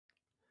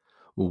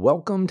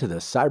Welcome to the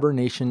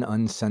Cybernation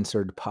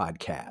Uncensored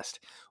podcast.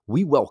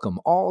 We welcome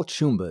all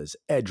Chumbas,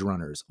 Edge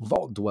Runners,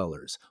 Vault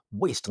Dwellers,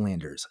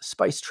 Wastelanders,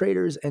 Spice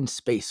Traders, and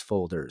Space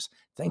Folders.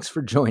 Thanks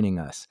for joining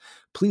us.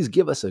 Please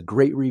give us a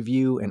great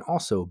review and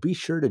also be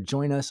sure to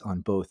join us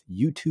on both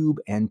YouTube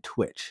and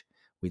Twitch.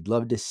 We'd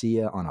love to see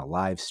you on a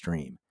live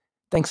stream.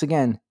 Thanks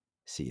again.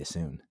 See you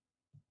soon.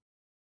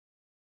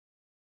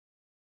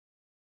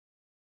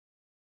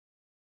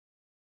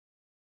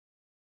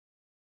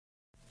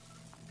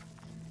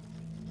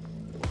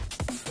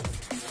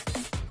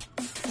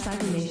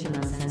 Cybernation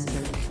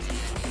Uncensored.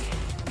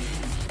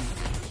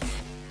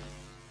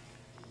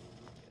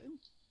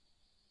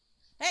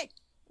 Hey,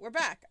 we're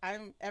back.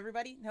 I'm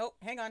everybody. Nope,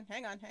 hang on.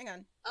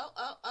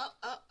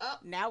 Oh.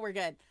 Now we're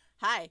good.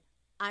 Hi,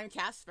 I'm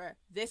Casper.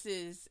 This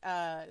is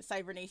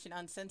Cybernation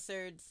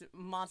Uncensored's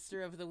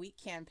Monster of the Week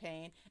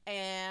campaign,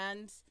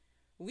 and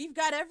we've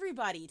got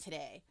everybody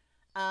today.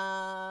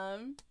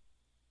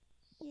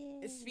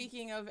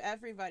 Speaking of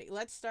everybody,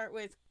 let's start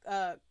with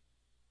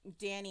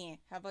Danny.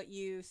 How about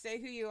you say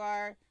who you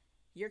are,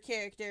 your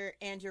character,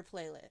 and your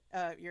playbook.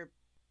 Your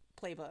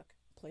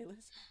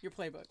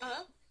playbook.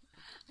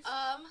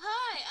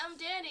 Hi, I'm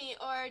Danny,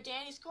 or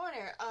Danny's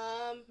Corner.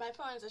 My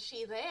pronouns are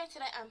she, they, and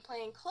today I'm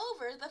playing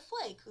Clover the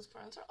Flake, whose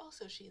pronouns are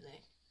also she,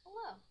 they.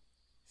 Hello.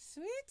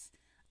 Sweet.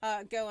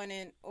 Going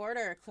in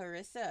order,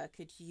 Clarissa,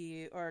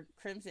 or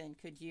Crimson,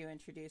 could you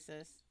introduce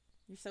us?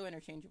 You're so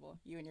interchangeable,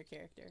 you and your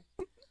character.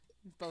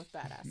 Both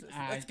badasses.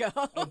 Let's go.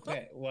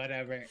 Okay,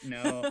 whatever.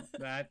 No,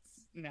 that's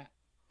not.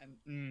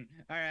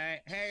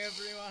 Alright, hey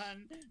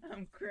everyone,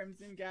 I'm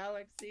Crimson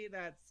Galaxy,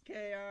 that's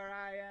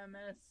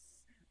Krimin,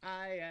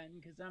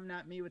 because I'm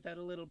not me without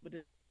a little bit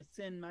of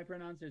sin. My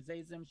pronouns are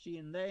they, them, she,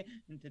 and they,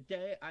 and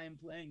today I am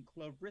playing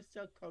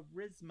Clarissa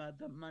Charisma,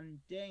 the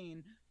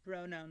mundane,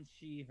 pronouns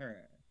she,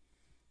 her.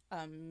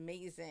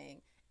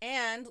 Amazing.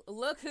 And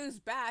look who's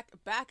back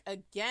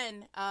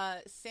again.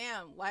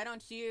 Sam, why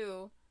don't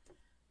you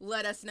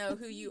let us know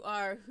who you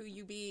are, who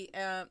you're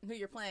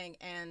playing,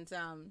 and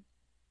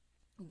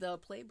the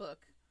playbook,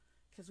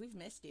 because we've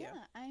missed you.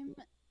 Yeah, I'm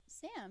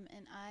Sam,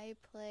 and I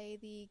play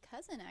the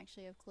cousin,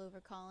 actually, of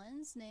Clover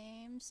Collins,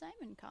 named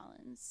Simon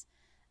Collins.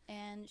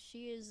 And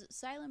she is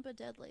silent but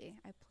deadly.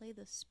 I play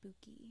the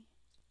spooky.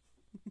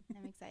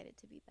 I'm excited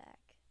to be back.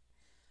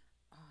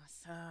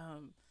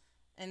 Awesome.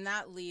 And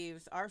that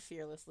leaves our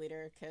fearless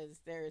leader,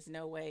 because there is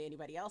no way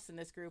anybody else in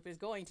this group is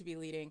going to be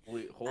leading.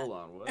 Wait, hold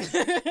on,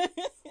 what?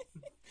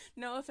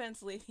 No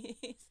offense,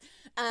 ladies.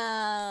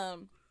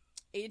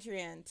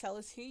 Adrian, tell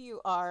us who you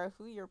are,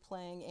 who you're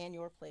playing, and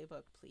your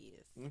playbook,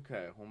 please.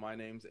 Okay, well, my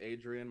name's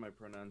Adrian, my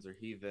pronouns are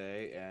he,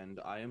 they, and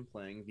I am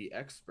playing the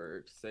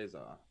expert,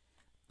 Cesar.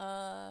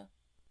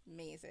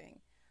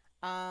 Amazing.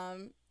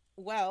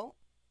 Well,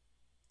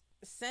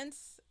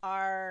 since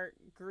our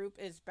group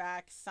is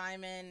back,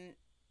 Simon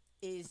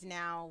is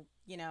now,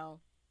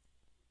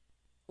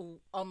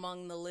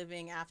 among the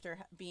living after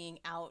being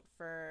out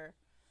for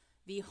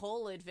the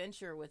whole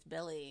adventure with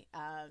Billy,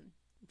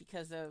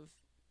 because of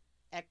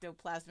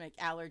ectoplasmic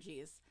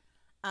allergies.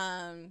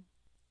 And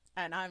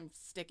I'm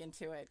sticking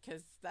to it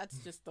because that's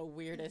just the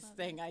weirdest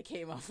thing I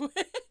came up with.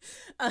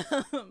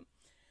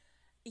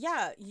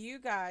 Yeah, you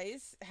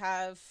guys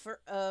have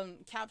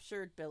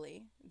captured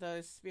Billy,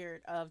 the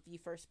spirit of the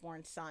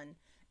firstborn son,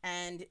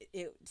 and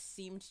it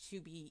seemed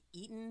to be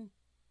eaten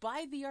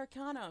by the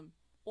Arcanum,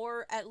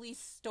 or at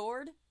least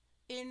stored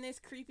in this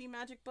creepy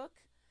magic book.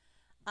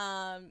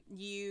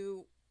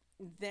 You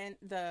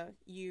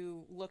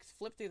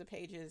flip through the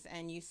pages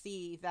and you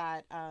see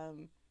that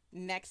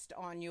next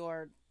on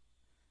your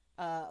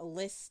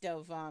list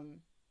of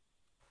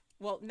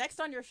next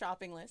on your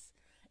shopping list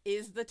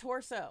is the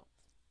torso.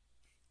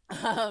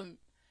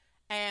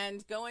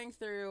 And going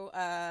through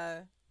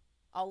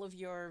all of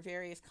your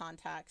various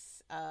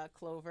contacts,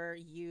 Clover,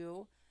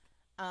 you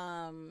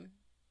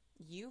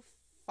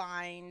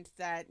find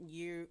that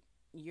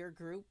your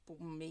group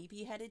may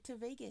be headed to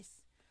Vegas.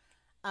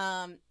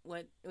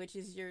 Which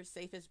is your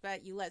safest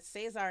bet. You let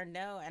Cesar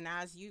know, and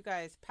as you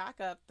guys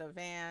pack up the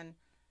van,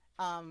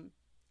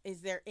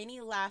 is there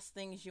any last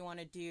things you want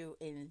to do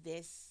in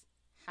this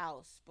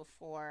house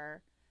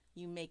before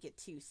you make it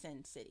to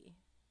Sin City?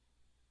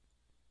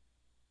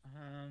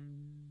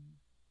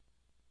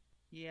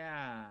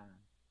 Yeah.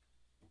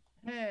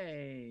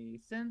 Hey,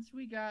 since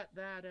we got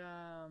that,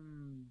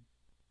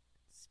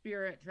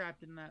 spirit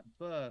trapped in that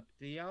book,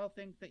 do y'all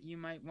think that we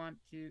might want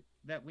to,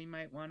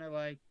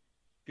 like,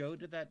 go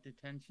to that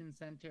detention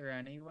center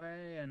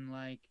anyway and,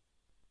 like,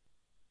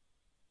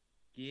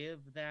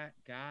 give that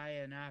guy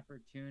an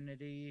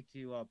opportunity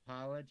to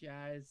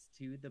apologize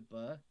to the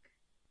book?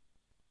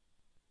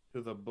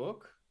 To the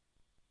book?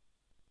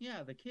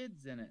 Yeah, the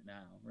kid's in it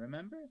now,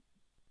 remember?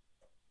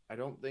 I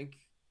don't think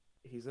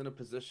he's in a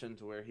position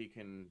to where he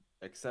can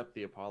accept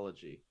the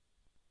apology.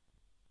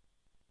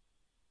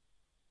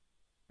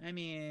 I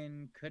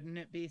mean, couldn't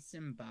it be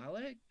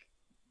symbolic?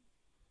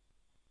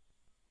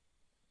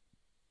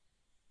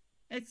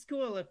 It's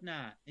cool if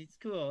not. It's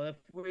cool if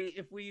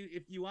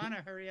you want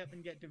to hurry up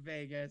and get to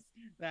Vegas,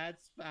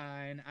 that's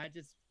fine. I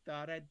just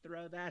thought I'd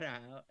throw that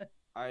out.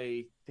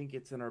 I think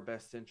it's in our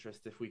best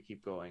interest if we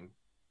keep going.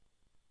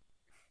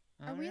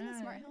 Are we in the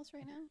smart Alright. house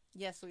right now?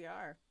 Yes, we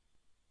are.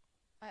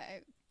 I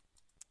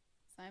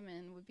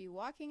Simon would be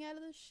walking out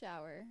of the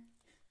shower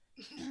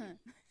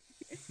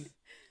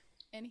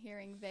and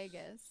hearing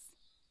Vegas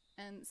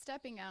and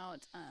stepping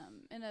out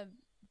in a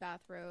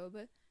bathrobe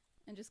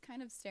and just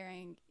kind of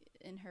staring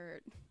in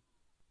her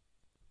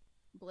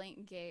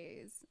blank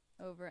gaze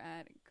over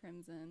at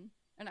Crimson,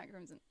 or not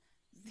Crimson,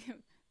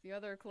 the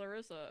other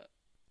Clarissa.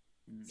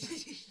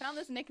 Found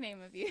this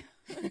nickname of you.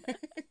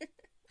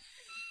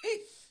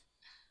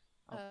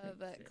 I'll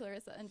But fix it.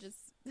 Clarissa, and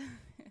just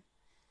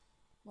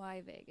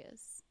why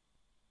Vegas?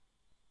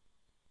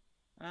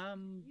 He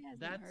hasn't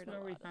That's heard a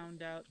where we lot of-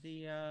 found out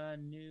the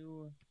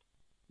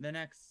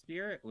next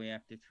spirit we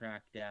have to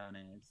track down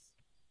is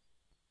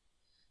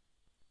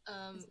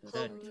the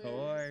Clover.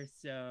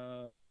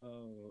 torso.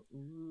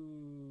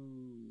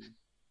 Ooh.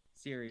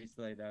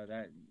 Seriously though,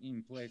 that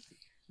in place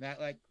that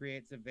like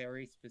creates a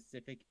very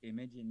specific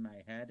image in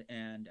my head,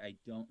 and I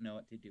don't know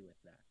what to do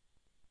with that.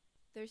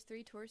 There's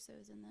 3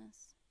 torsos in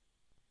this.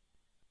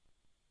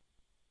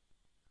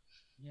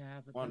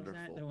 Yeah, but those aren't the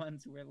Wonderful.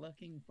 ones we're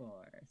looking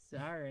for.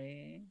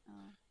 Sorry.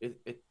 Oh,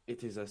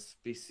 It is a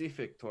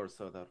specific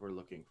torso that we're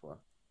looking for.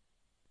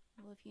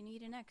 well, if you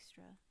need an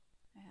extra,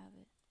 I have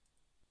it.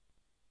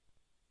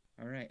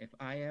 All right, if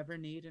I ever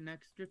need an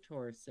extra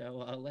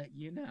torso, I'll let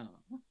you know.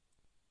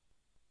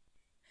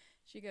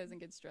 She goes and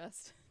gets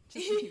dressed.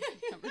 Just leaves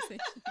the conversation.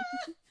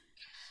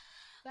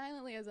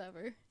 Silently as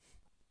ever.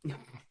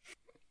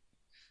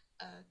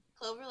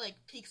 Clover like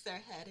peeks their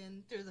head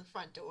in through the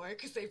front door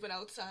because they've been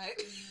outside.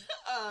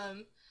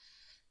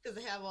 Because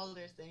they have all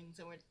their things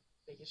and we're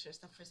making sure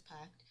stuff is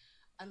packed.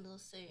 And they'll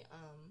say,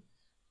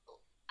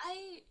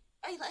 I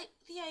like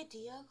the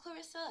idea,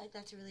 Clarissa. Like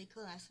that's really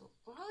cool. I said,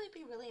 would probably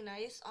be really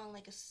nice on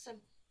like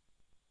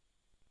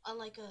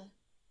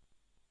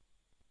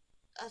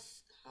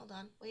hold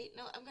on, wait,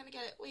 no, I'm gonna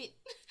get it. Wait,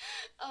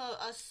 on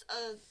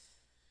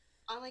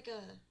like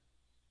a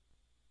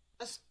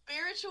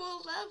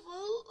spiritual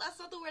level. That's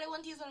not the word I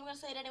want to use, but I'm gonna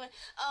say it anyway.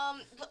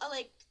 But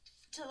like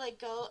to like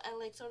go and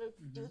like sort of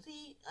do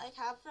the like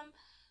have them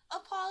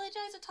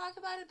apologize or talk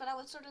about it. But I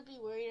would sort of be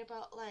worried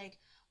about like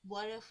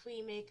what if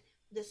we make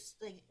this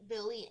like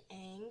Billy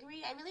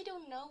angry. I really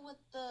don't know what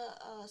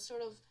the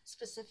sort of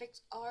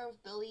specifics are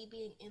of Billy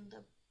being in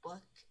the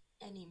book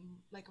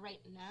like right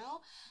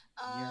now.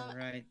 You're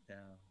right,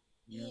 though.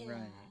 You're yeah.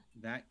 right.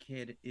 That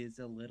kid is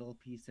a little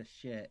piece of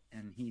shit,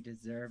 and he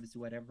deserves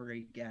whatever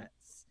he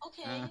gets.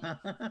 Okay.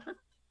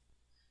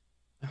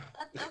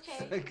 That's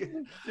okay.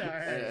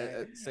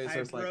 Sorry.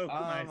 Caesar's like, broke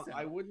myself.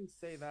 I wouldn't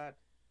say that.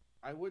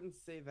 I wouldn't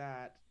say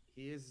that.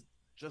 He is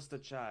just a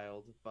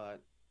child,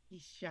 but He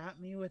shot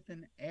me with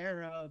an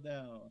arrow,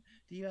 though.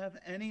 Do you have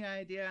any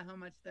idea how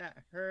much that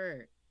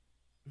hurt?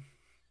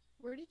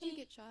 Where did you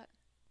get shot?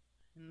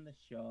 In the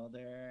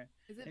shoulder.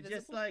 Is it It visible?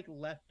 just like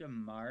left a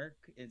mark.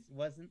 It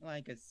wasn't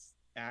like a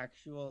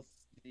actual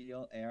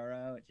steel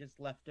arrow. It just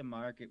left a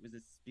mark. It was a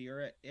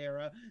spirit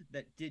arrow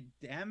that did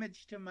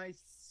damage to my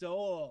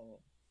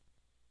soul.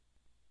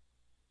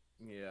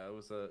 yeah, it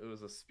was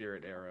a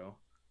spirit arrow.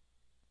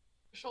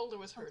 Shoulder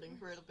was hurting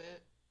for a little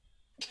bit.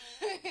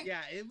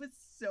 Yeah, it was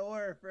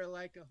sore for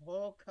like a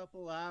whole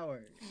couple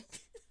hours.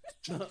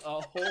 A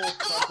whole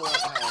couple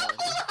of hours.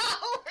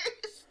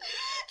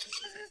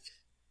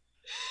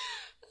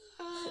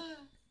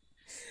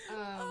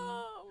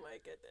 Oh my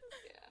goodness.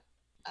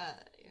 Yeah.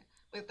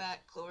 With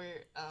that, Chloe,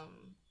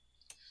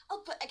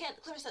 oh, but again,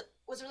 Clarissa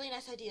was a really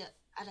nice idea,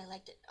 and I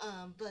liked it.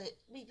 But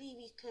maybe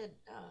we could,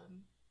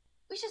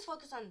 we should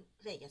focus on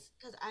Vegas,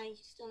 because I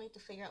still need to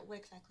figure out what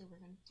exactly we're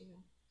gonna do.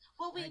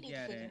 What we I need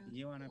get to figure it. out.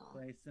 You want to Yeah.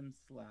 play some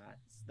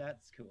slots.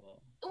 That's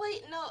cool.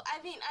 Wait, no,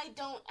 I mean, I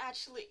don't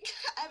actually,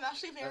 I'm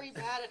actually very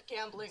bad at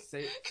gambling.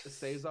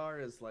 Caesar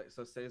is like,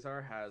 so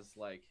Caesar has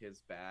like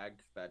his bag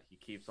that he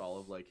keeps all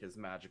of like his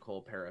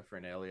magical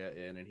paraphernalia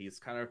in, and he's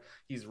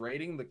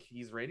raiding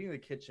the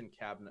kitchen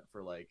cabinet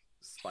for like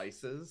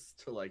spices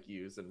to like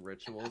use in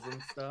rituals and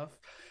stuff,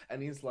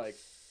 and he's like,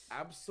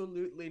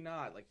 absolutely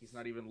not. Like, he's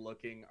not even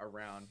looking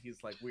around.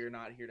 He's like, we're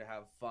not here to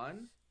have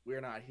fun.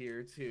 We're not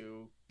here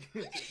to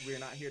we're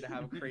not here to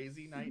have a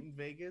crazy night in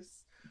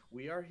Vegas.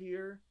 We are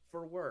here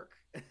for work.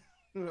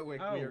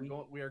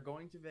 we are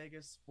going to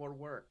Vegas for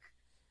work.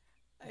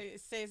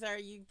 Cesar,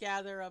 you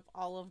gather up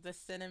all of the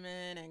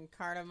cinnamon and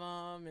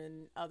cardamom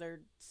and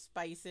other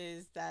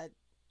spices that,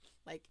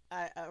 like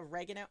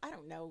oregano. I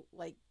don't know,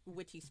 like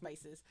witchy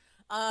spices.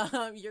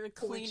 You're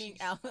cleaning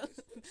out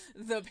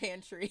the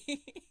pantry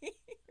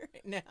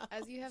right now.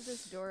 As you have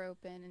this door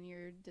open and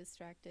you're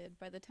distracted,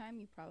 by the time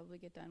you probably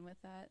get done with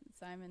that,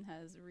 Simon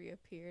has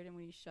reappeared, and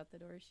when you shut the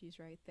door, she's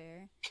right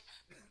there.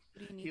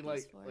 What do you need He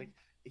these for?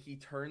 he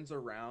turns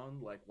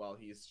around like while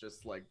he's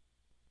just like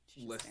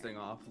She's just listing staring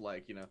at off you.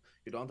 like,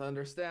 you don't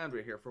understand.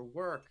 We're here for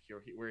work.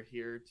 We're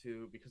here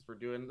to because we're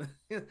doing.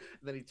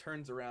 Then he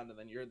turns around and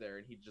then you're there,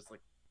 and he just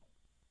like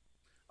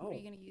Oh, Are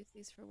you going to use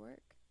these for work?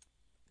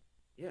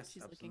 yes,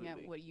 She's absolutely.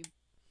 looking at what you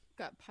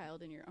got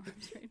piled in your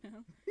arms right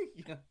now.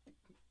 Yeah,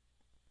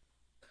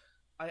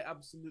 I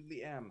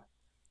absolutely am.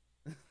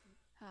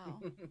 How?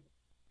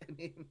 and,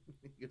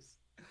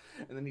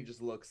 and then he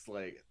just looks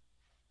like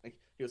he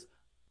goes,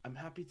 I'm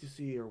happy to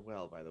see you're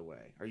well, by the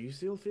way. Are you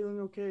still feeling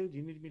okay? Do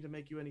you need me to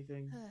make you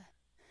anything?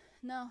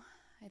 No,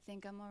 I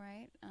think I'm all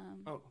right.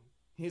 Oh,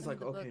 he's some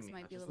of like, the okay, books Mia,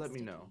 might be a just little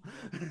let me know.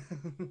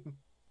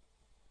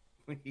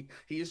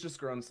 He's just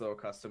grown so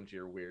accustomed to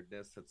your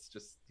weirdness.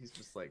 He's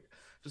just like,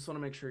 just want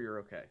to make sure you're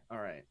okay. All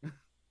right.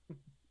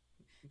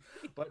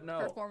 But no,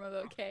 Her form of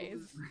okay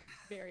is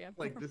very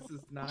like abnormal.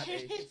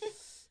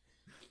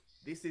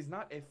 this is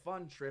not a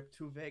fun trip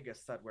to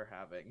Vegas that we're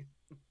having.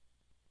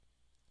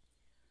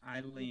 I You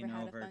ever lean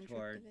had a over fun trip to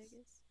towards.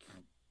 Vegas?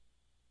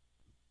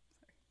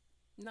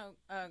 No,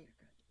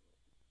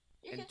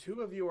 You're And good.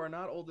 two of you are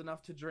not old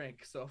enough to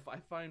drink, so if I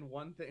find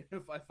one thing,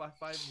 if I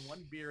find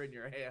one beer in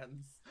your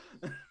hands,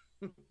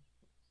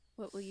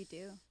 What will you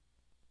do?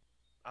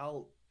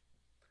 I'll.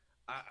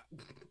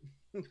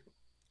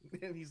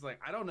 And he's like,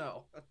 I don't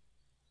know.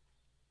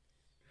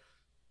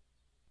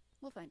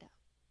 We'll find out.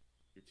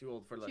 You're too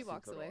old for She Leslie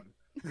walks away.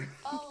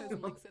 Oh. Goes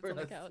and like sits on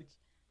the couch.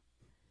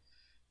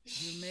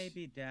 You may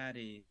be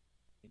daddy,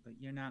 but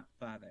you're not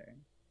father.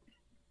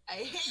 I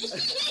hate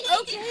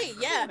okay,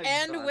 yeah. Oh my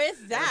And God.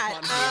 with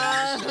that,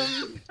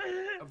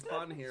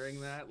 Upon hearing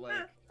that,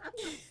 like,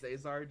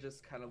 Cesar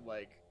just kind of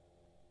like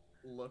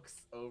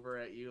looks over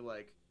at you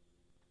like,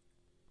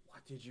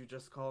 what did you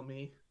just call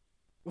me?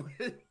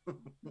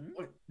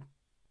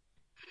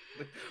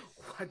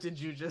 What did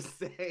you just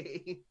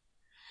say?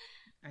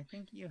 I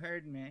think you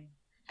heard me.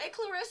 Hey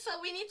Clarissa,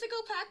 we need to go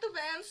pack the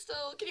van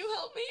still. Can you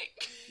help me?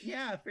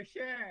 Yeah, for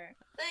sure.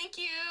 Thank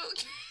you.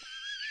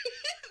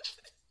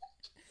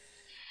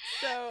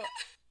 so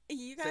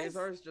you guys.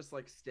 Cesar's just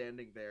like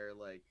standing there,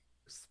 like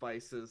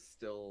spices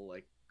still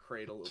like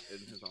cradled in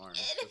his arms,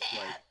 just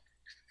like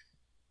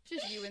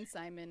Just you and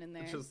Simon in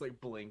there. just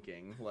like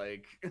blinking,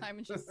 like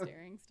Simon's just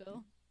staring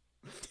still.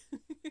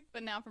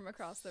 But now from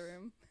across the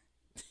room.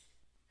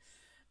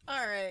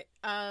 All right.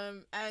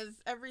 As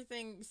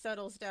everything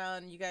settles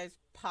down, you guys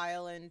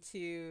pile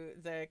into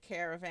the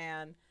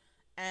caravan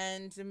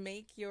and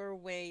make your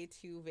way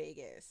to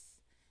Vegas.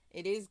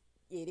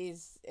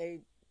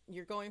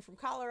 You're going from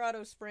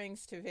Colorado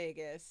Springs to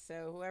Vegas.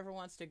 So whoever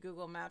wants to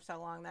Google Maps how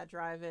long that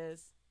drive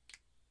is,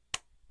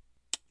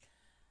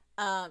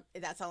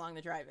 that's how long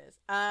the drive is.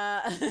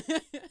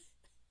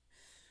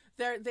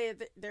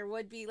 There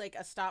would be like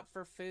a stop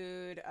for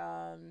food,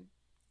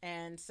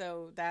 and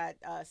so that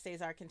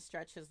Cesar can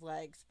stretch his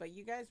legs. But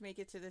you guys make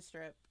it to the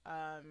strip.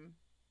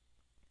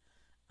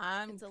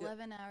 It's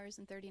 11 hours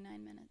and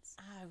 39 minutes.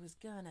 I was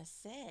gonna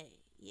say,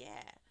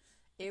 yeah.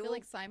 I feel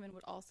like Simon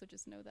would also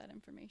just know that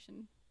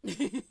information.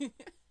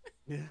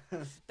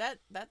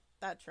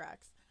 that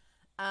tracks.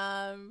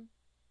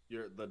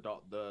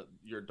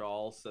 Your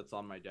doll sits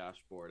on my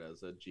dashboard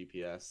as a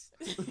GPS.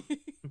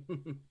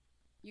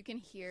 You can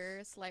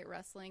hear slight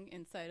rustling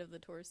inside of the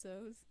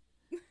torsos.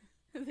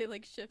 They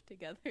like shift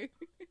together.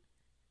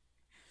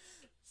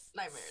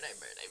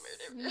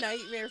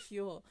 Nightmare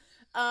fuel.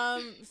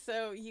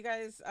 So you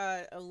guys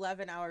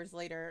 11 hours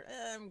later,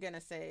 I'm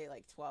gonna say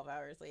like 12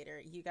 hours later,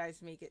 you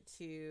guys make it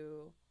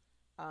to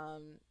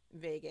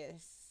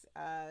Vegas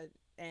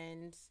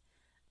and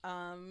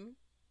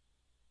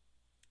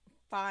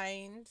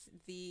find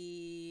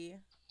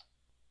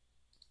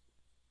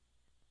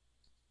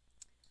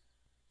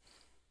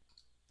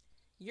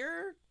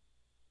your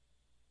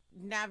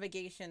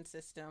navigation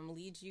system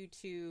leads you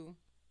to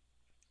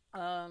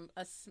a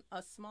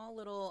small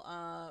little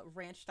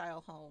ranch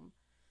style home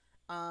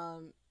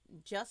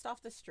just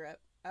off the strip,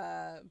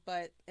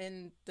 but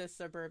in the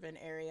suburban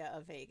area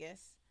of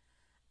Vegas.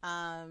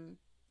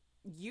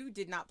 You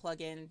did not plug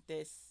in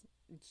this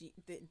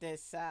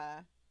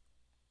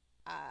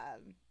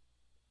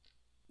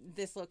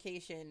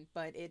location,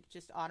 but it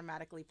just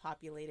automatically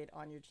populated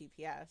on your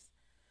GPS.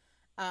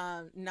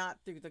 Not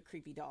through the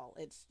creepy doll.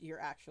 It's your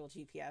actual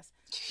GPS.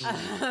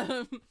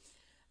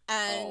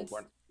 And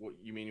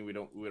you mean we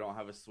don't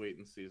have a suite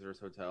in Caesar's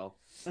hotel?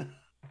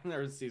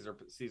 There's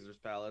Caesar's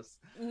Palace.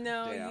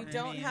 No, Damn. you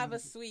don't have a mean-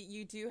 suite.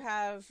 You do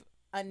have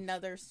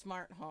another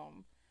smart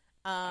home,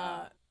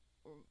 owned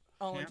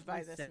Can't by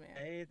we this say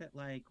man. that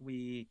like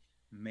we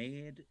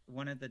made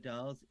one of the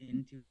dolls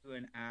into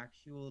an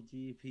actual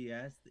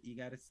GPS that you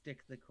got to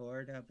stick the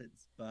cord up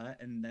its butt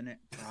and then it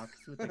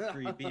talks with a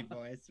creepy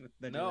voice with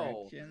the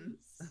No. directions?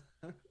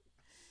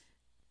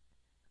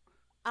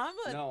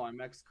 No,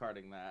 I'm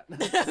X-carding that.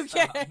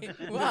 Okay.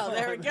 Well,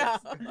 there we go.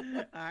 All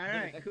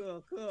right,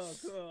 cool.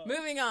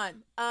 Moving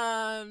on.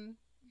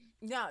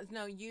 No,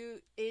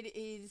 it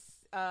is,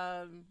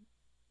 as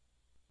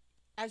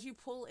you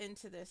pull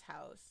into this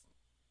house,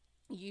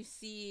 you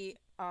see,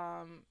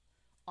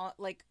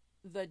 like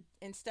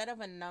instead of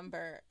a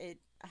number, it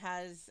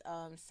has,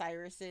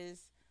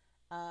 Cyrus's,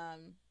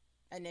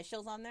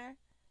 initials on there.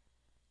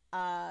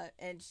 And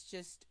it's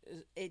just,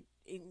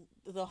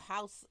 the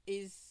house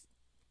is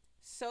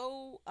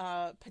so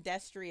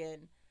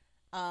pedestrian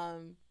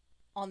on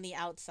the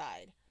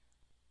outside.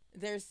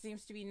 There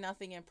seems to be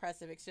nothing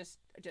impressive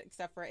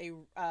except for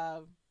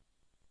a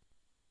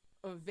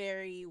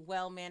very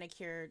well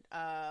manicured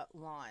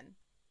lawn.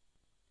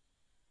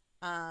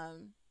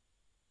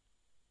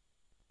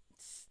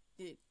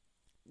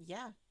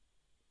 Yeah.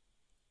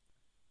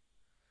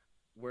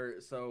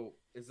 So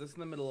is this in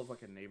the middle of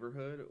like a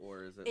neighborhood,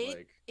 or is it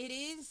like it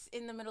is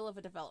in the middle of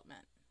a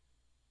development.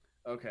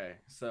 Okay,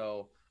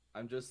 so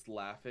I'm just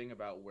laughing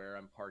about where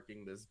I'm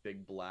parking this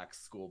big black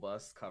school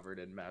bus covered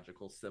in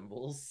magical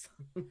symbols.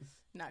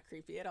 Not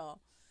creepy at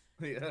all.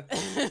 Yeah.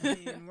 I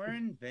mean, we're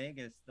in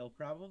Vegas. They'll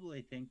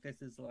probably think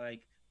this is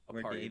like A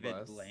where party David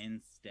bus.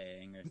 Blaine's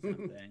staying or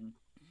something.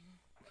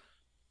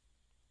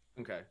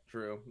 Okay,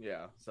 true.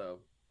 Yeah, so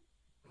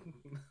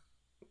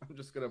I'm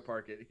just gonna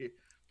park it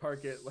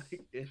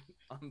like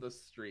on the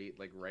street,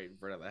 like right in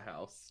front of the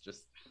house.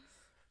 Just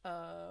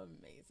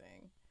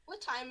Amazing.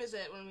 What time is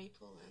it when we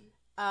pull in?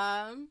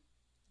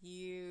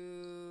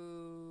 You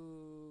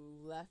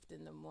left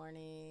in the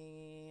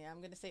morning.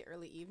 I'm gonna say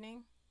early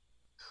evening.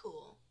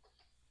 Cool.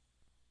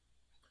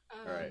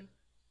 all right.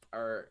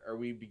 Are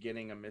we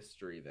beginning a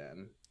mystery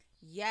then?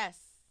 Yes.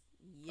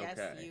 Yes,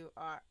 Okay. you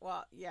are.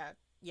 Well, yeah.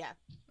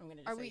 I'm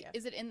gonna just Are say we? yes.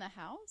 Is it in the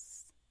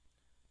house?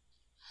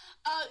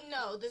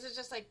 No, this is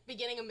just like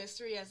beginning a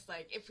mystery as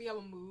like if we have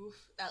a move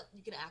that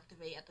you can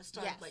activate at the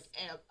start Yes. of like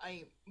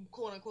a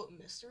quote unquote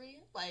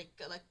mystery, like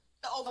the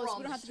Oh, overall. so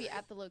we don't have to be mystery.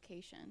 at the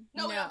location.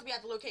 No, we No. don't have to be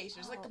at the location.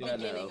 It's like the Oh.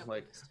 beginning no, of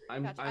like the mystery.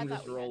 I'm Gotcha. I I'm thought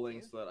just we had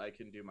rolling to. so that I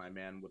can do my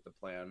man with the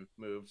plan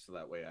move, so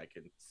that way I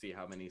can see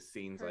how many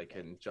scenes I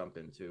can jump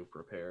into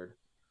prepared.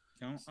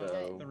 Don't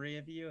So- all three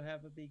of you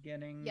have a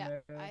beginning? Yeah,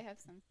 move? I have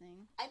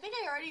something. I think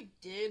I already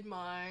did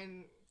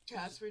mine.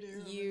 Casper, do you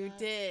remember You that?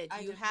 did. I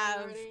You did mine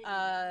have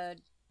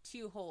already?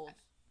 2 holds.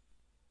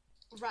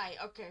 Right.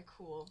 Okay.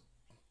 Cool.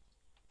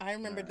 I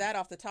remembered Alright. that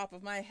off the top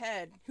of my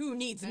head. Who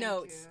needs Thank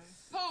notes?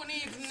 you. Who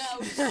needs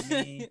notes?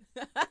 Me.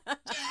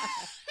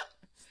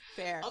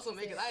 Fair. Also,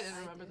 because I didn't I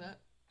remember did.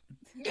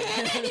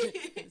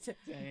 that.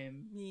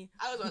 Same. Me.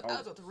 I was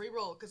about to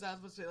re-roll because I was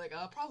supposed to be like,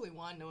 probably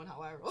one, knowing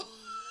how I roll.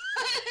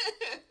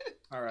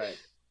 All right,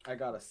 I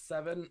got a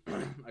 7.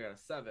 I got a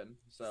 7,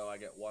 so I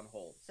get 1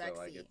 hold. So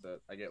Sexy.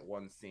 I get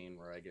 1 scene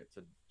where I get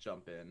to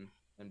jump in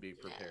and be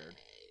prepared. Nice.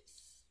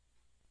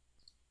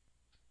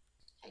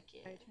 Heck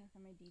yeah. Alright, trying to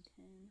find my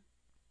D10.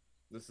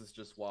 This is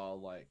just while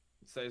like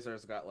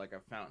Cesar's got like a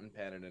fountain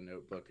pen and a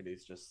notebook, and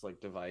he's just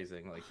like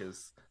devising like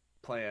his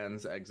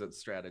plans, exit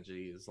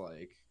strategies,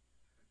 like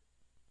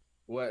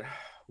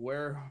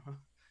where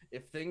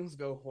if things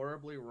go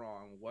horribly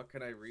wrong, where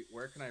can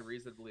I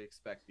reasonably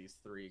expect these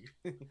 3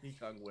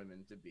 young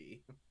women to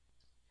be?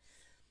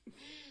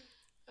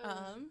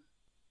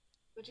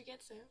 What'd you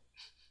get, Sam?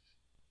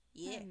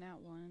 Yeah.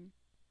 Not one.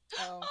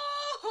 Oh.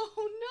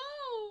 Oh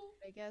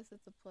no! I guess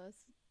it's a +2.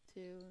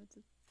 It's a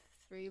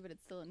 3, but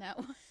it's still a nat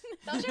 1.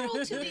 Don't you roll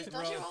 2d?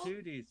 Don't you Roll roll?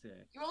 2d6.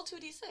 You roll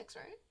 2d6,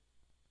 right?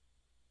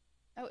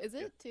 Oh, is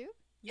it 2?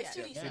 It's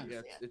Yeah. 2d6. Yeah,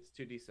 Yeah. it's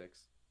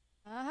 2d6.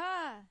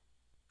 Aha!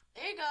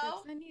 There you go.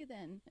 That's on you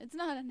then. It's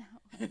not a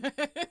nat 1.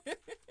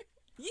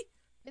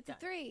 It's a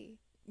 3.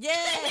 Yeah.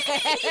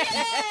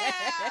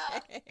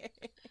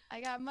 I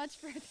got much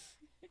further.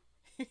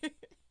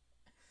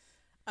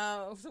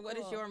 So what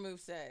does Cool. your move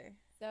say?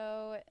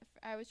 So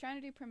I was trying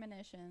to do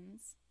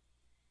premonitions.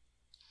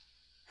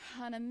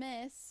 On a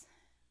miss,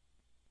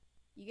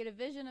 you get a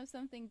vision of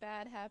something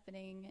bad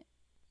happening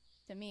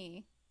to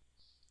me,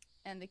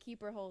 and the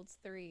keeper holds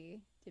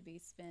 3 to be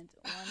spent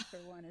 1 for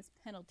 1 as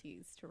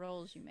penalties to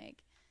rolls you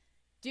make.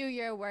 Do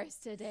your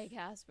worst today,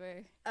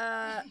 Casper.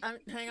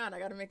 Hang on, I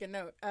gotta make a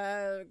note.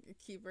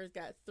 Keeper's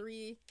got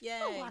 3. Yay.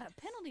 That's a lot of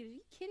penalties. Are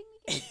you kidding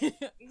me?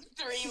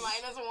 3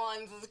 minus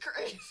 1s is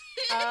crazy.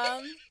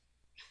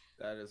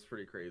 That is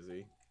pretty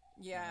crazy.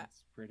 Yeah.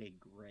 That's pretty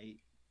great.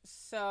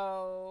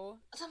 So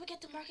So we get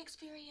the mark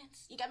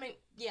experience. You got me.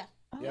 Yeah.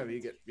 Yeah,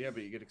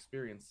 but you get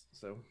experience.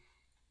 So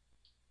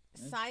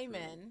That's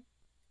Simon,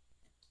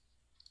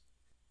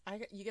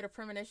 you get a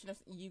premonition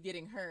of you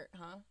getting hurt,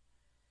 huh?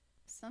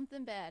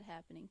 Something bad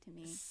happening to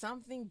me.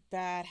 Something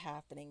bad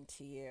happening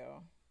to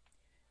you.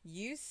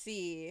 You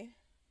see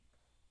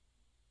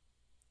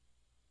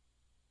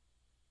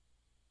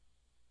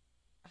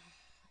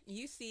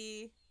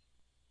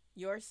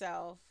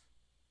yourself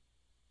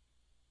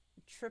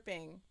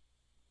tripping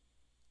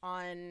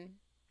on,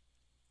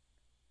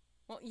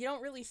 well, you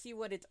don't really see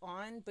what it's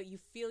on, but you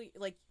feel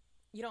like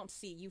you don't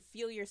see, you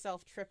feel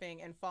yourself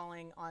tripping and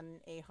falling on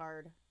a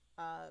hard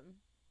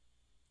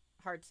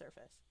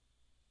surface.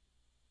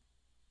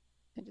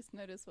 I just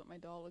noticed what my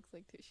doll looks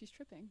like too. She's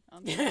tripping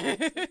on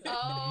the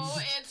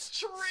Oh, it's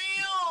Trill.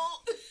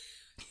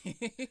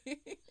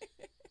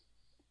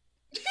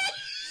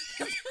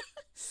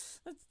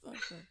 That's not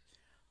good.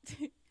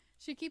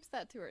 She keeps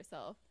that to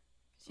herself.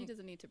 She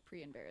doesn't need to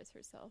pre-embarrass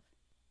herself.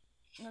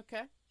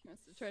 Okay. She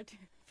wants to try to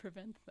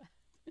prevent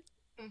that.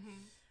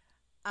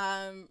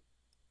 Mm-hmm.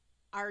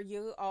 Are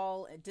you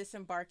all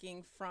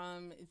disembarking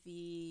from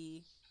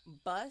the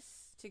bus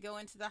to go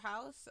into the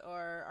house,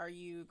 or are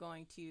you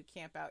going to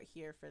camp out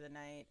here for the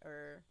night,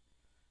 or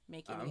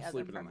make any I'm other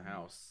sleeping in the prep-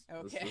 house.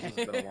 Okay. This has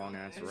been a long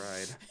ass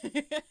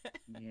ride.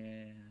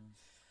 Yeah.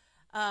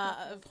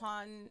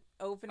 Upon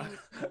opening,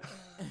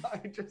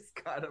 I just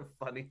got a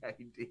funny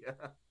idea.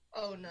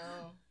 Oh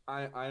no.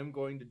 I'm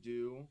going to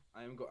do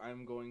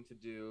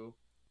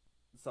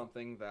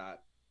something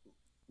that,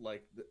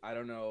 like, I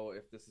don't know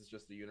if this is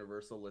just a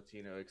universal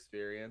Latino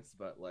experience,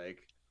 but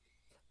like,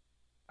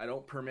 I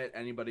don't permit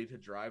anybody to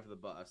drive the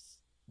bus,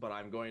 but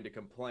I'm going to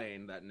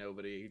complain that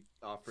nobody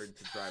offered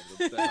to drive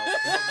the bus.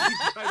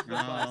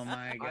 Oh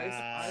my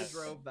I god.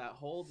 drove that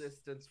whole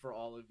distance for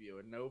all of you,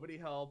 and nobody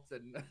helped.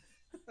 And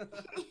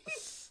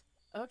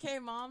okay,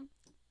 Mom,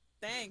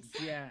 thanks.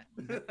 Yeah.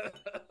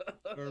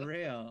 For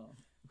real.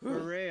 For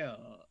real.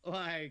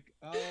 Like,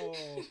 oh,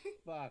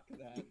 fuck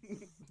that.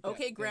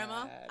 Okay,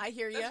 Grandma, I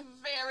hear you. That's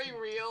very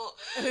real.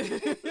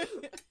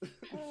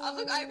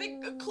 I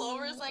think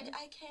Clover's like,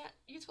 I can't.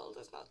 You told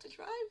us not to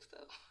drive,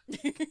 though.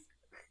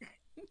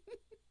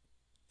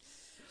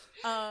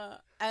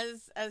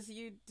 As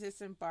you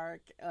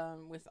disembark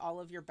with all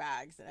of your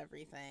bags and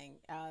everything,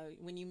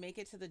 when you make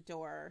it to the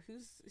door,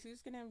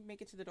 who's gonna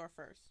make it to the door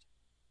first?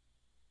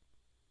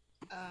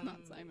 Not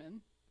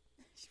Simon.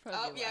 She's Oh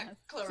probably yeah,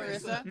 last.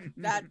 Clarissa.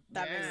 That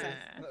makes sense.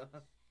 Yeah.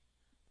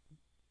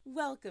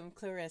 Welcome,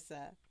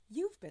 Clarissa.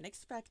 You've been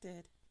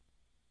expected.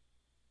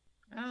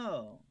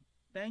 Oh,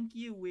 thank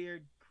you,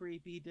 weird,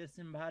 creepy,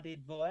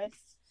 disembodied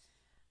voice.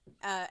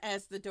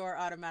 As the door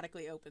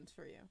automatically opens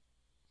for you,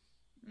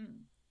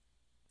 Hmm.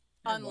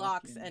 I walk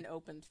unlocks in. and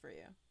opens for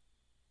you.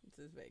 This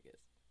is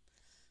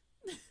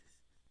Vegas.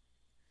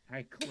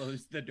 I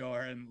close the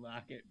door and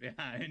lock it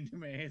behind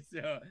me,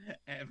 so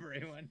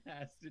everyone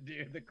has to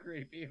do the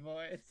creepy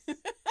voice.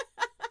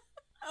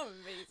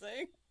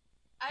 Amazing.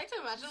 I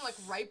can imagine like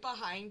right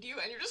behind you,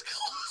 and you're just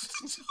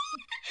close the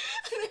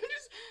door. And I'm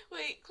just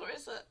wait,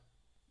 Clarissa.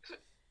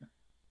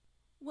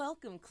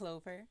 Welcome,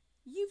 Clover.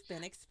 You've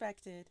been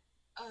expected.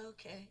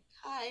 Okay,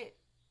 hi.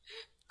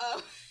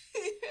 And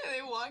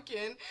they walk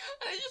in, and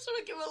I just sort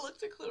of give a look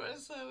to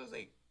Clarissa. I was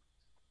like,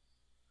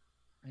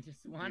 I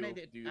just wanted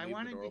do you I leave the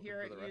wanted door to open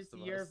hear for the it rest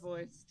use of your us?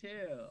 voice too.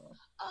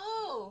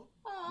 oh,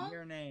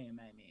 Your name,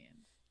 I mean.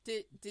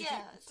 Did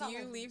Yeah, it's you not do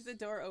you my leave voice. the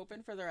door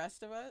open for the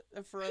rest of us?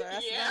 For the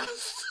rest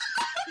yes.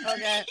 of them?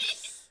 Okay.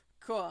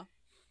 Cool.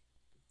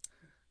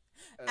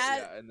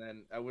 Yeah, and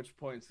then at which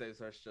point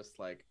Cesar's just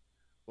like,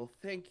 "Well,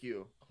 thank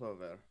you,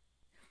 Clover."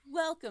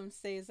 Welcome,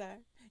 Cesar.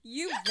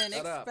 You've been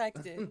Shut up.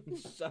 expected.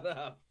 Shut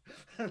up.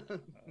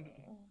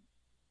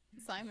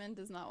 Simon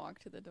does not walk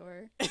to the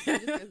door. He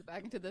just goes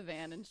back into the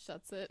van and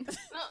shuts it. No,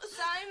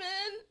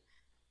 Simon.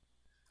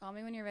 Call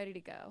me when you're ready to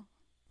go.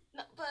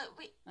 No, but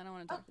wait. I don't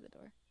want to talk to the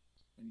door.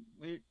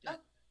 We're, Oh.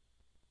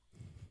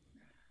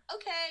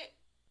 Okay.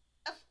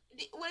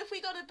 What if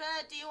we go to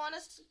bed? Do you want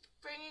us to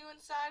bring you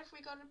inside if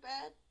we go to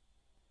bed?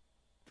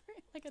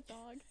 Like a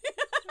dog.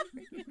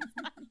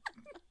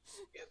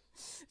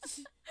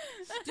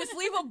 Just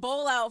leave a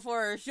bowl out for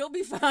her. She'll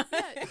be fine.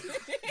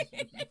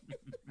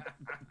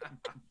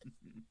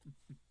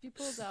 She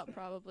pulls out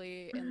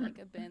probably in like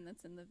a bin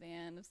that's in the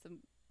van of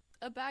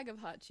a bag of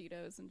hot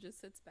Cheetos and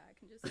just sits back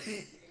and just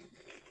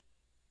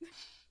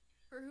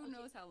for who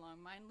knows how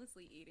long,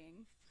 mindlessly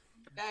eating.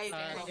 Guys, is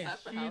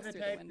Pepper she House the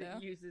through the type window.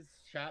 that uses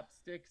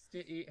chopsticks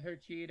to eat her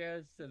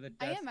Cheetos so the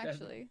I dust am, doesn't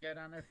actually. get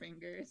on her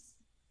fingers?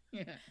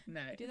 Yeah,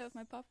 nice. I do that with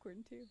my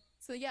popcorn too.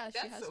 So yeah, she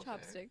That's has so fair.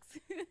 chopsticks.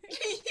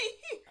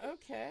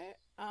 Okay.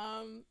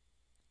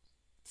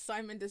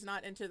 Simon does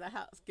not enter the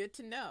house. Good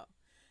to know.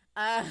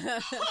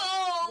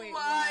 Oh Wait, my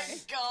why?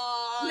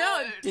 god.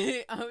 No,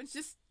 I was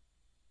just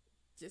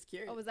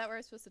curious. Oh, was that where I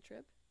was supposed to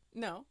trip?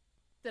 No.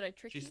 Did I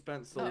trick She you?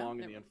 spent so Oh, long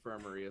in never the mind.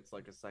 infirmary; it's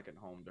like a second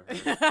home to her.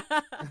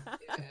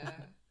 Yeah.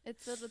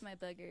 It's filled with my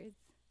buggers.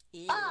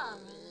 Ah.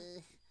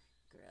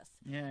 Gross.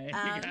 Yeah, you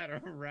Um,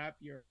 gotta wrap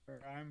your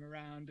arm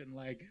around and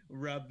like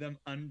rub them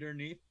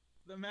underneath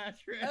the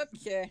mattress.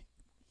 Okay.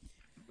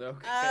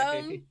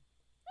 Okay.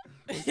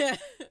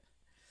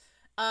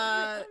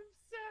 Uh,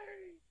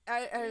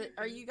 I'm sorry.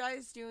 are you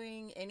guys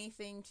doing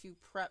anything to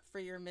prep for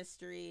your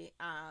mystery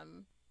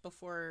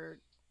before,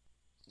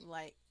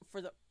 like,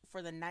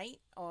 for the night?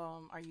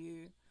 Are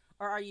you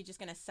just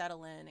gonna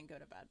settle in and go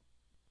to bed?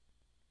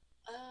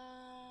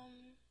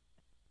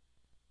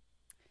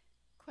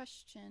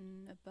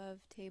 Question above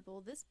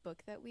table. This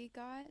book that we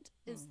got,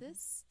 is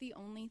this the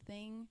only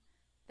thing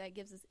that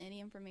gives us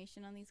any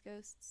information on these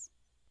ghosts?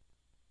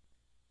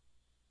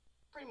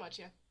 Pretty much,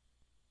 yeah.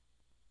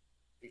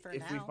 For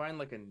if we now. find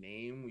like a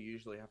name, we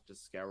usually have to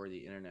scour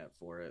the internet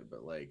for it.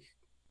 But like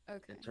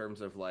Okay. in terms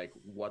of like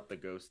what the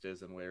ghost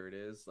is and where it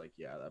is, like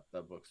yeah,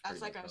 that book's pretty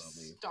That's like much our our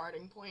only.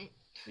 starting point.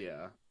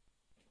 Yeah,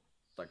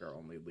 it's like our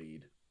only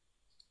lead.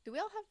 Do we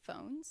all have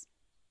phones?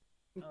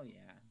 Oh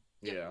yeah.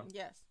 Yeah.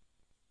 Yes.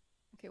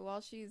 Okay,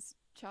 while she's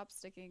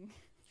chopsticking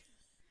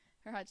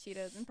her hot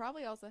Cheetos, and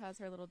probably also has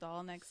her little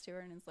doll next to her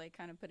and is like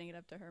kind of putting it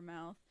up to her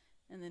mouth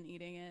and then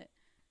eating it.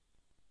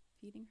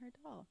 feeding her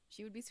doll.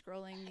 She would be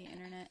scrolling the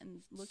internet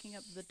and looking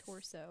up the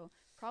torso,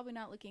 probably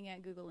not looking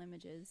at Google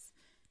Images.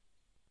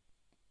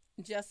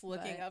 Just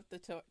looking But- up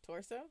the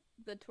torso.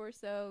 The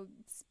torso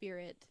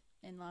spirit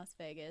in Las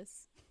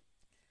Vegas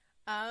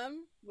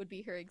would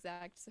be her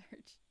exact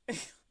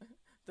search.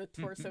 The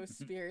torso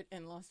spirit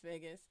in Las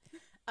Vegas.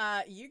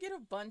 You get a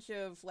bunch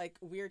of like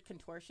weird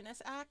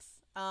contortionist acts.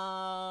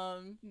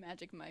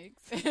 Magic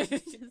mics,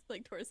 just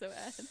like torso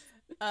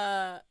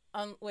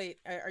ads. Wait,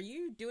 are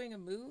you doing a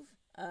move?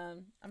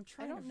 I'm I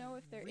trying. don't to know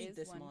if there read is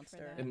this one monster.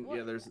 for that. And Well,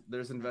 yeah,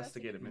 there's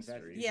investigative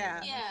mystery.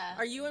 Yeah. Yeah.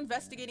 Are you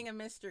investigating a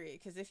mystery?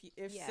 Because if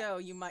Yeah. so,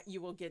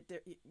 you will get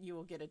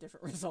a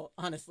different result.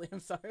 Honestly, I'm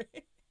sorry.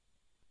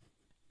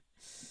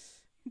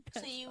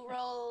 So you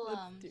roll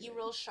Let's do you it.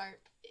 roll sharp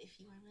if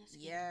you are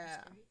investigating. Yeah.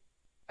 mystery.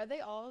 Are they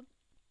all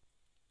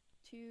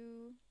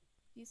 2d6?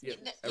 Yeah.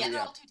 Yeah, Every- they're yeah.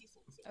 all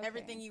 2d6. Okay,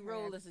 Everything you sorry,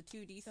 roll I've is a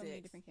 2d6. so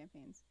many different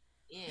campaigns.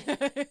 Yeah.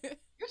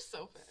 You're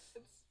so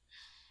fast.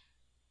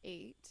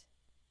 8.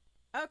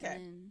 Okay.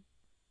 And then,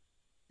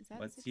 is that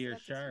What's six- your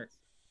that's a sharp? six?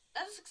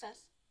 That's a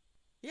success.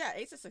 Yeah,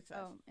 eight's a success.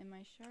 Oh, and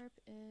my sharp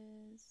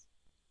is.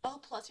 Oh,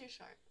 plus your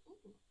sharp. Ooh.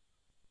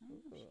 Oh,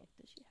 Ooh. shit.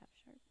 Does she have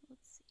sharp?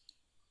 Let's see.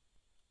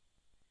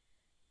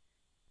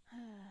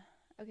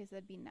 Okay, so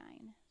that'd be 9.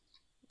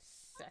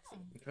 Sexy.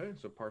 Okay,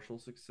 so partial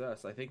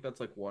success. I think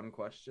that's like one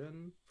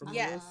question from the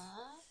Yes. list.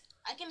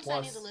 I can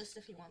send you the Plus- list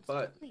if you want.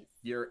 But Please.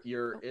 you're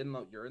Oh.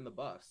 in the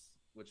bus,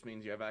 which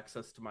means you have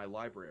access to my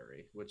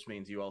library, which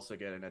means you also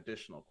get an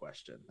additional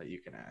question that you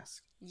can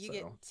ask. You So-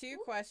 get 2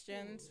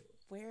 questions.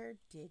 Where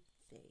did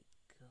they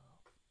go?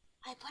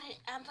 I'm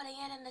putting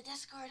it in the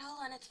Discord. Hold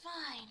on, it's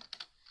fine.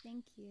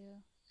 Thank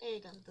you. There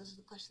you go. Those are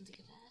the questions you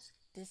get to ask.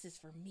 This is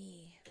for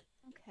me.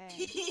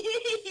 Okay.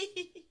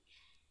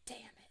 Damn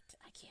it.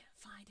 I can't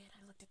find it.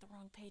 I looked at the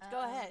wrong page. Go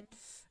ahead.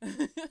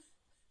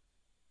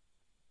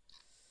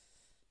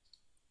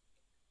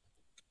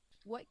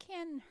 What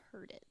can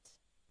hurt it?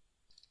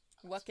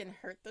 What can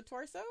hurt the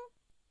torso?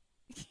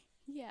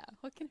 Yeah,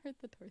 what can hurt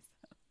the torso?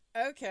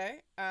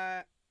 Okay.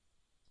 All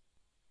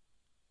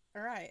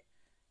right.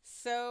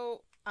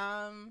 So,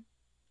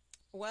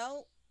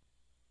 well,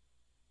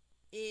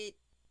 it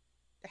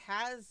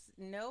has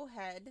no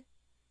head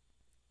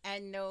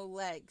and no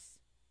legs.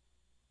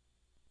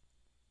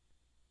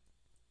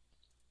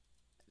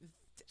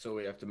 So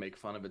we have to make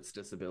fun of its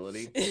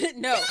disability.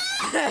 No.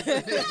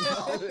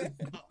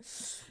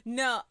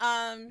 No.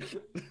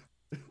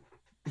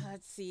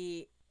 Let's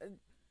see.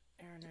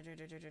 I'm Let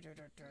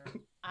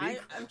me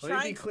be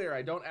trying. clear.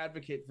 I don't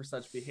advocate for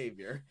such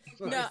behavior.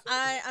 No,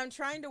 I'm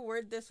trying to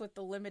word this with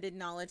the limited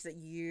knowledge that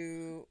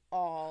you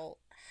all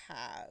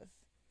have.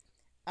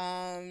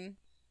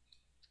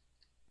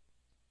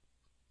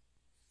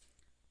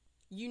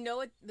 You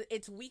know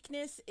its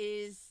weakness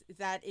is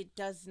that it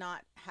does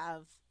not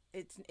have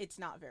it's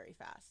not very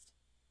fast.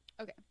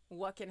 Okay.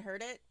 What can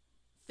hurt it?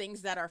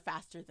 Things that are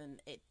faster than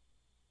it.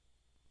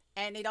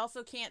 And it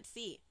also can't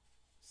see.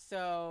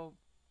 So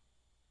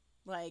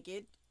like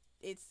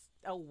it's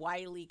a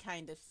wily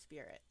kind of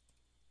spirit.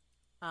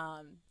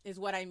 Is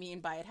what I mean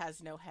by it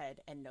has no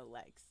head and no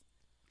legs.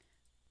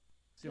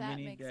 So That we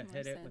need makes to more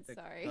hit it sense, with the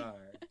sorry. car.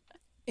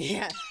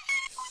 Yeah.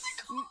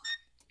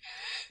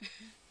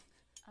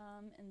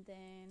 And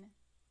then.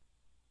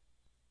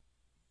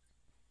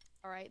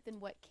 All right, then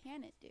what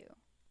can it do?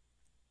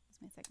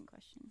 That's my second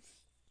question.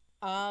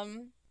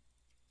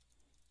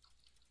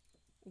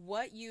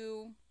 What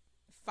you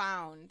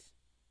found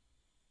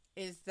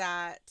is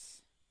that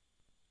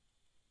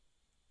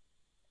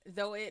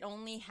though it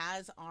only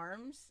has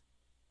arms,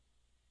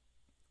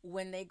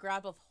 when they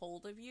grab a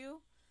hold of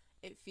you,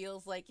 it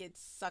feels like it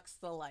sucks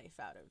the life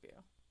out of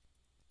you.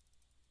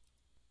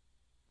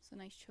 So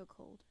nice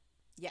chokehold.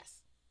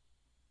 Yes.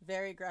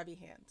 Very grabby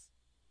hands.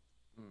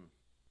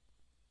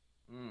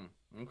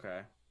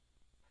 Okay.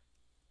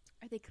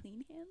 Are they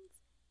clean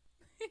hands?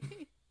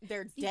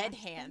 They're Yeah. dead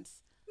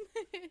hands.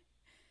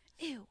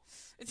 Ew.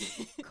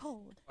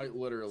 Cold. Quite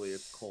literally,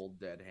 it's cold,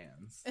 dead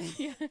hands.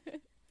 Yeah. All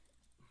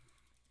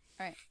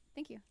right.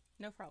 Thank you.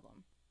 No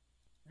problem.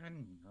 I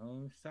don't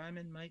know.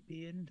 Simon might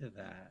be into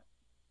that.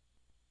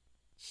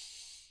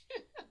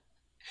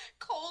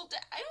 Cold.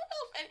 I don't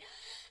know if any...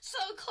 So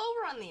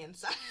Clover on the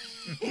inside.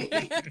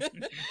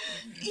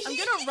 I'm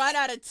gonna run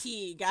out of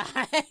tea, guys.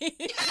 I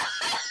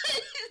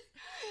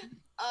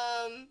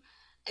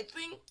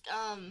think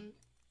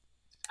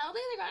I don't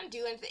think they're gonna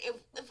do anything.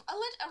 If I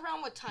let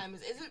around what time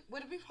is it?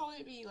 Would it be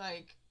probably be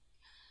like?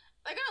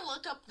 They're gonna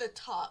look up the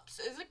tops.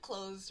 Is it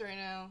closed right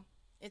now?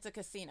 It's a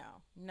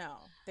casino. No,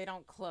 they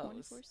don't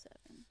close. 24/7.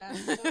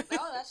 That's so,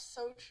 that's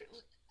so true.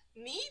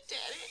 Me,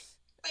 Daddy.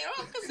 They don't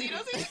have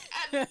casinos here.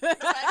 And the fact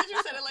that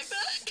you said it like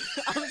that.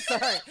 I'm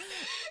sorry.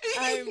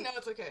 I'm- no,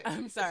 it's okay.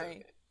 I'm It's sorry.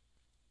 okay.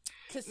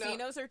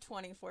 Casinos are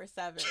 24/7.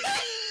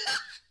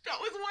 That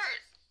was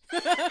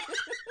worse.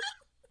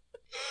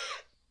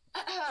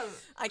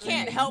 I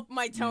can't help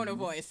my tone of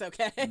voice,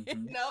 okay?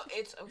 Mhm. No,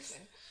 it's okay.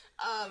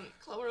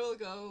 Clover will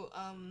go,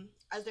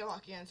 as they're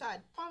walking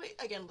inside, probably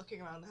again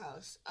looking around the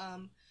house.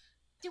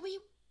 Do we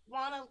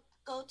want to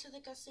go to the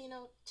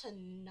casino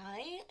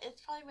tonight,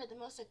 it's probably where the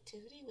most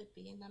activity would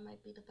be, and that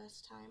might be the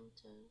best time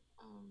to,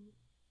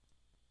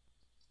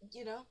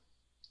 you know.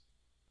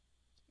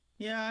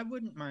 Yeah, I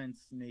wouldn't mind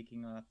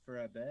sneaking off for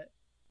a bit.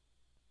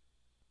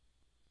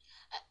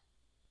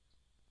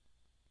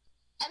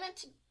 I meant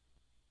to.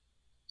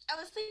 I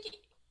was thinking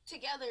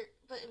together,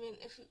 but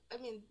if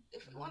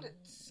we want to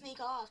sneak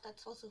off,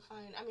 that's also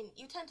fine. I mean,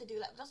 you tend to do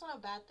that. That's not a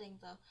bad thing,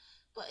 though.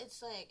 But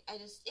it's like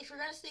if you're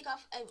gonna sneak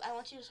off, I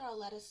want you to sort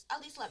of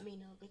at least let me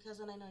know, because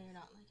then I know you're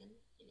not like you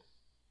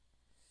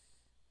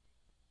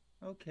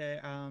know. Okay,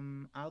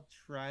 I'll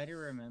try to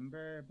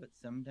remember, but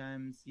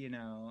sometimes,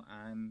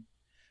 I'm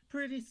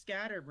pretty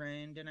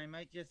scatterbrained and I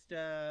might just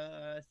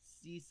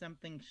see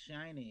something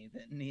shiny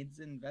that needs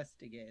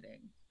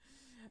investigating.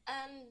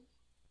 And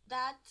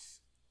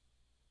that's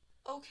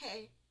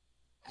okay.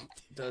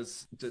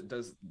 Does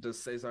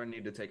Cesar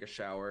need to take a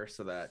shower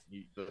so that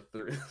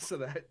so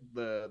that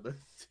the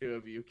two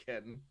of you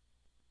can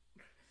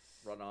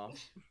run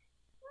off?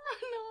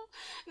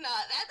 No,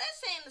 that's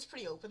saying this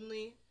pretty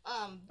openly.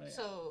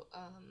 So,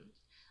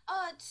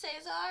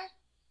 Cesar?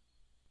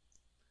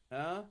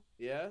 Huh?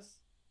 Yes?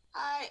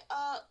 Hi,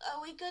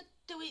 are we good?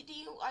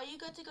 Are you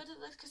good to go to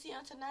the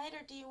casino tonight,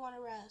 or do you want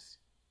to rest?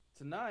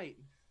 Tonight.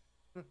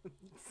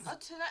 Oh,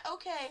 tonight?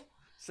 Okay.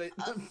 Say.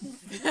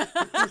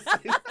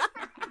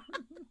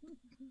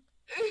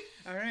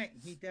 All right,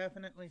 he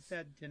definitely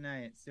said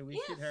tonight, so we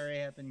should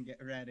hurry up and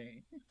get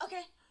ready.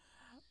 Okay.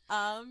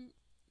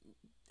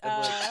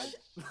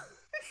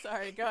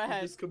 Sorry, go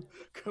ahead. Just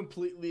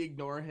completely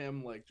ignore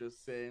him, like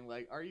just saying,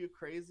 like, "Are you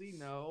crazy?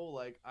 No,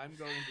 like I'm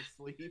going to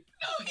sleep."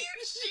 No, I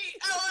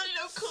want to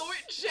know, Clover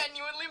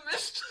genuinely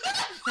missed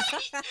that.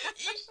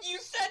 you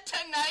said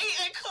tonight,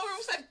 and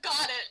Clover said,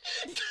 "Got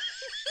it."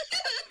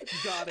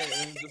 Got it,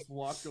 and just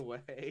walked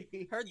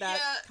away. Heard that.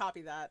 Yeah.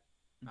 Copy that.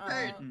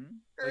 Heard. Like,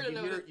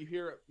 Heard you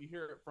hear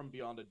it from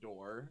beyond a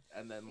door,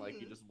 and then like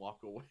you just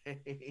walk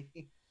away.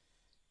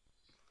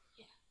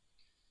 Yeah.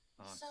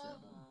 Awesome. So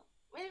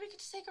maybe we could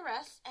just take a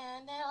rest,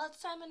 and then let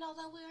Simon know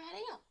that we were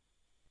heading out.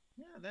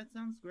 Yeah, that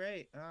sounds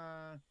great.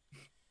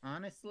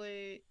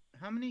 Honestly,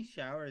 how many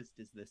showers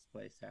does this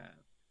place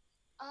have?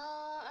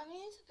 I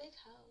mean, it's a big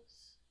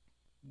house.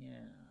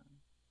 Yeah.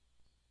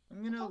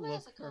 I'm gonna Probably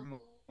has look a for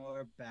couple.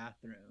 more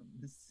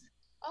bathrooms.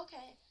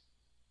 Okay.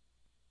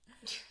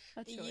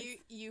 A choice.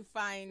 You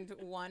find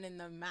one in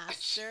the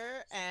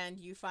master, and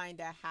you find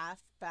a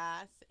half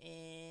bath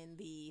in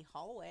the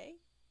hallway.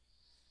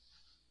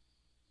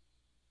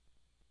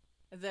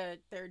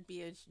 There'd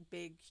be a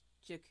big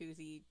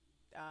jacuzzi.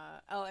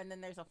 And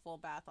then there's a full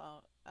bath,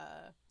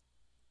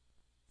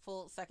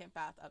 full second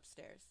bath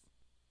upstairs.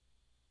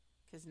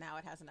 Because now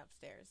it has an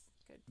upstairs.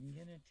 Good. I'm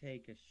gonna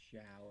take a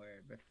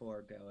shower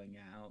before going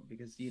out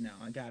because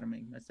I gotta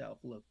make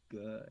myself look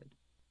good.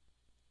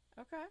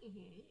 Okay.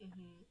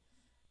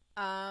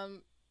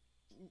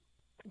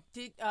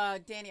 Did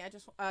Danny?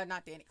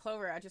 Not Danny.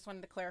 Clover. I just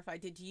wanted to clarify.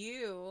 Did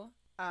you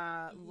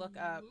look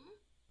up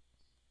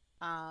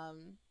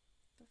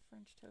the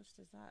French toast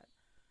is that?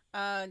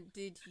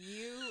 Did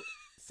you?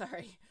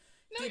 Sorry.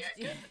 No, you're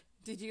good.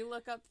 Did you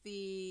look up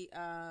the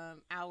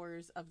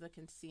hours of the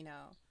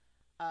casino?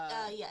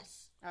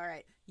 Yes. All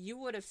right. You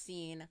would have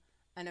seen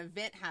an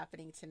event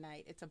happening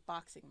tonight. It's a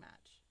boxing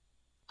match.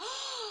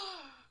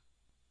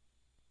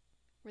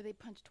 Where they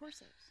punch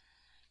torsos.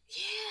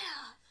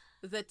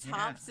 Yeah. The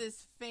Tops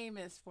is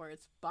famous for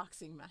its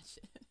boxing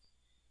matches.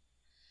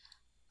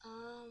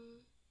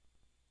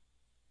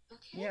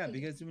 Okay. Yeah,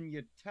 because when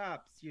you're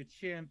tops, you're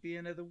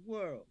champion of the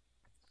world.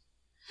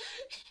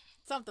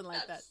 Something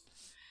like that.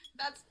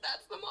 That's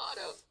the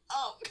motto.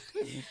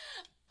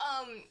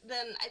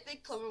 Then I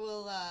think Clover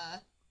will, I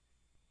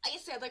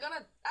guess, yeah, they're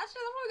probably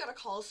gonna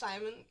call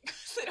Simon,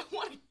 because they don't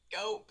want to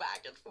go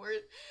back and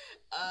forth.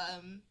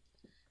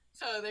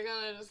 So they're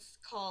gonna just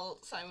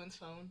call Simon's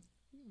phone.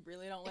 You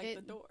really don't like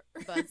the door.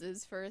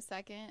 Buzzes for a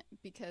second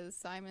because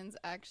Simon's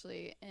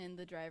actually in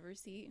the driver's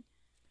seat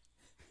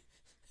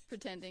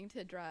pretending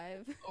to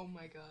drive. Oh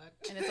my god.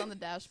 And it's on the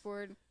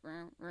dashboard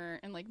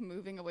and like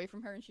moving away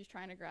from her, and she's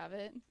trying to grab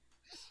it.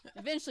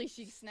 Eventually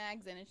she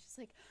snags in and she's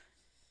like,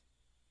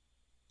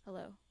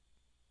 "Hello.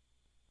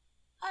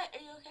 Hi, are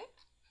you okay?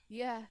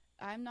 Yeah,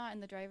 I'm not in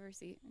the driver's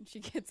seat." And she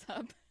gets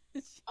up.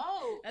 As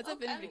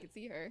if anybody could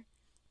see her.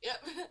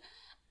 Yep.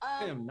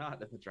 I am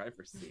not at the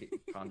driver's seat,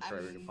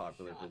 contrary to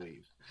popular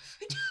belief.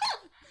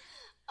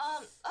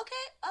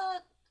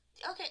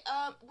 Okay,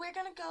 we're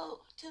gonna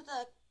go to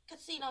the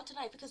casino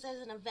tonight because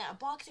there's an event, a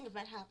boxing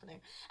event happening,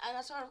 and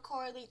that sort of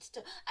correlates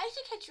to. I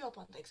should catch you up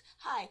on things.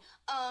 Hi.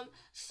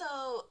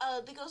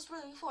 The ghost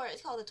story before,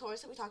 it's called the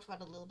Taurus, and we talked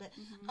about it a little bit.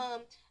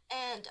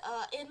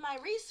 In my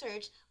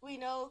research, we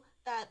know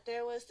that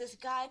there was this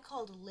guy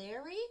called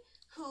Larry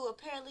who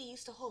apparently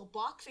used to hold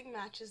boxing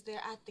matches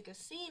there at the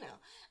casino,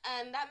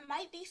 and that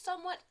might be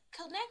somewhat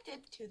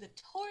connected to the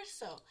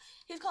torso.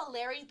 He's called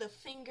Larry the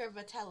Finger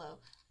Vitello.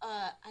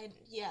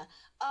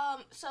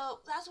 So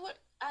that's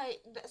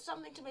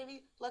something to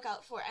maybe look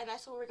out for, and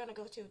that's what we're gonna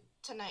go to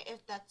tonight.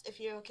 If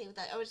you're okay with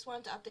that, I just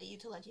wanted to update you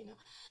to let you know.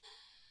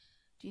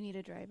 Do you need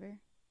a driver?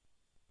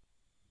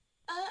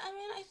 I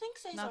mean, I think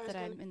Cesar Not is that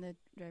going. I'm in the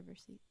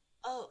driver's seat.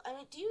 Oh, I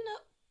mean, do you know?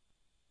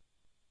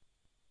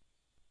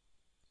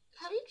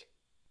 Have you?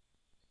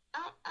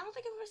 I don't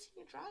think I've ever seen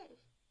you drive.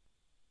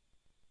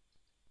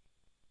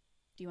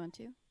 Do you want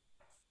to?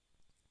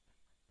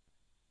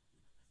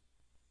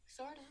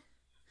 Sort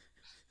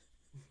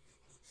of.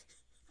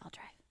 I'll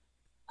drive.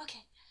 Okay,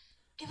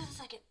 give us a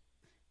second.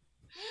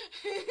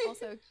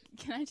 Also,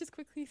 can I just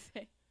quickly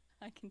say,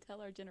 I can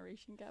tell our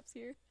generation gaps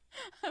here.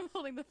 I'm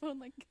holding the phone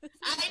like this.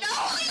 I know.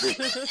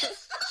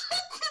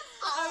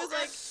 I was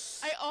like,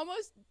 I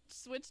almost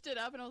switched it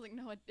up, and I was like,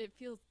 no, it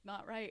feels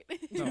not right.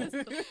 No.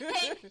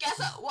 Hey, guess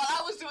what? While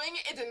I was doing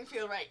it, it didn't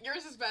feel right.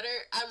 Yours is better.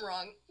 I'm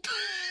wrong.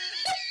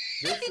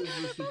 This is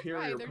the superior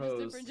Right, they're just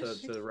pose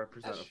different to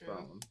represent That's a true.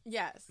 phone.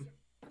 Yes.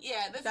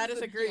 Yeah, That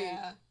is agreed.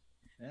 Yeah,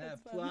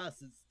 That's fun.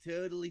 Plus, it's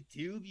totally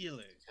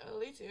tubular.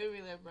 totally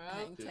tubular, bro.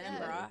 Hang Yeah.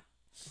 ten, brah.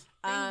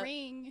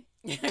 Ring,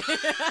 ring.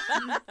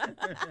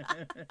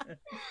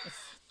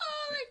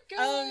 Oh my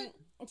god.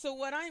 So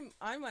what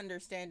I'm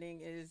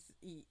understanding is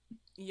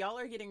y'all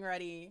are getting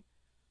ready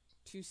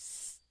to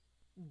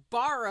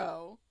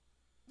borrow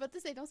But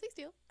to say, don't say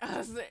steal.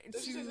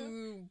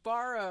 to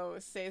borrow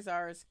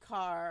Cesar's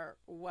car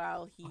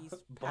while he's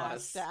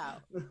passed Bus.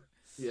 out.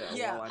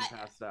 Yeah, while I'm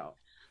passed out.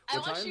 I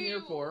Which want I'm here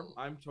you- for.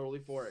 I'm totally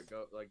for it.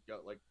 Go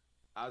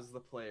as the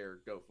player,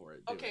 go for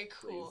it. Do Okay, it,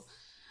 cool.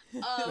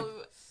 please. I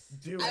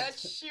Do it.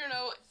 want you to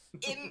know,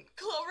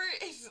 Clover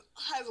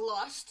has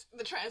lost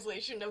the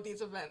translation of these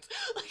events.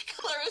 Like,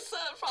 Clarissa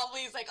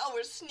probably is like, oh,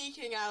 we're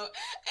sneaking out,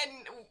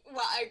 and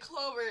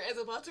Clover is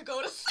about to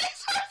go to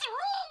Cesar's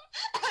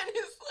room, and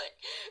is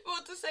like,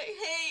 about to say,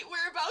 hey,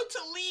 we're about to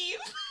leave.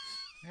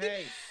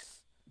 Hey,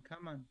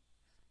 come on.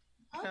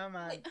 Huh? Come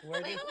on. Wait,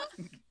 We're wait,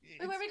 just-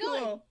 where are we it's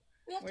going? cool.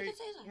 We have to We're, get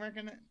Cesar. we're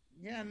gonna.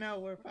 Yeah, no,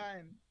 we're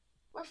fine.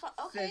 We're fine.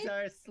 Okay,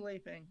 Cesar's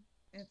sleeping.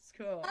 It's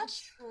cool. that's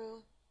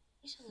true.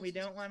 Should We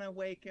listen don't want to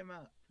wake him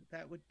up.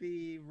 That would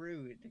be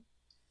rude.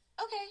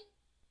 Okay.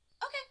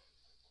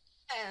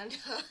 And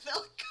they'll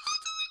go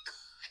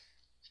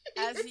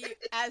to the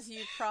car. As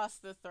you cross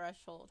the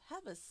threshold,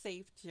 have a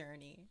safe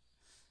journey.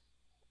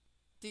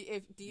 Do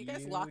you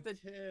guys lock the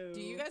too.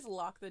 Do you guys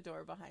lock the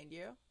door behind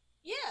you?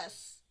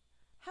 Yes,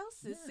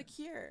 House is Yeah.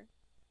 secure.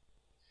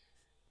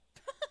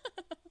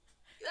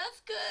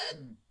 that's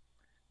good.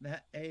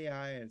 That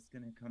AI is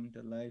gonna come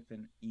to life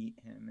and eat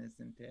him,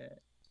 isn't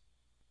it?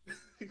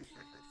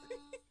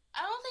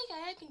 I don't think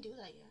I can do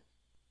that yet.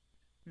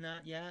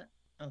 Not yet.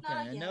 Okay, Not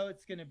I yet. know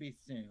it's gonna be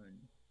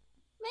soon.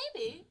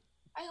 Maybe.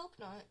 I hope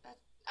not.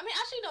 I mean,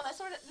 actually, no. That's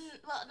sort of.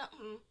 Well, no.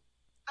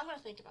 I'm gonna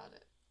think about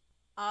it.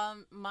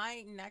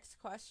 My next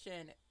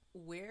question: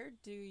 where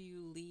do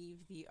you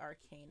leave the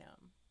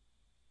Arcanum?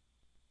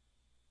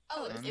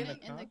 Oh, it's I'm in the the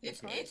coffee it's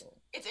table.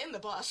 it's in the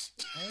bus.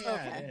 Oh, yeah,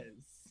 Okay. it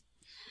is.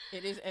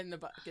 It is in the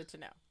good to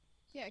know.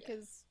 Yeah,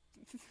 because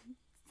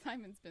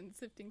Simon's been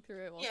sifting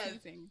through it while Yeah.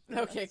 teasing.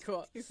 Okay,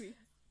 cool.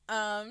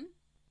 Um,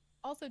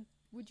 Also,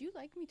 would you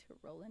like me to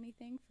roll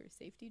anything for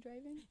safety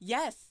driving?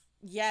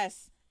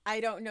 yes. I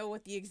don't know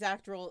what the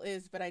exact role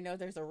is, but I know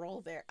there's a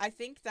role there. I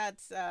think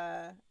that's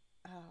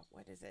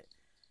what is it?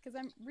 Because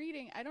I'm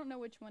reading, I don't know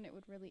which one it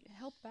would really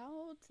help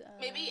out.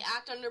 Maybe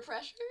act under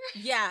pressure.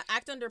 Yeah,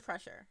 act under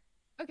pressure.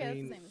 Okay, I that's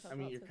mean, the same as I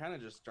mean, you're kind of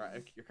just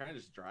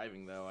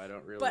driving though. I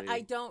don't really. But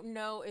I don't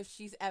know if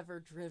she's ever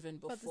driven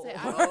About to before. say,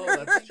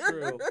 Oh, that's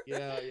true.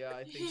 Yeah,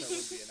 I think that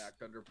would be an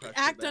act under pressure.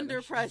 Act then, under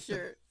if she-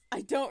 pressure. I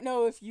don't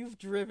know if you've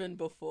driven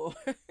before.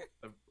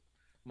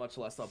 Much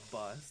less a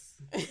bus.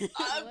 A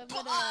What would,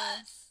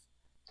 bus.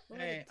 what would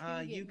Hey, a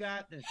two you get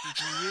got this. You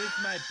can use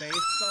my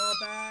baseball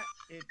bat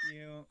if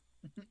you.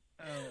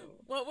 Oh.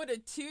 What would a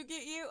 2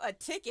 get you? A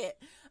ticket.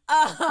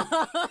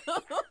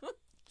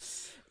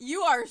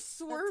 You are That's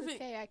swerving.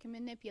 okay, I can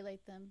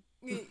manipulate them.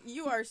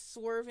 You are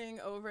swerving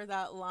over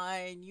that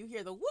line. You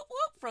hear the whoop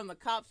whoop from the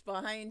cops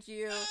behind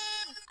you.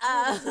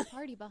 Oh, there's a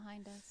party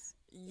behind us.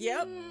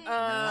 Yep.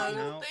 I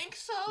No. don't think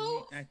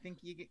so. I think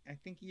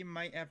you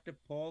might have to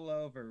pull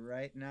over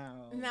right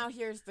now. Now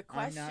here's the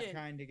I'm not question: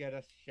 trying to get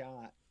a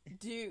shot.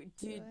 Do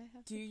I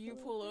have do to you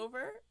pull pull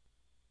over?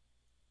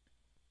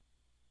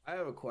 I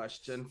have a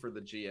question for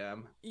the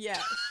GM.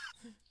 Yes.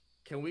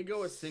 Can we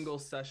go a single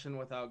session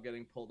without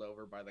getting pulled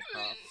over by the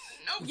cops?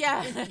 Nope.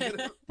 Yeah.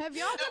 Have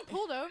y'all been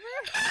pulled over?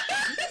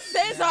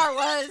 Cesar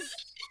was,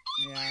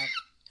 Yeah.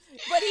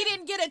 but he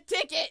didn't get a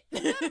ticket.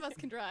 None of us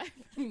can drive.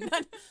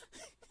 Not,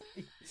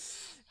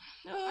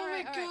 Oh my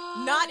Alright, alright.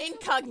 god. not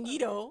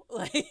incognito.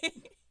 Like.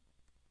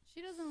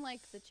 She doesn't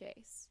like the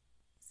chase,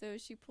 so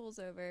she pulls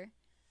over,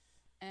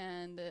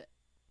 and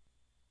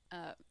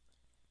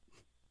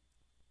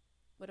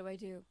what do I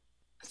do?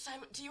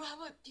 Simon, do you have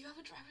a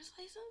driver's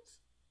license?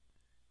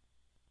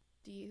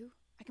 Do you?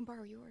 I can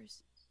borrow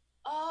yours.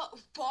 I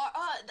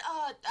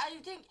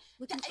think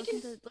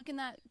Look in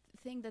that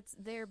thing that's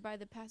there by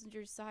the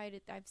passenger's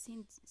side. I've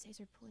seen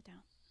Caesar pull it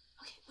down.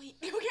 Okay, wait.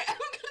 Okay, I'm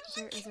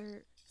gonna Is there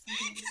something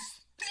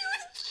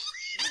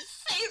in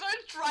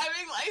Caesar's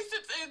driving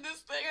license in this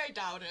thing? I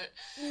doubt it.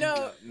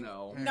 No,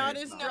 No. not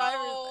it's his not. driver.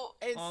 No.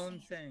 It's, All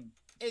I'm saying,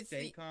 it's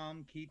stay the-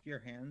 calm. Keep your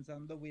hands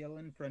on the wheel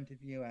in front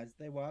of you as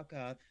they walk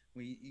up.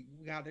 We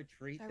gotta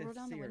treat Should I this roll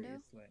down the window?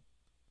 seriously.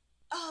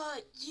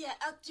 Yeah,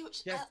 I'll do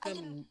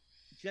it.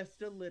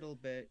 Just a little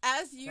bit.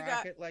 as you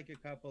Crack got it like a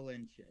couple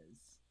inches.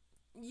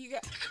 you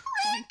got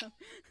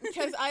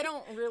because I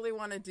don't really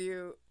want to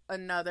do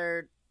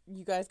another.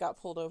 You guys got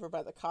pulled over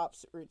by the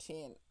cops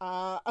routine.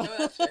 No,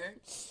 that's fair.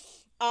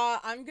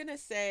 I'm gonna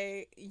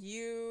say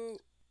you.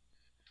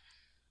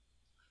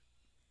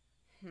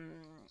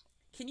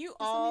 Can you Just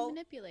let all? me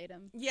manipulate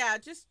him. Yeah,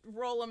 just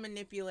roll a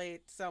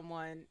manipulate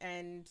someone,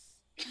 and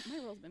My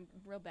roll's been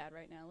real bad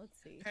right now. Let's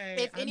see. Hey,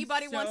 if I'm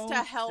anybody wants so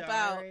to help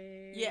out,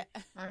 sorry. yeah.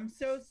 I'm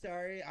so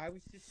sorry. I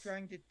was just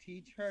trying to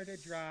teach her to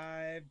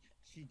drive.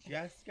 She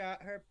just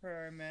got her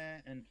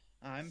permit, and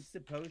I'm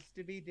supposed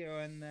to be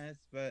doing this,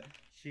 but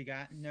she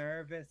got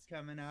nervous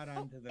coming out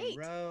onto the 8.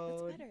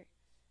 road. That's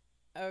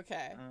better.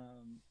 Okay.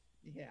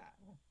 Yeah.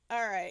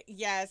 All right.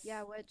 Yes.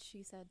 Yeah, what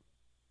she said.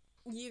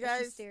 You She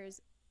guys.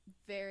 stares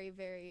very,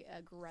 very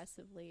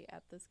aggressively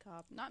at this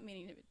cop. Not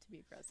meaning it to be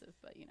aggressive,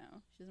 but she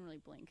doesn't really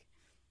blink.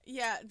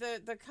 Yeah.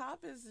 The cop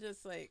is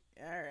just like,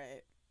 all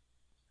right.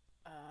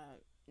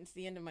 It's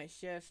the end of my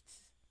shift.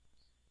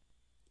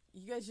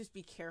 You guys just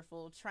be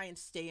careful. Try and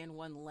stay in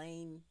one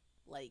lane.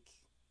 Like,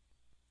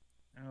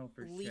 Oh,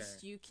 for least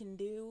sure. you can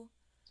do.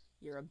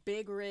 You're a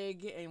big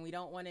rig, and we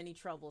don't want any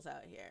troubles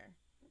out here.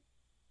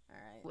 All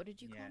right. What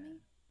did you call me?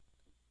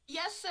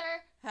 Yes,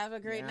 sir. Have a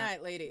great Yeah.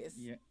 night, ladies.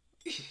 Yeah.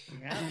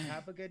 Yeah.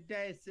 Have a good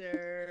day,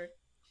 sir.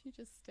 She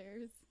just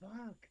stares.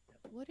 Fuck.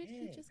 What did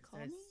he just pigs, call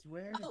I me?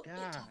 swear to Oh,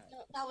 God.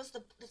 no,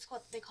 that's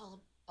what they call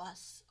a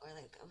bus or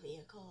like a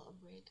vehicle, a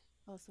rig.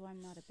 Oh, so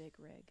I'm not a big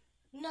rig.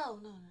 No.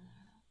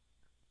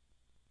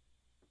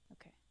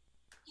 Okay.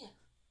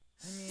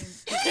 I mean,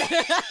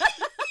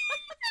 Yeah,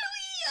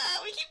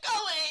 we keep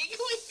going.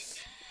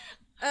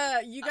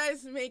 You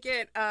guys make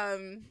it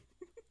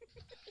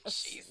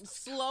Jesus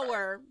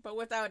slower, but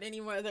without any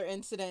other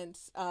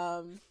incidents.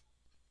 Trying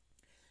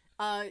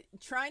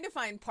to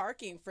find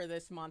parking for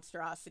this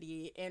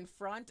monstrosity in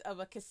front of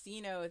a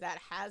casino that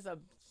has a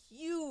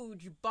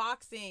huge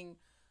boxing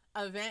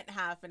event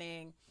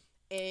happening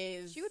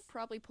is She would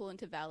probably pull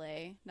into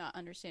valet, not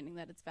understanding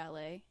that it's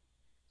valet.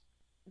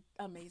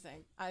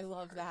 amazing. I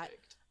love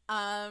Perfect.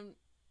 that.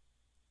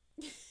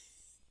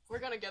 We're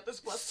gonna get this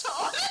bus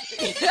towed.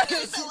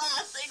 It's the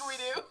last thing we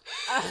do.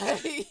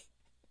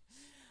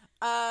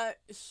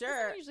 Sure.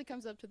 Someone usually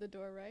comes up to the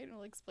door, right? And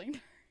will explain to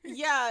her.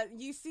 Yeah,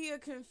 you see a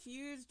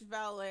confused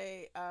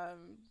valet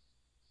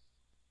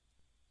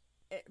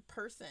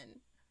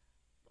person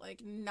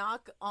like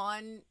knock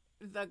on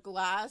the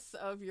glass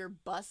of your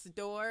bus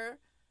door.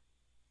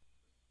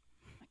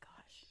 Oh my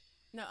gosh.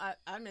 No,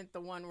 I meant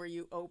the one where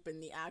you open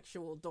the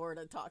actual door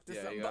to talk to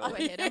Yeah, you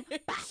somebody. gotta- Do I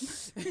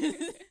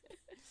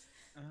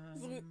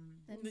hit him?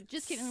 And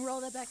just kidding,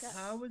 roll that back up.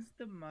 How was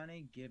the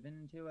money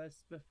given to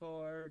us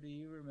before? Do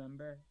you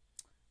remember?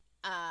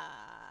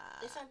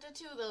 They sent it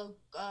to the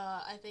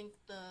I think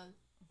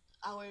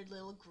our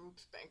little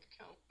group's bank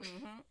account.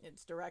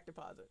 It's direct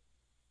deposit.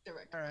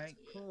 Direct. All right,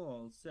 deposit, yeah.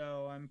 cool.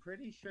 So I'm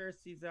pretty sure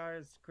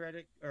Cesar's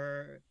credit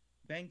or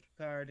bank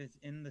card is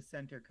in the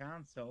center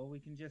console. We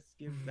can just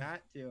give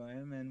that to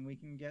him, and we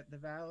can get the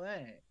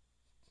valet.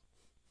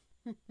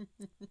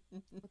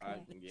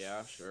 Okay.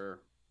 Yeah, sure.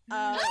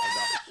 Uh,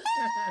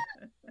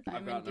 I've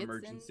Carmen got an gets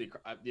emergency.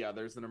 Yeah,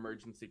 there's an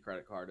emergency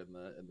credit card in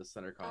the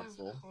center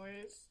console. Of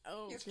course.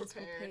 oh, He's This will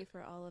pay prepared.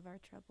 for all of our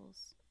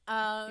troubles.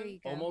 Here you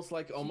go. Almost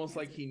like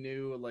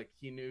hands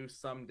he knew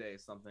someday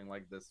something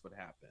like this would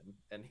happen,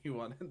 and he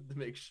wanted to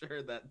make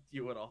sure that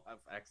you would all have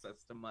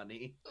access to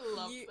money.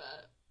 Love You-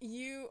 that.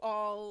 you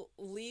all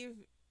leave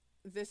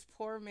this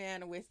poor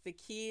man with the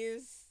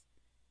keys.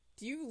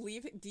 Do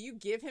you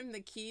give him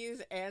the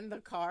keys and the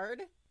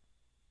card?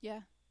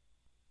 Yeah.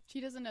 She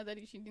doesn't know that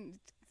she didn't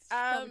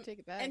probably take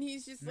it back. And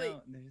he's just No,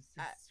 like, there's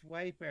a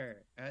swiper.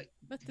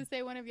 But to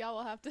say one of y'all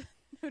will have to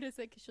notice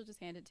it, because she'll just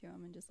hand it to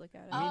him and just look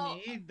at it. Oh.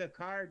 We need the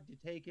card to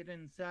take it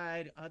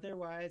inside.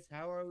 Otherwise,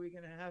 how are we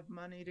gonna have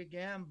money to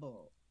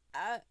gamble?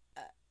 Thought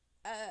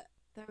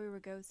we were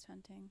ghost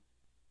hunting.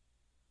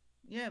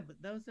 Yeah,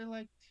 but those are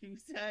like two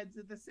sides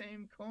of the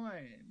same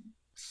coin.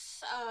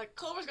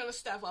 Clover's gonna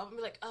step up and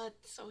be like,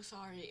 so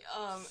sorry.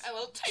 And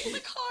we'll take the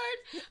card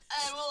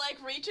and we'll like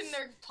reach in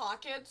their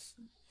pockets.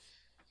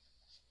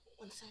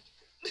 1 second.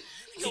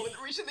 Go and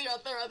reach in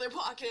their other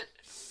pocket.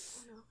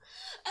 Oh no.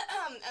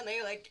 And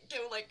they like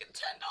give like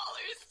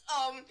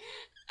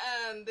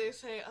 $10. And they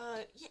say,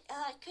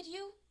 could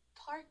you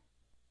park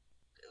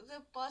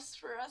the bus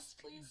for us,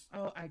 please?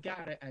 Oh, I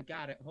got it.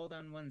 Hold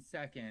on 1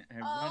 second. I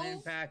run in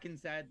Oh. back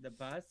inside the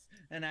bus,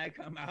 and I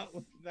come out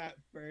with that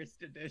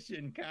first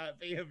edition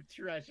copy of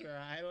Treasure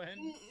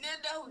Island.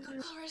 No,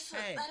 Clarissa,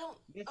 Hey, I don't.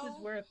 this is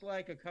worth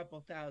like a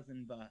couple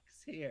 $1,000.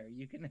 Here,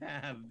 you can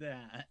have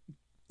that.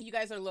 You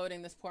guys are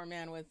loading this poor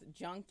man with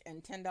junk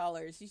and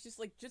 $10. He's just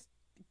like, just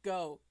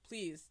go,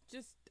 please.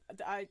 Just,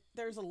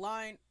 there's a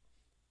line.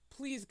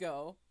 Please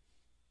go.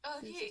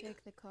 Please Okay,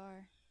 take the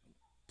car.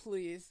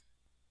 Please.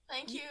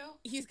 thank you.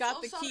 He's got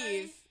So the sorry.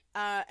 keys,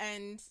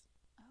 and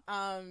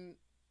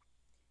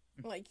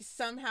like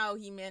somehow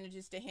he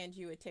manages to hand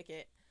you a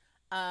ticket.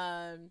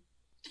 And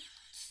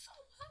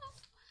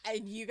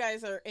you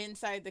guys are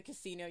inside the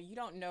casino. You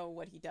don't know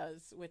what he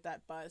does with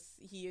that bus.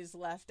 He is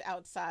left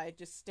outside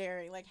just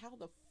staring like, how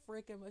the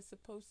frick am I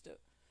supposed to?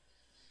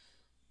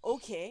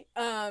 Okay.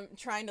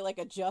 Trying to like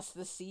adjust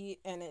the seat,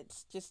 and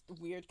it's just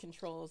weird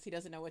controls. He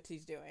doesn't know what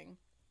he's doing.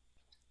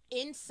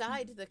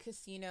 Inside the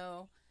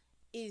casino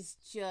is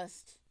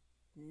just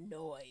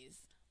noise.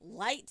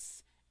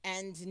 Lights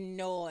and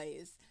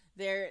noise.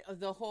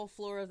 The whole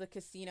floor of the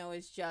casino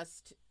is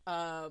just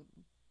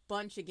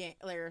bunch of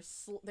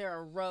there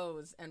are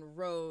rows and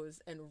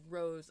rows and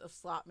rows of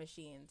slot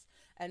machines,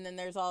 and then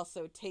there's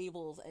also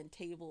tables and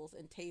tables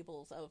and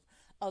tables of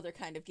other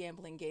kind of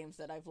gambling games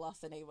that I've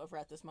lost the name of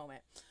at this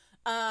moment.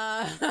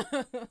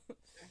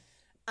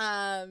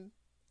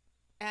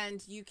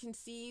 And you can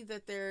see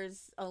that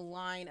there's a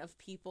line of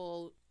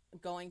people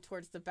going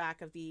towards the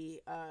back of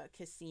the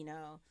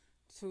casino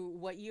to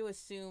what you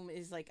assume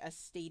is like a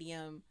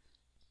stadium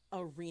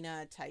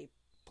arena type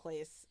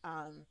place,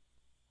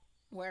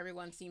 where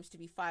everyone seems to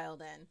be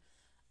filed in.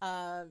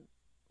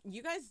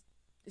 You guys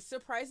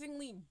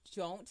surprisingly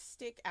don't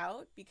stick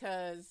out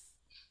because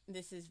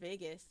this is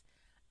Vegas.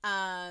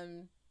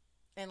 And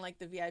like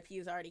the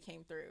VIPs already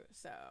came through,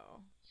 so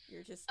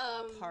you're just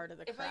part of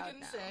the crowd. If I can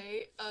now.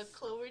 say,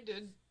 Clover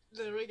did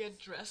literally get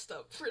dressed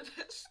up for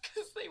this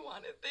because they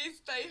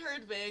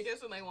heard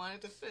Vegas and they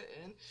wanted to fit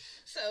in.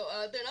 So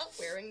they're not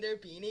wearing their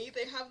beanie.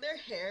 They have their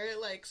hair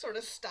like sort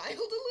of styled a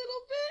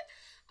little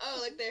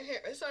bit. Like their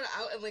hair is sort of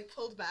out and like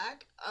pulled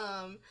back.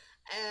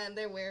 And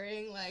they're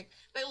wearing like,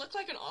 they look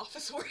like an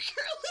office worker a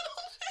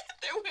little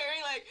bit. They're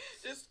wearing like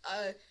just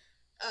a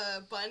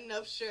button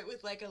up shirt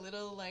with like a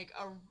little like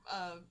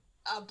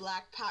a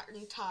black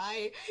pattern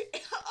tie,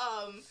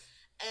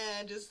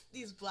 and just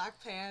these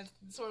black pants,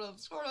 sort of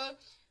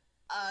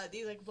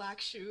these like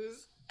black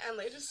shoes, and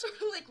they just sort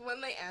of like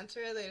when they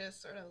enter, they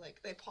just sort of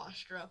like they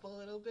posture up a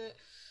little bit.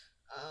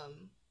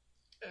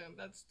 And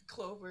that's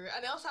Clover,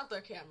 and they also have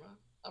their camera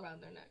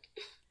around their neck.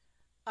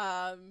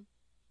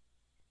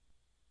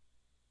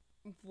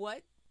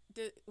 What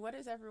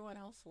is everyone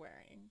else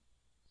wearing?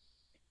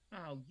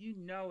 Oh, you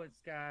know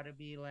it's gotta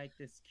be like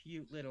this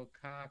cute little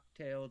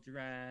cocktail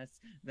dress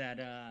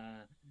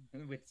that,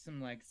 with some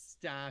like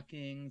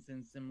stockings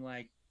and some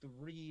like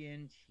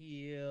 3-inch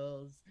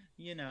heels,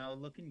 you know,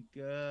 looking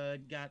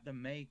good, got the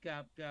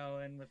makeup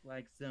going with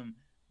like some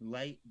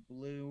light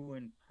blue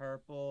and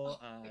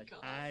purple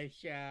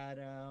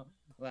eyeshadow,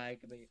 like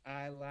the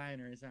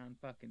eyeliner's on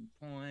fucking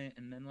point,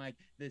 and then like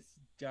this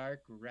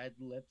dark red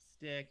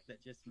lipstick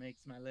that just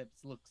makes my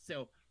lips look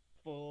so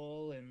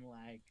full and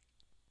like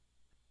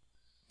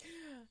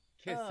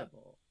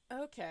kissable.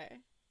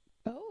 Okay.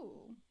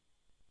 Oh.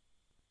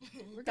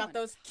 We're Got going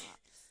those to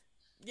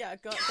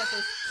Pops. got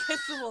those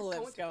kissable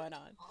lips going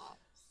on.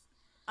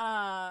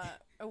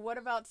 What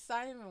about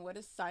Simon? What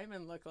does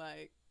Simon look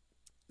like?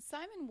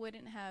 Simon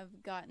wouldn't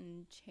have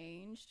gotten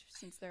changed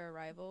since their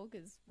arrival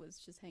because was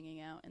just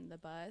hanging out in the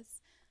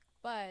bus.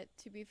 But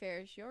to be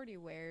fair, she already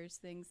wears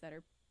things that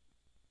are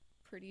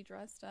pretty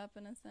dressed up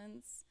in a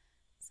sense.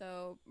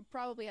 So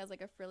probably has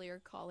like a frillier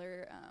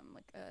collar,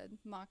 like a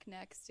mock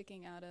neck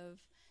sticking out of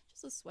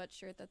just a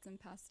sweatshirt that's in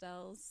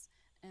pastels,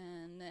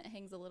 and it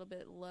hangs a little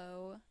bit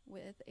low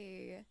with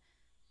a,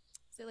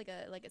 say like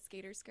a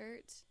skater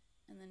skirt,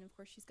 and then of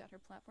course she's got her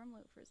platform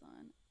loafers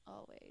on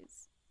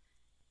always.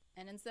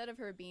 And instead of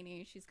her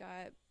beanie, she's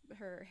got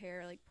her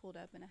hair like pulled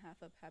up in a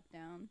half up, half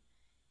down,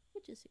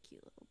 which is a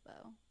cute little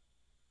bow.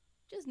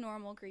 Just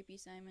normal creepy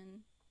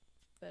Simon,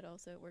 but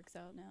also it works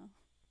out now.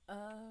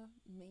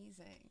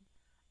 Amazing.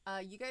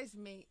 You guys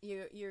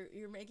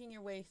you're making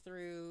your way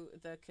through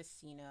the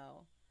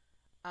casino.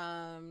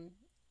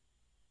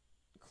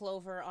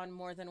 Clover, on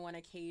more than one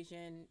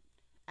occasion,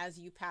 as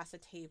you pass a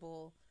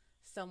table,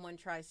 someone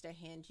tries to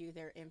hand you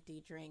their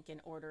empty drink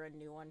and order a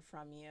new one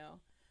from you.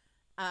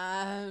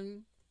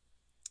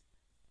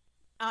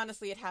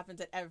 Honestly, it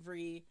happens at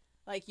every,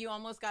 like, you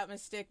almost got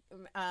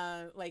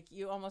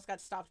you almost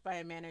got stopped by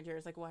a manager.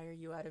 It's like, why are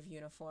you out of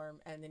uniform?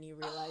 And then you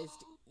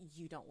realized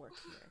you don't work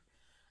here.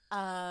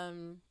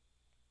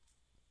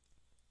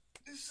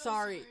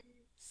 Sorry,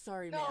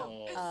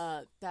 No,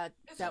 ma'am. That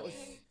was.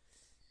 okay.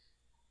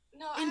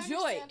 No, I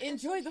understand.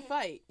 It's Enjoy the okay.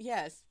 fight.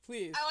 Yes,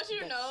 please. I want you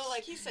to know,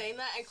 like, he's saying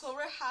that, and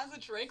Clover has a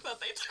drink that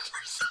they took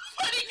for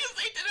somebody because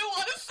they didn't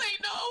want to say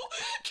no.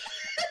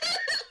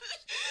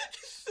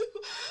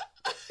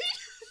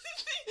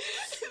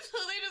 So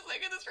they just,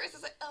 like at this first,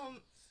 it's like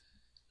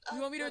You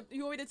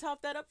want me to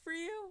top that up for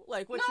you?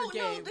 Like, what's your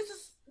game? Sorry. This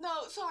is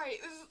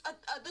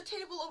the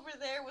table over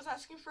there was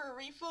asking for a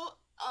refill.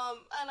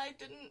 And I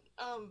didn't.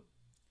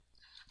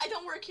 I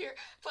don't work here,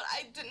 but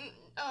I didn't.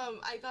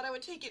 I thought I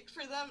would take it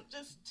for them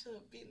just to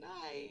be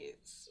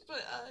nice.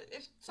 But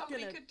if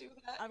somebody could do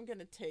that, I'm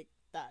gonna take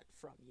that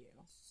from you.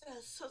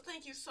 Yes, so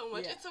thank you so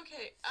much. Yeah. It's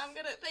okay. I'm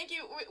gonna thank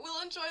you.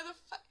 We'll enjoy the.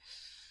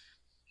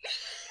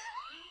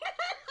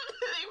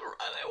 They run.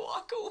 I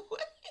walk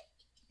away.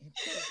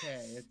 It's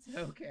okay. It's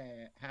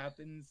okay. It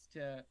happens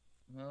to,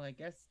 well, I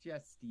guess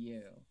just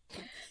you. I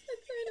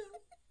know.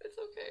 It's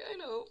okay. I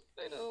know.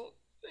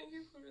 Thank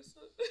you, Clarissa.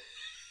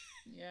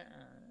 Yeah.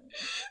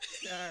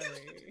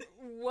 Sorry.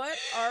 What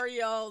are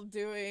y'all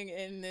doing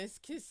in this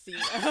casino?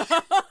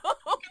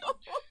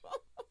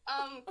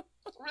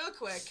 Real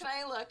quick, can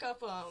I look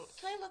up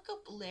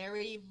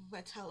Larry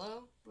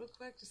Vitello real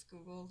quick? Just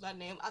Google that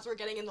name as we're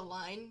getting in the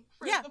line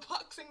for the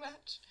boxing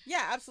match.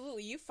 Yeah,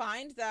 absolutely. You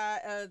find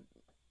that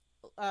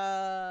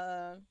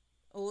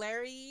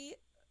Larry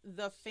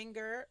the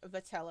Finger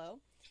Vitello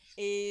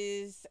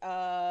is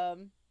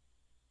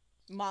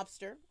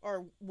mobster,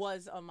 or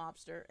was a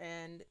mobster,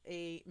 and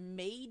a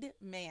made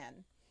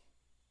man.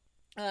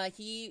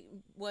 He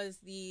was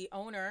the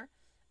owner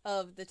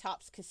of the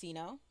Tops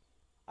Casino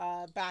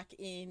back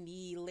in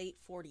the late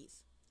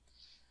 40s.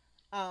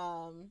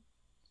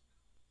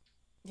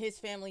 His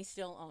family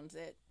still owns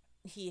it.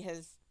 He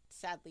has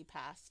sadly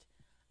passed.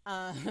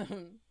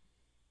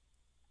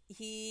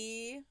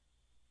 He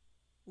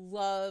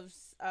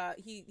loves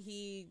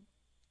he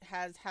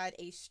has had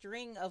a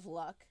string of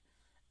luck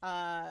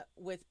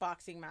with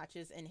boxing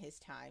matches in his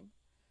time.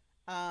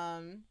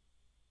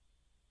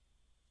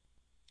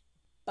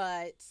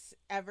 But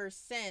ever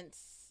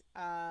since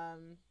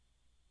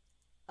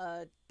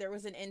there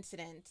was an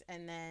incident,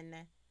 and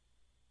then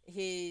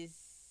his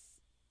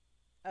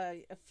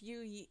a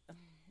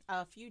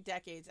few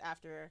decades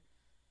after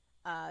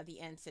the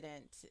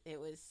incident, it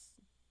was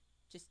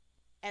just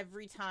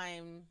every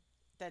time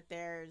that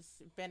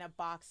there's been a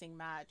boxing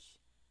match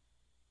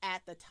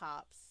at the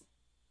Tops,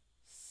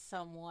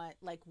 somewhat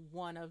like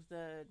one of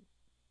the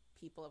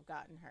people have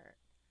gotten hurt.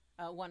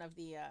 One of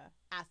the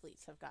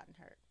athletes have gotten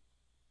hurt.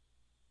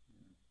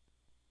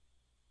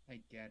 I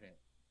get it.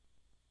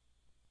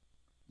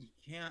 You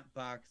can't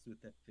box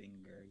with a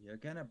finger. You're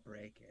gonna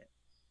break it.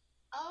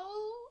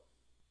 Oh,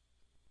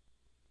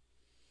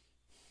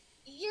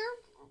 you're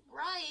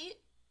right.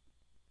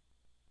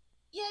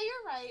 Yeah,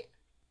 you're right.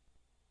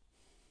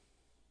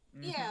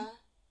 Mhm. Yeah.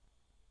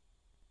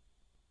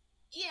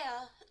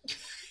 Yeah.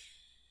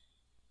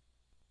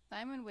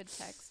 Simon would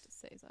text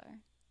Cesar.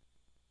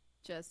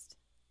 Just,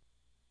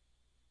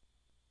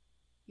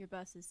 your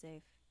bus is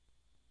safe.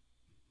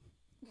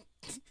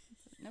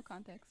 No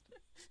context.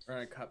 We're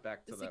gonna cut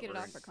back to Just that. to get it We're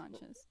off gonna- for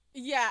conscious.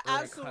 Yeah, We're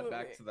gonna absolutely. cut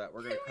back to that.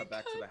 We're gonna cut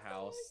back to the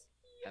house,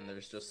 and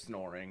there's just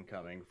snoring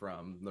coming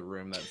from the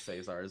room that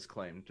Cesar has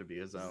claimed to be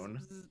his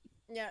own.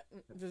 Yeah.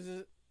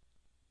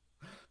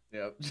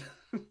 Yep.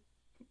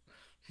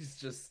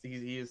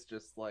 He is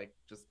just like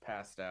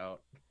passed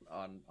out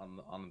on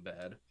the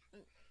bed.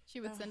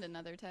 She would send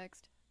another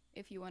text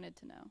if you wanted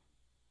to know.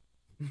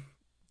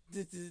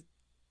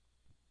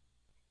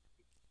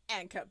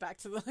 And cut back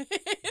to the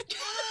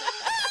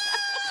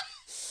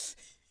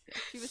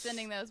She was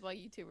sending those while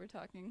you two were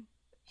talking.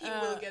 He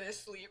will get his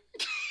sleep.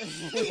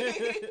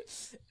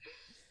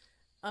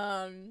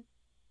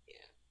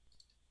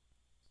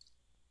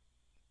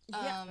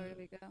 Yeah. Where do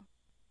we go?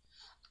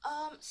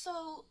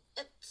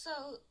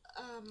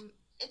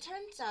 It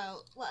turns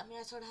out, well, I mean,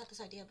 I sort of had this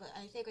idea, but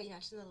I think I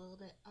mentioned it a little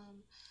bit.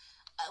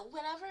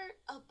 Whenever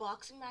a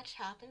boxing match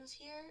happens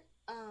here,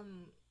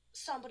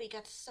 somebody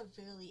gets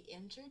severely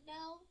injured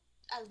now.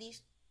 At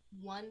least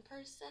one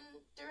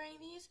person during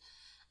these.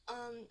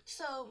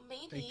 So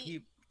maybe They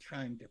keep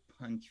trying to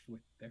punch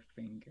with their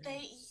fingers.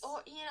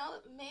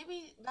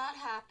 maybe that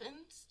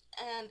happens,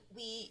 and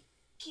we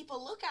keep a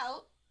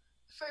lookout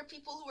for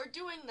people who are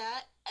doing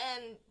that,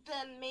 and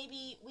then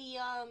maybe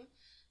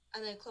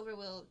and then Clover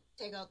will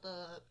take out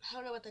I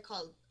don't know what they're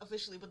called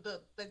officially, but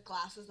the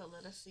glasses that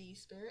let us see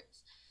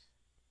spirits.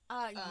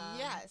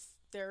 Yes,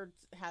 there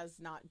has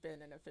not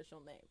been an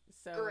official name.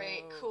 So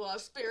Great, cool,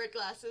 spirit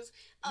glasses.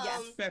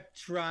 Yes.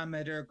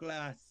 Spectrometer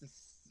glasses.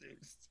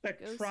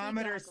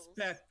 Spectrometer goggles.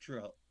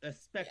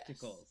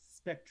 spectacles.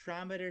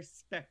 Spectrometer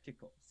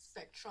spectacles.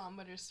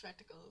 Spectrometer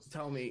spectacles.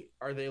 Tell me,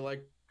 are they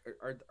like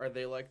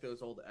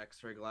those old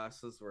X-ray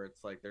glasses where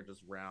it's like they're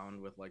just round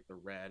with like the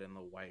red and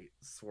the white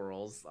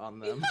swirls on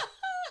them?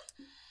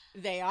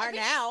 they are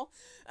now.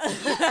 Yeah,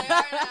 they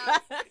are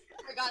now.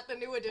 Forgot the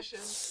new edition.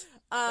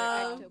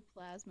 Their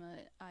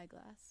ectoplasma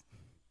eyeglass.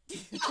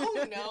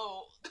 Oh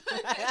no.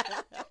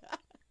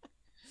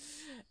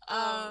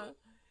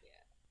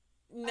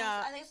 No.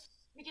 I think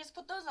we just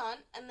put those on,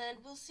 and then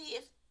we'll see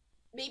if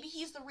maybe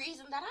he's the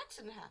reason that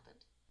accident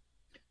happened.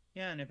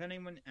 Yeah, and if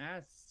anyone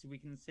asks, we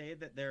can say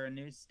that they're a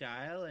new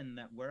style and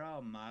that we're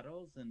all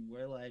models and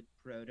we're like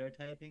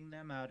prototyping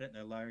them out at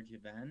a large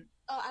event.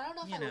 Oh, I don't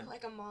know if You I know, look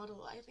like a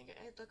model. I think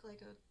I look like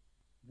a.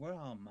 we're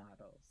all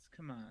models.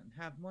 Come on,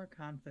 have more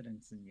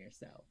confidence in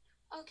yourself.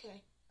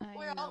 Okay. I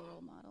We're am all. no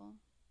role model.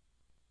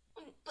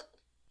 But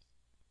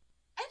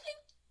I think.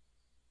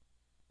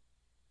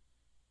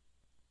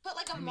 But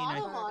like a I mean, I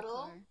model Car to model.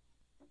 car.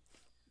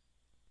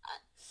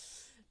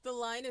 The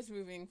line is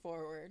moving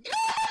forward.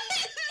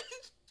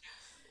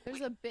 There's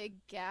a big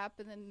gap,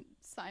 and then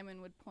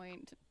Simon would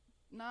point,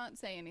 not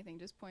say anything,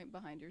 just point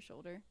behind your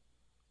shoulder.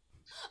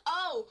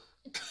 Oh!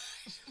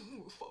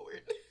 Move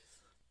forward.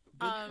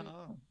 Good Um,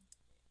 call.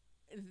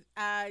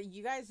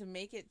 You guys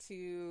make it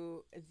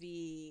to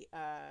the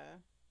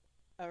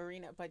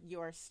arena, but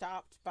you are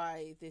stopped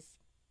by this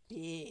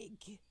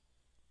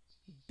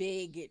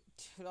big,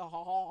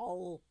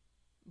 tall,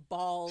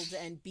 bald,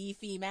 and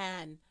beefy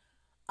man.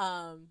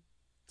 Hey,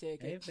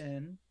 Tickets.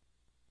 Ben.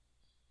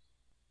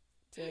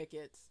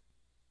 Tickets.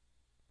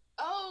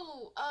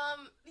 Oh,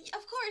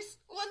 of course.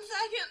 1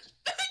 second.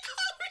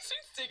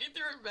 She's sticking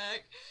through her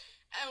back.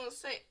 And will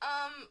say,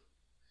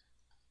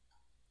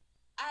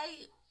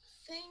 I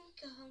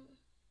think,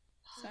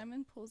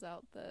 Simon pulls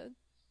out the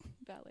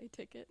valet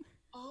ticket.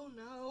 oh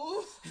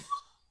no.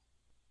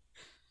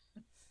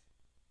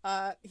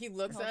 He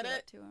looks Holds at up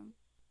it. to him.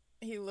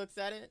 He looks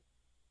at it.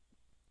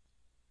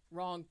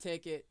 Wrong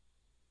ticket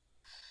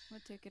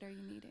What ticket are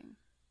you needing?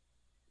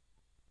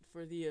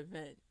 for the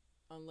event,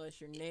 unless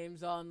your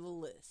name's on the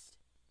list.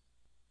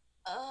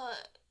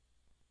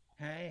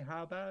 Hey,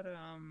 how about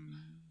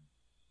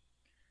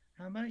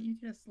you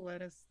just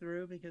let us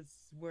through because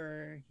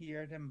we're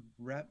here to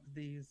rep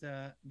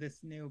this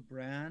new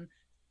brand,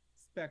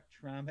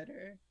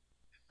 Spectrometer.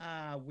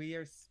 We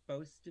are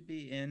supposed to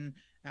be in.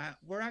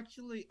 We're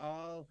actually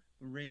all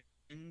ring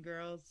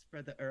girls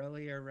for the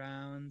earlier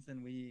rounds,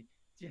 and we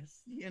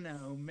just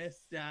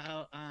missed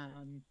out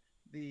on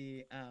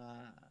the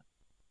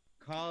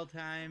call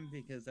time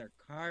because our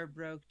car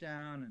broke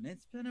down, and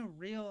it's been a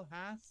real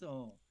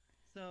hassle.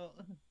 So,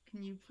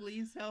 can you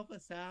please help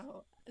us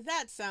out?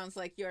 That sounds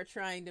like you're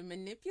trying to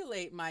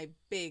manipulate my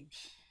big,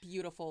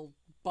 beautiful,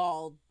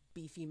 bald,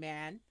 beefy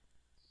man.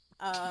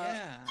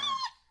 Yeah.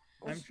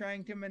 I'm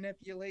trying to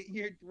manipulate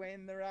your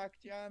Dwayne The Rock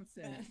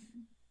Johnson.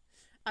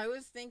 I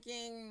was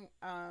thinking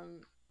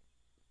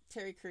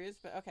Terry Crews,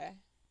 but okay.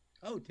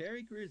 Oh,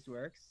 Terry Crews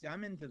works.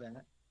 I'm into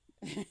that.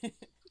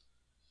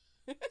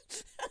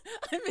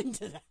 I'm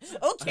into that.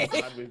 Okay. I'm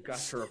glad we've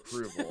got your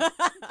approval.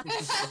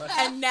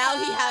 And now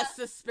he has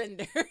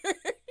suspenders.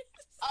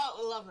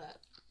 Oh, love that.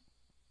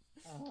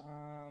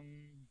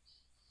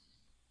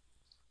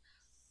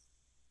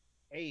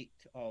 8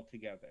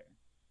 altogether.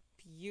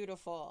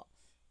 Beautiful.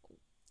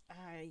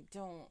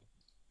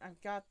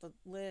 I've got the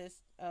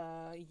list.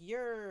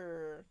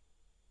 You're.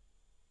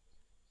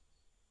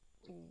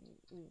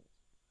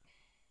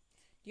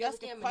 You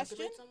ask a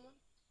question? Someone?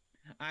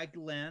 I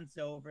glance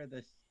over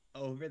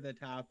the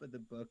top of the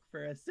book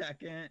for a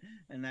second,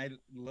 and I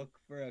look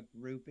for a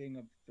grouping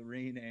of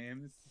 3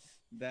 names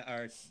that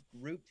are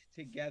grouped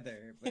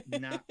together but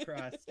not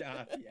crossed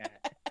off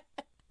yet.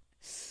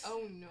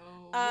 Oh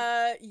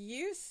no.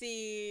 You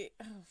see.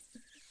 Oh,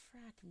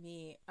 frack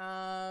me.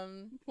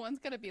 One's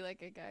gotta be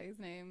like a guy's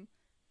name.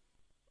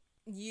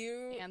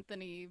 You.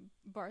 Anthony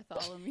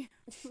Bartholomew.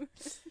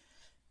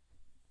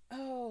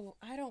 Oh,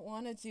 I don't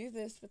want to do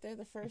this, but they're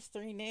the first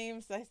 3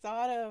 names I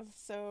thought of.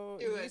 So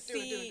Do it.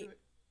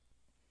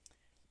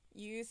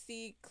 You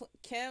see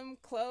Kim,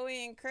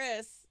 Chloe, and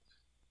Chris.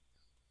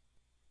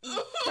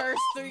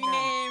 First 3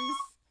 names.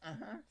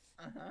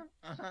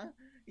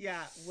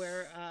 Yeah,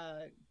 we're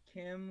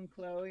Kim,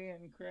 Chloe,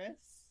 and Chris.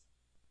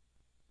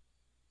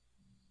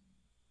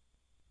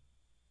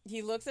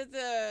 He looks at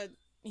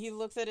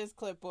his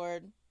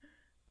clipboard,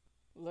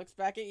 looks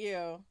back at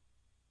you,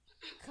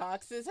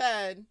 cocks his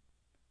head.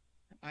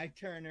 I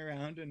turn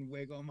around and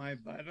wiggle my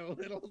butt a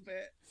little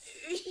bit.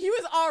 He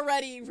was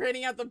already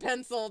printing out the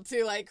pencil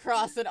to like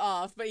cross it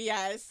off, but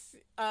yes.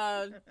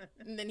 And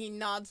then he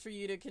nods for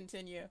you to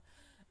continue.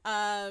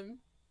 It's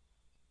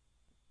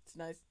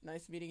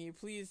nice meeting you.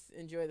 Please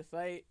enjoy the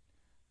fight.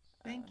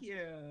 Thank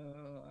you.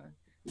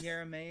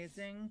 You're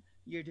amazing.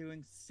 You're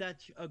doing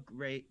such a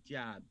great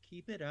job.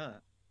 Keep it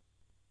up.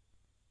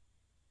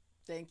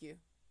 Thank you.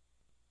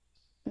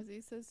 As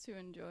he says to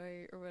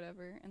enjoy or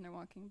whatever, and they're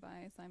walking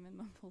by, Simon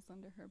mumbles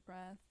under her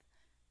breath,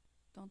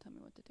 "Don't tell me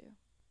what to do."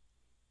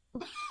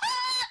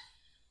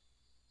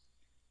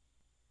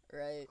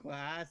 Right.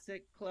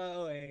 Classic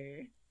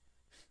Chloe.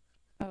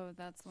 Oh,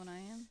 that's when I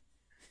am?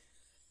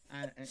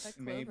 That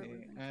Maybe. Clover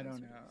would've been I don't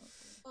closer. know.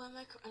 Oh, am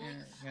I?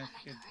 Yeah, that's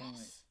a good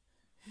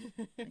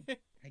point.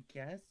 I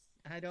guess.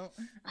 I don't.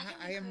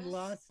 I am Chris.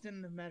 lost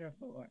in the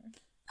metaphor.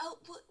 Oh,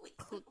 wait,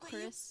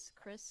 Chris,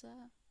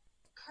 Chrissa,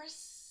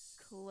 Chris.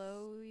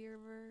 Chloe.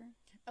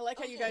 I like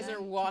how you Okay. guys are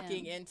Kim.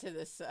 walking into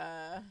this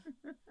Yep.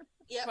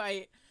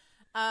 fight.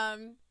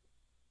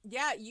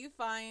 Yeah, you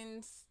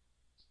find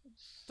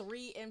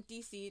 3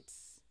 empty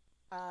seats.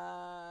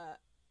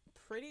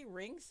 pretty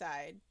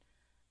ringside.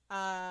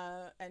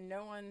 And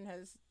no one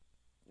has,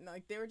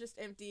 like, they were just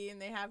empty,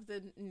 and they have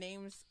the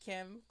names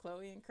Kim,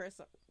 Chloe, and Chris,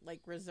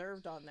 like,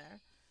 reserved on there.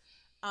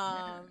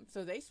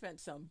 So they spent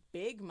some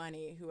big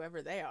money,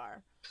 whoever they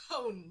are.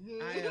 Oh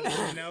no. I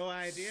have no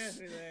idea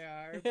who they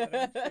are, but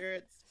I'm sure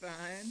it's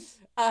fine.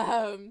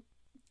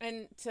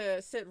 And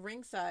to sit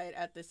ringside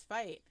at this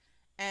fight,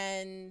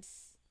 and,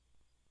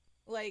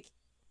 like,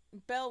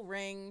 bell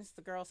rings,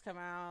 the girls come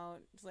out,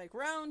 it's like,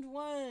 round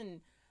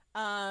one.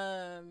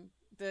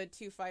 The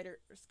two fighters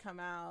come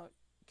out,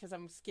 because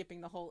I'm skipping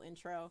the whole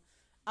intro.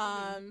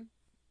 And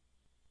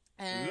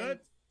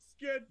Let's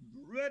get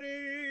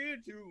ready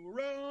to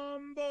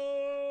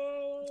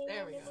rumble.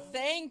 There we go.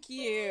 thank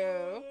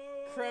you,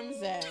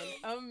 Crimson.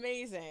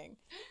 Amazing.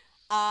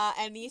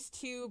 And these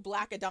two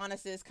black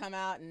Adonises come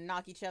out and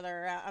knock each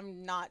other out.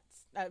 I'm not,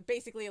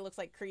 basically it looks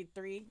like Creed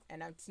 3,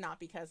 and it's not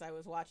because I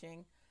was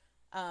watching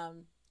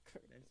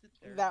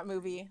that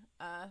movie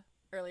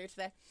earlier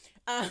today.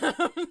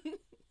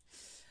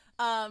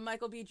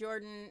 Michael B.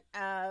 Jordan,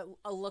 a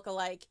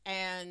lookalike,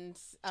 and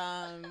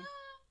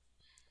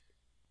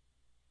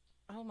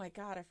oh my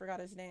god, I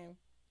forgot his name.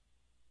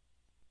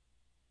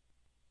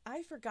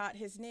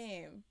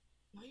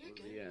 No, you're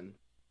good. Ian.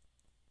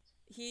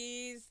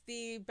 He's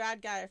the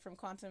bad guy from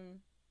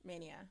Quantum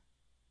Mania.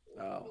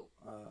 Oh,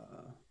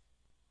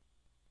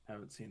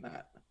 haven't seen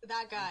that.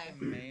 That guy.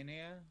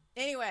 Mania.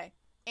 Anyway,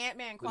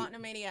 Ant-Man,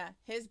 Quantum Mania,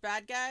 his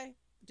bad guy,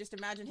 just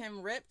imagine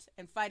him ripped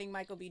and fighting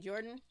Michael B.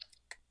 Jordan.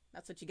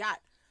 That's what you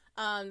got.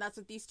 That's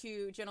what these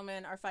two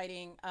gentlemen are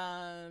fighting.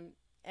 And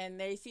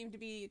they seem to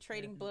be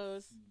trading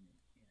blows.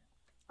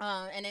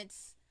 And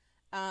it's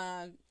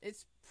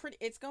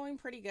going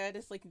pretty good.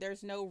 It's like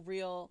there's no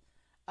real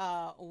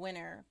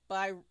winner,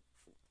 but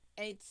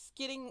it's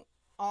getting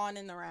on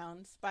in the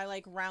rounds. By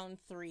like round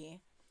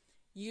 3,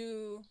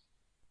 you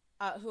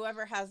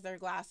whoever has their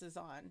glasses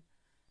on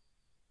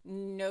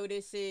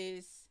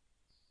notices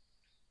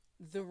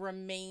the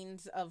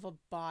remains of a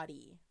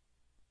body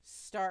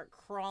start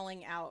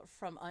crawling out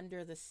from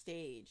under the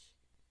stage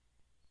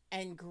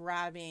and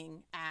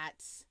grabbing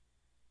at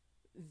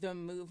the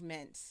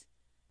movement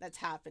that's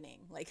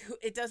happening. Like,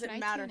 it doesn't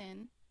matter. Tune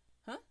in?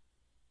 Huh?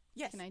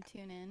 Yes. Can I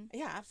tune in?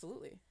 Yeah,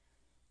 absolutely.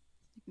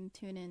 You can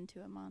tune in to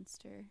a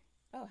monster.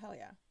 Oh, hell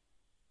yeah.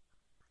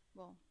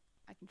 Well,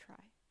 I can try.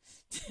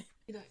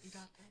 You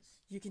got this.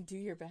 You can do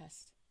your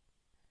best.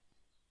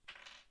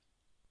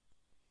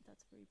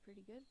 That's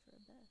pretty good for a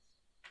best.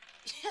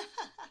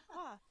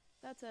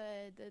 That's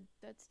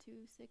 2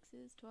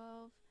 6s,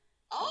 12.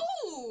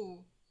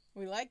 Oh!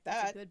 We like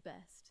That's that. a good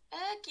best.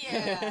 Heck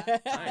yeah.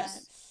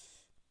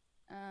 Nice.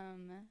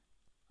 On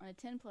a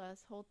 10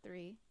 plus, hold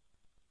 3.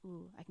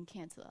 Ooh, I can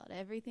cancel out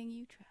everything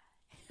you try.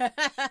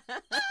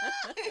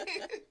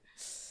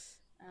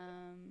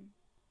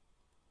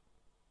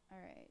 All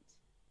right.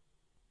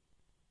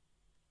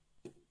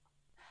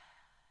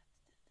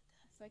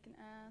 So I can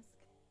ask.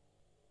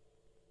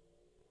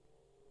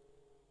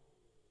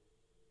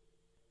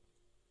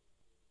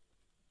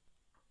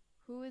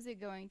 Who is it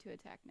going to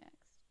attack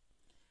next?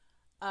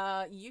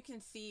 You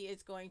can see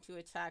it's going to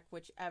attack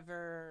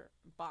whichever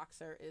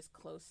boxer is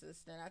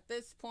closest. And at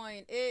this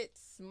point,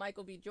 it's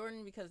Michael B.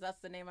 Jordan, because that's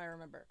the name I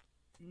remember.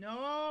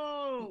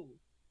 No.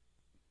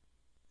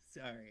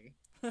 Sorry.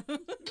 And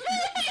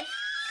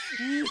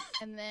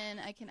then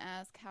I can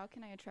ask, how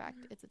can I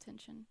attract its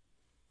attention?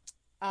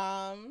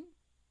 Well,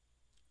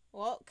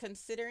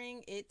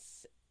 considering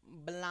it's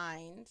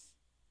blind,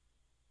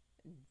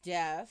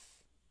 deaf,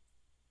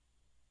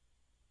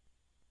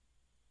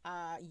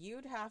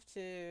 you'd have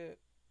to...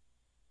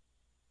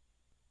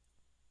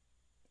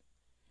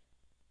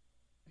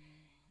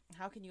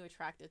 How can you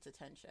attract its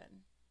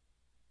attention?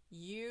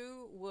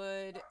 You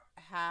would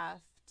have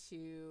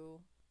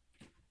to...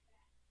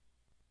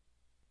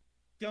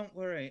 Don't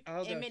worry,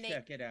 I'll go Emanate-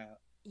 check it out.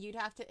 You'd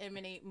have to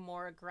emanate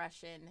more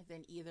aggression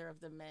than either of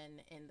the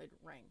men in the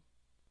ring.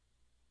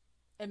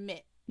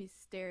 Emit. He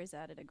stares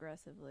at it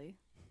aggressively.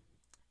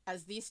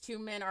 As these two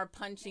men are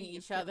punching You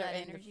each feel other that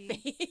in energy? the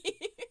face.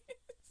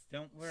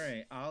 Don't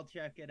worry, I'll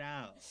check it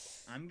out.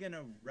 I'm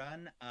gonna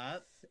run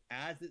up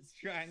as it's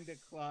trying to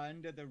claw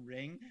into the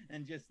ring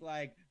and just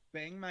like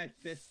bang my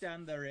fist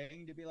down the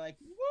ring to be like,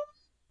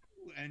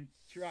 woo! And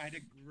try to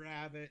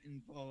grab it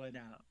and pull it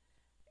out.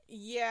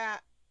 Yeah,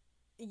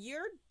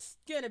 you're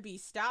gonna be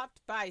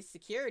stopped by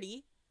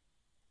security.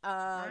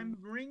 I'm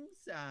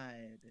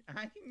ringside.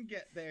 I can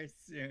get there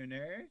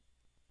sooner.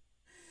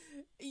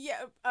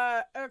 Yeah,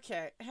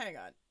 okay, hang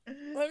on.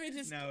 Let me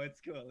just... No, it's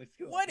cool. It's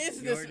cool. What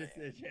is Your this?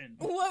 decision.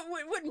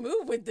 What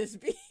move would this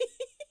be?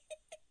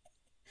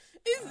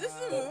 Is this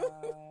a move?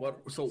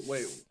 What? So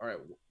wait. All right.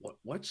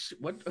 What?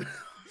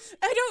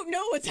 I don't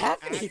know what's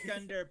happening. Act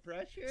under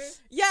pressure?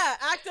 Yeah,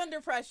 act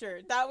under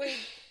pressure. That would,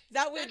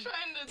 They're trying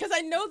to... because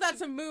I know that's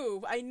a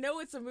move. I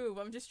know it's a move.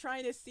 I'm just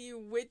trying to see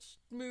which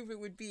move it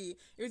would be.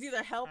 It was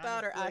either help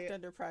out or Honestly, act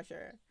under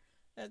pressure.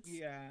 That's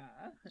Yeah.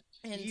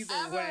 and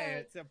Either way,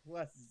 it's a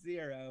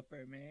 +0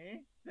 for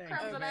me. Thank you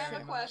Crimson, I have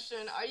very a much.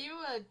 question. Are you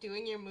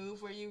doing your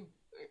move where you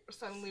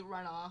suddenly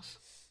run off.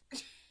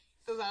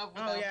 Does that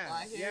Oh yeah,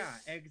 apply here?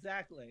 yeah,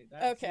 exactly.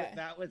 That's Okay.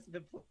 that was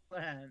the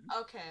plan.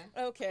 Okay.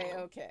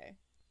 Okay.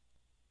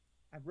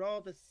 I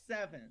rolled a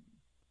 7.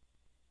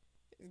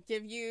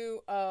 Give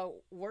you a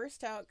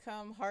worst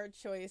outcome, hard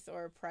choice,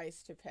 or a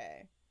price to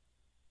pay.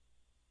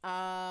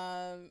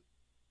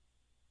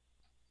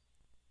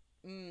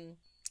 Mm.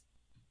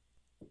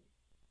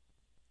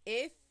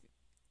 If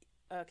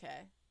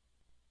okay.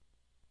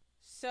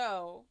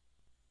 So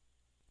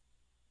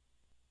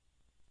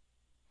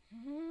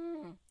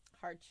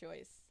hard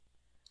choice.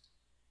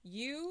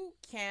 You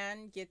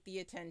can get the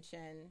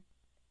attention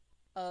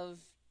of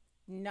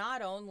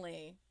not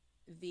only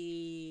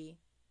the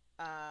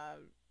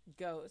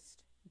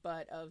ghost,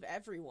 but of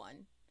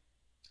everyone,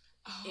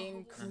 Oh.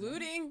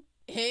 including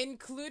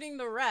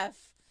the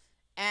ref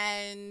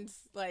and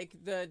like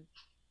the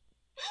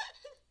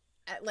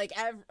like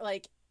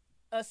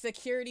a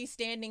security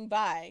standing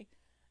by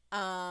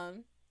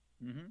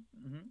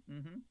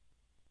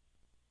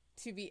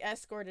to be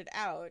escorted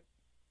out,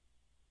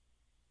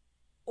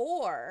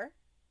 or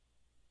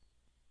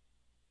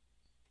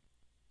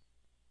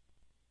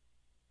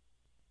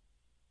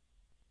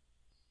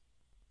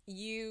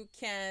you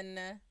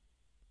can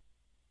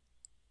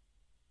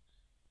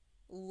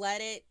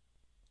let it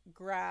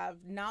grab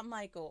not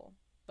Michael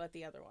but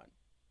the other one.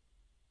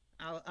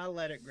 I'll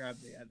let it grab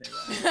the other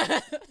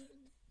one.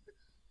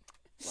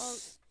 Well,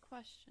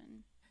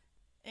 question.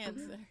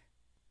 Answer.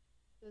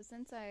 So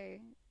since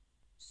I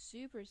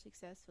super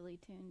successfully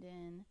tuned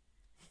in,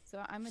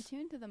 so I'm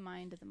attuned to the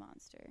mind of the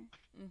monster.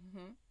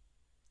 Mm-hmm.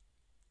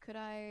 Could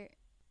I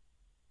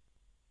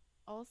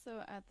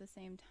also at the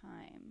same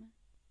time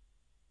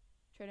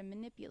try to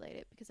manipulate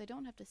it, because I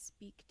don't have to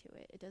speak to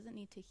it. It doesn't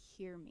need to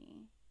hear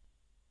me.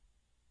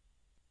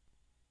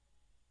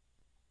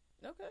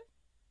 Okay.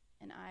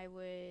 And I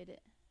would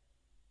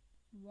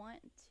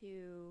want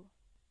to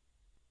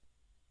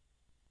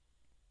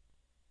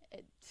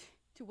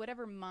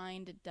whatever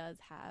mind it does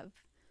have,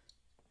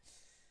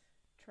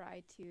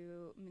 try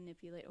to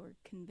manipulate or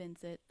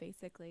convince it,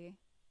 basically.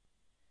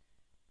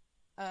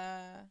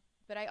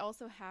 But I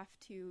also have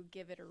to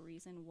give it a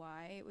reason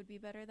why it would be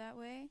better that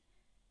way.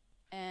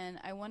 And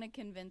I want to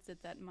convince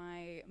it that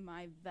my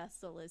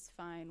vessel is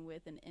fine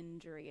with an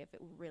injury if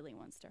it really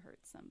wants to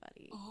hurt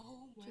somebody.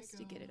 Oh my just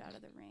God. to get it out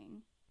of the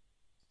ring.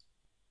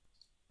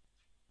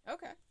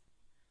 Okay.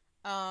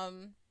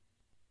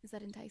 Is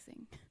that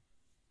enticing?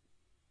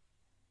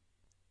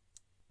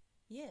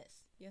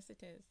 Yes,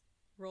 it is.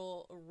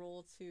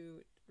 Roll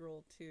to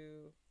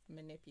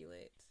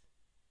manipulate.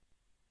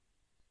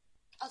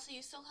 Also,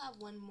 you still have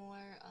one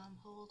more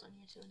hold on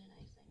your tune and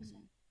I think. So.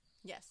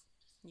 Yes,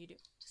 you do.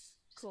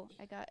 Cool.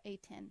 I got a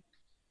 10.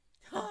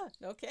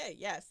 Okay.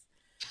 Yes.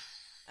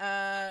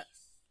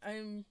 Let's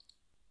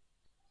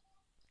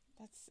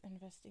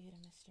investigate a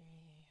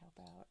mystery. How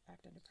about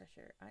act under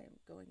pressure? I am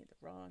going in the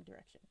wrong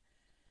direction.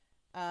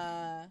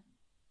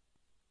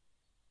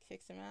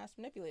 Kick some ass,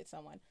 manipulate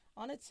someone.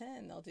 On a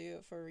 10, they'll do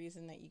it for a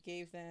reason that you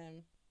gave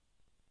them.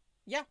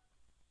 Yeah.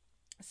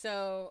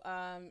 So,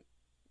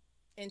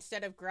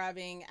 instead of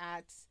grabbing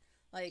at,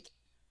 like,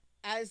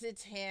 as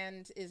its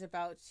hand is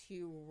about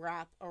to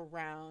wrap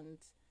around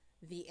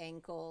the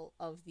ankle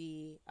of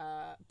the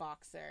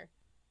boxer,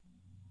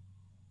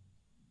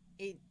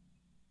 it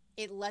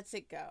lets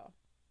it go,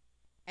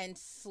 and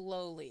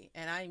slowly,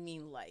 and I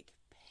mean like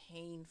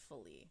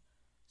painfully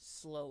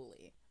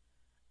slowly,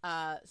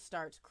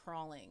 starts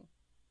crawling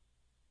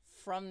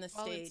from the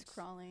While stage, it's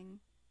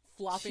crawling,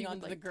 flopping she would,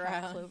 onto like, the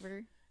tap ground,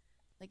 Clover.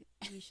 Like,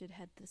 we should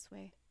head this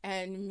way.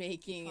 and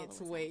making Follow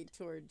its us way out.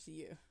 towards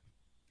you.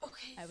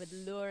 Okay. I would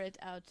lure it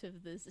out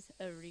of this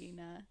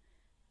arena.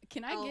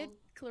 Can I get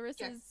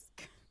Clarissa's...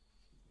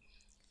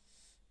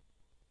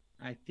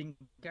 I think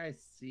I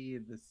see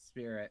the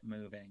spirit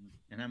moving,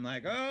 and I'm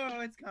like, oh,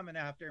 it's coming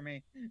after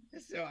me.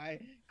 So I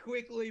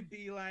quickly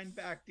beeline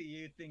back to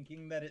you,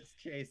 thinking that it's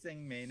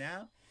chasing me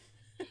now.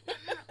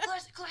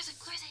 Clarissa,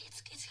 it's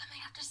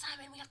coming after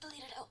Simon. We have to lead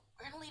it out.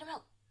 We're gonna lead him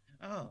out.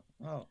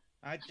 Oh,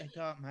 I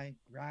thought my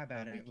grab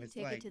at We it can was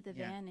take like, it to the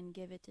van and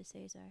give it to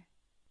Cesar.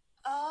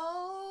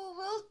 Oh,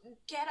 we'll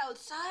get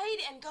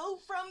outside and go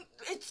from.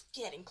 It's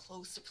getting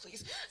closer,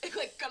 please.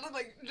 Like kind of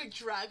like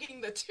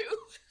dragging the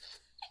two.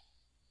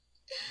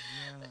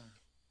 Yeah.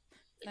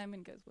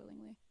 Simon goes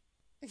willingly.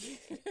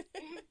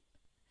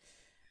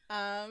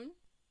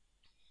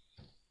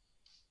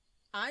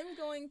 I'm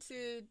going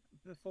to.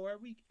 Before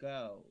we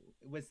go,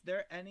 was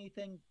there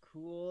anything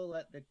cool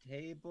at the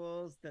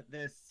tables that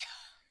this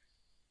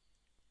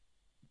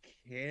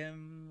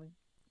Kim,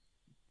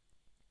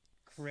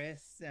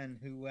 Chris, and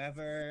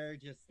whoever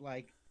just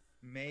like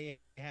may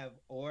have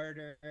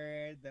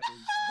ordered that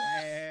was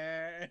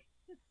there?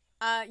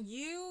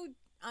 You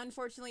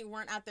unfortunately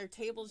weren't at their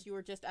tables. You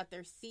were just at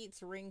their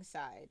seats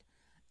ringside.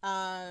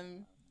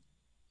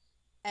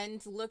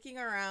 And looking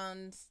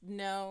around,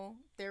 no,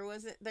 there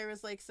was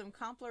like some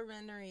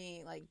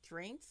complimentary like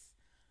drinks,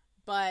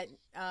 but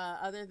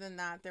other than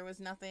that, there was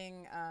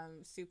nothing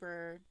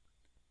super.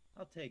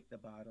 I'll take the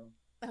bottle.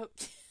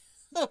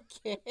 Oh.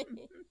 Okay.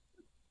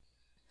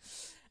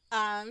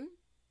 Um,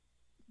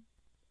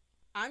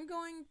 I'm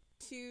going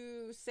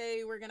to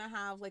say we're gonna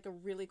have like a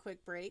really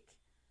quick break.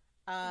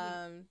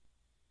 Um,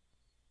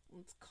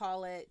 let's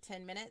call it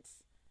 10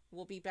 minutes.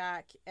 We'll be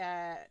back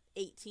at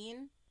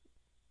 18.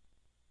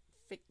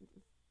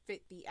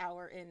 Fit the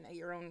hour in at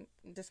your own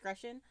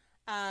discretion.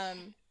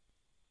 Um,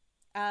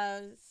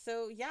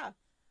 so yeah,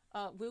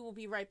 we will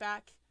be right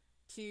back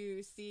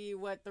to see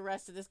what the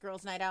rest of this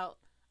girls' night out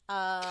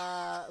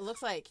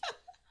looks like.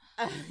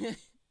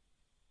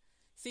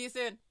 See you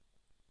soon.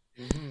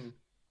 Mhm.